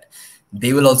 so that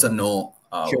they will also know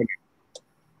Sure.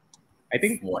 I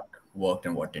think what worked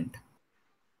and what didn't.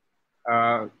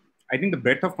 I think the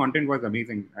breadth of content was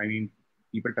amazing. I mean,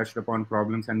 people touched upon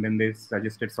problems and then they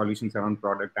suggested solutions around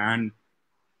product, and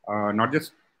not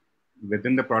just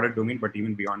within the product domain, but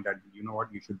even beyond that. You know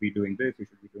what? You should be doing this, you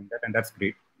should be doing that, and that's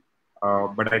great.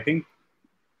 But I think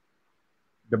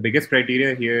the biggest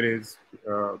criteria here is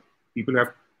people who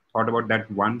have thought about that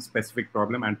one specific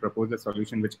problem and propose a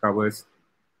solution which covers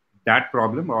that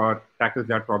problem or tackles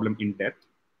that problem in depth,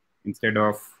 instead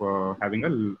of having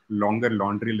a longer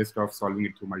laundry list of solving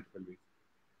it through multiple ways.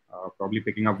 Probably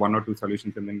picking up one or two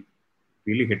solutions and then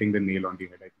really hitting the nail on the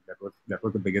head. I think that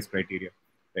was the biggest criteria,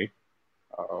 right?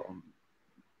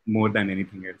 More than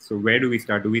anything else. So where do we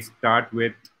start? Do we start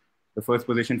with the first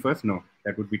position first? No,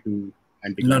 that would be too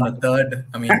anticlimactic. No, third.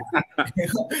 I mean,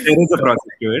 there is a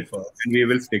process to it, and we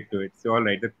will stick to it. So all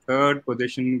right, the third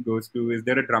position goes to. Is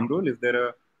there a drum roll? Is there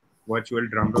a virtual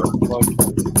drum roll?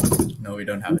 No, we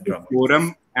don't have a drum roll.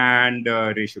 Forum and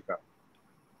Reshuka.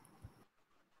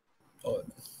 Oh,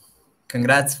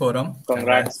 congrats, Forum.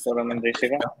 Congrats, Forum and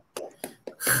Rishika.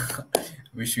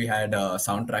 Wish we had a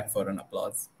soundtrack for an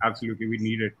applause. Absolutely, we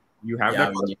need it. You have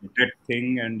that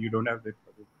thing, and you don't have it.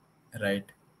 Right.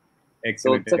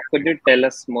 Excellent. So could you tell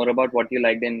us more about what you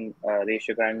liked in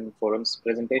Rishika and Forum's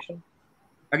presentation?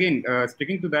 Again,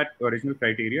 sticking to that original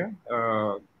criteria,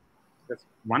 just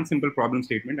one simple problem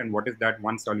statement, and what is that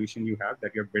one solution you have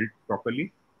that you have built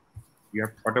properly? You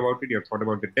have thought about it, you have thought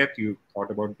about the depth, you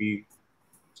thought about the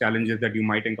challenges that you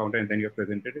might encounter, and then you have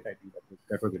presented it. I think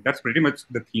that was it. That's pretty much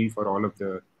the theme for all of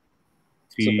the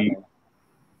three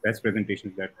best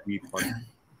presentations that we thought.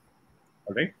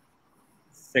 All right.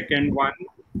 Second one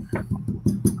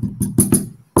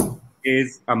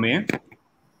is Amir.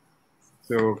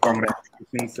 So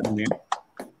congratulations, Amir.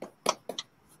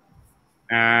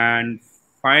 And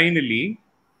finally,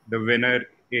 the winner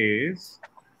is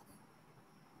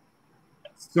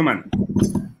Suman.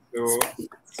 So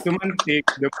Suman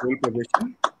takes the pole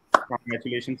position.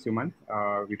 Congratulations, Suman.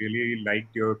 We really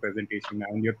liked your presentation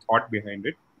and your thought behind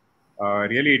it.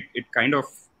 Really, it kind of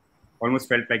almost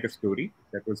felt like a story.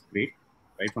 That was great,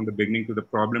 right? From the beginning to the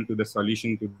problem, to the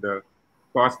solution, to the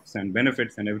costs and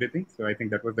benefits and everything. So I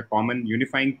think that was the common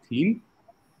unifying theme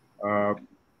or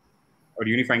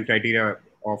unifying criteria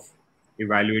of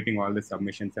evaluating all the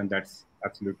submissions. And that's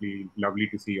absolutely lovely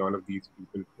to see all of these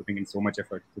people putting in so much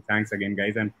effort. So thanks again,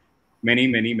 guys. And many,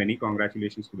 many, many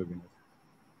congratulations to the winners.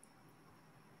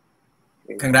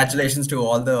 Congratulations to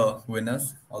all the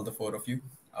winners, all the four of you.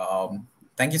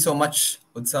 Thank you so much,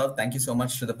 Utsav. Thank you so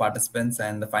much to the participants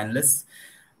and the finalists.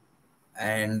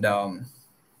 And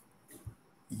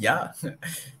yeah,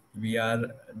 we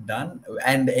are done.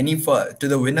 And to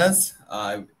the winners,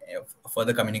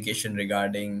 further communication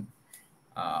regarding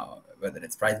whether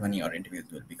it's prize money or interviews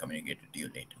will be communicated to you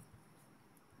later.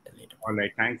 All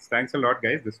right. Thanks a lot,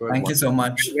 guys. This was Thank you so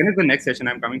much. When is the next session?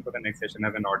 I'm coming for the next session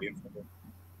as an audience.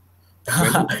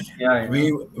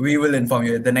 We will inform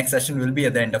you. The next session will be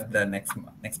at the end of the next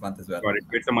month as well. Got it.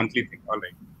 It's a monthly thing. All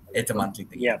right. It's a monthly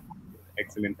thing. Yeah.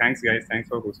 Excellent. Thanks, guys. Thanks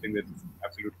for hosting this.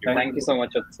 Absolutely. Thank you so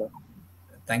much, Utsav.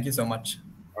 Thank you so much.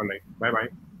 All right. Bye-bye.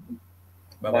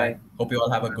 Bye-bye. Hope you all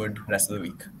have a good rest of the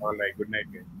week. All right. Good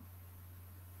night, guys.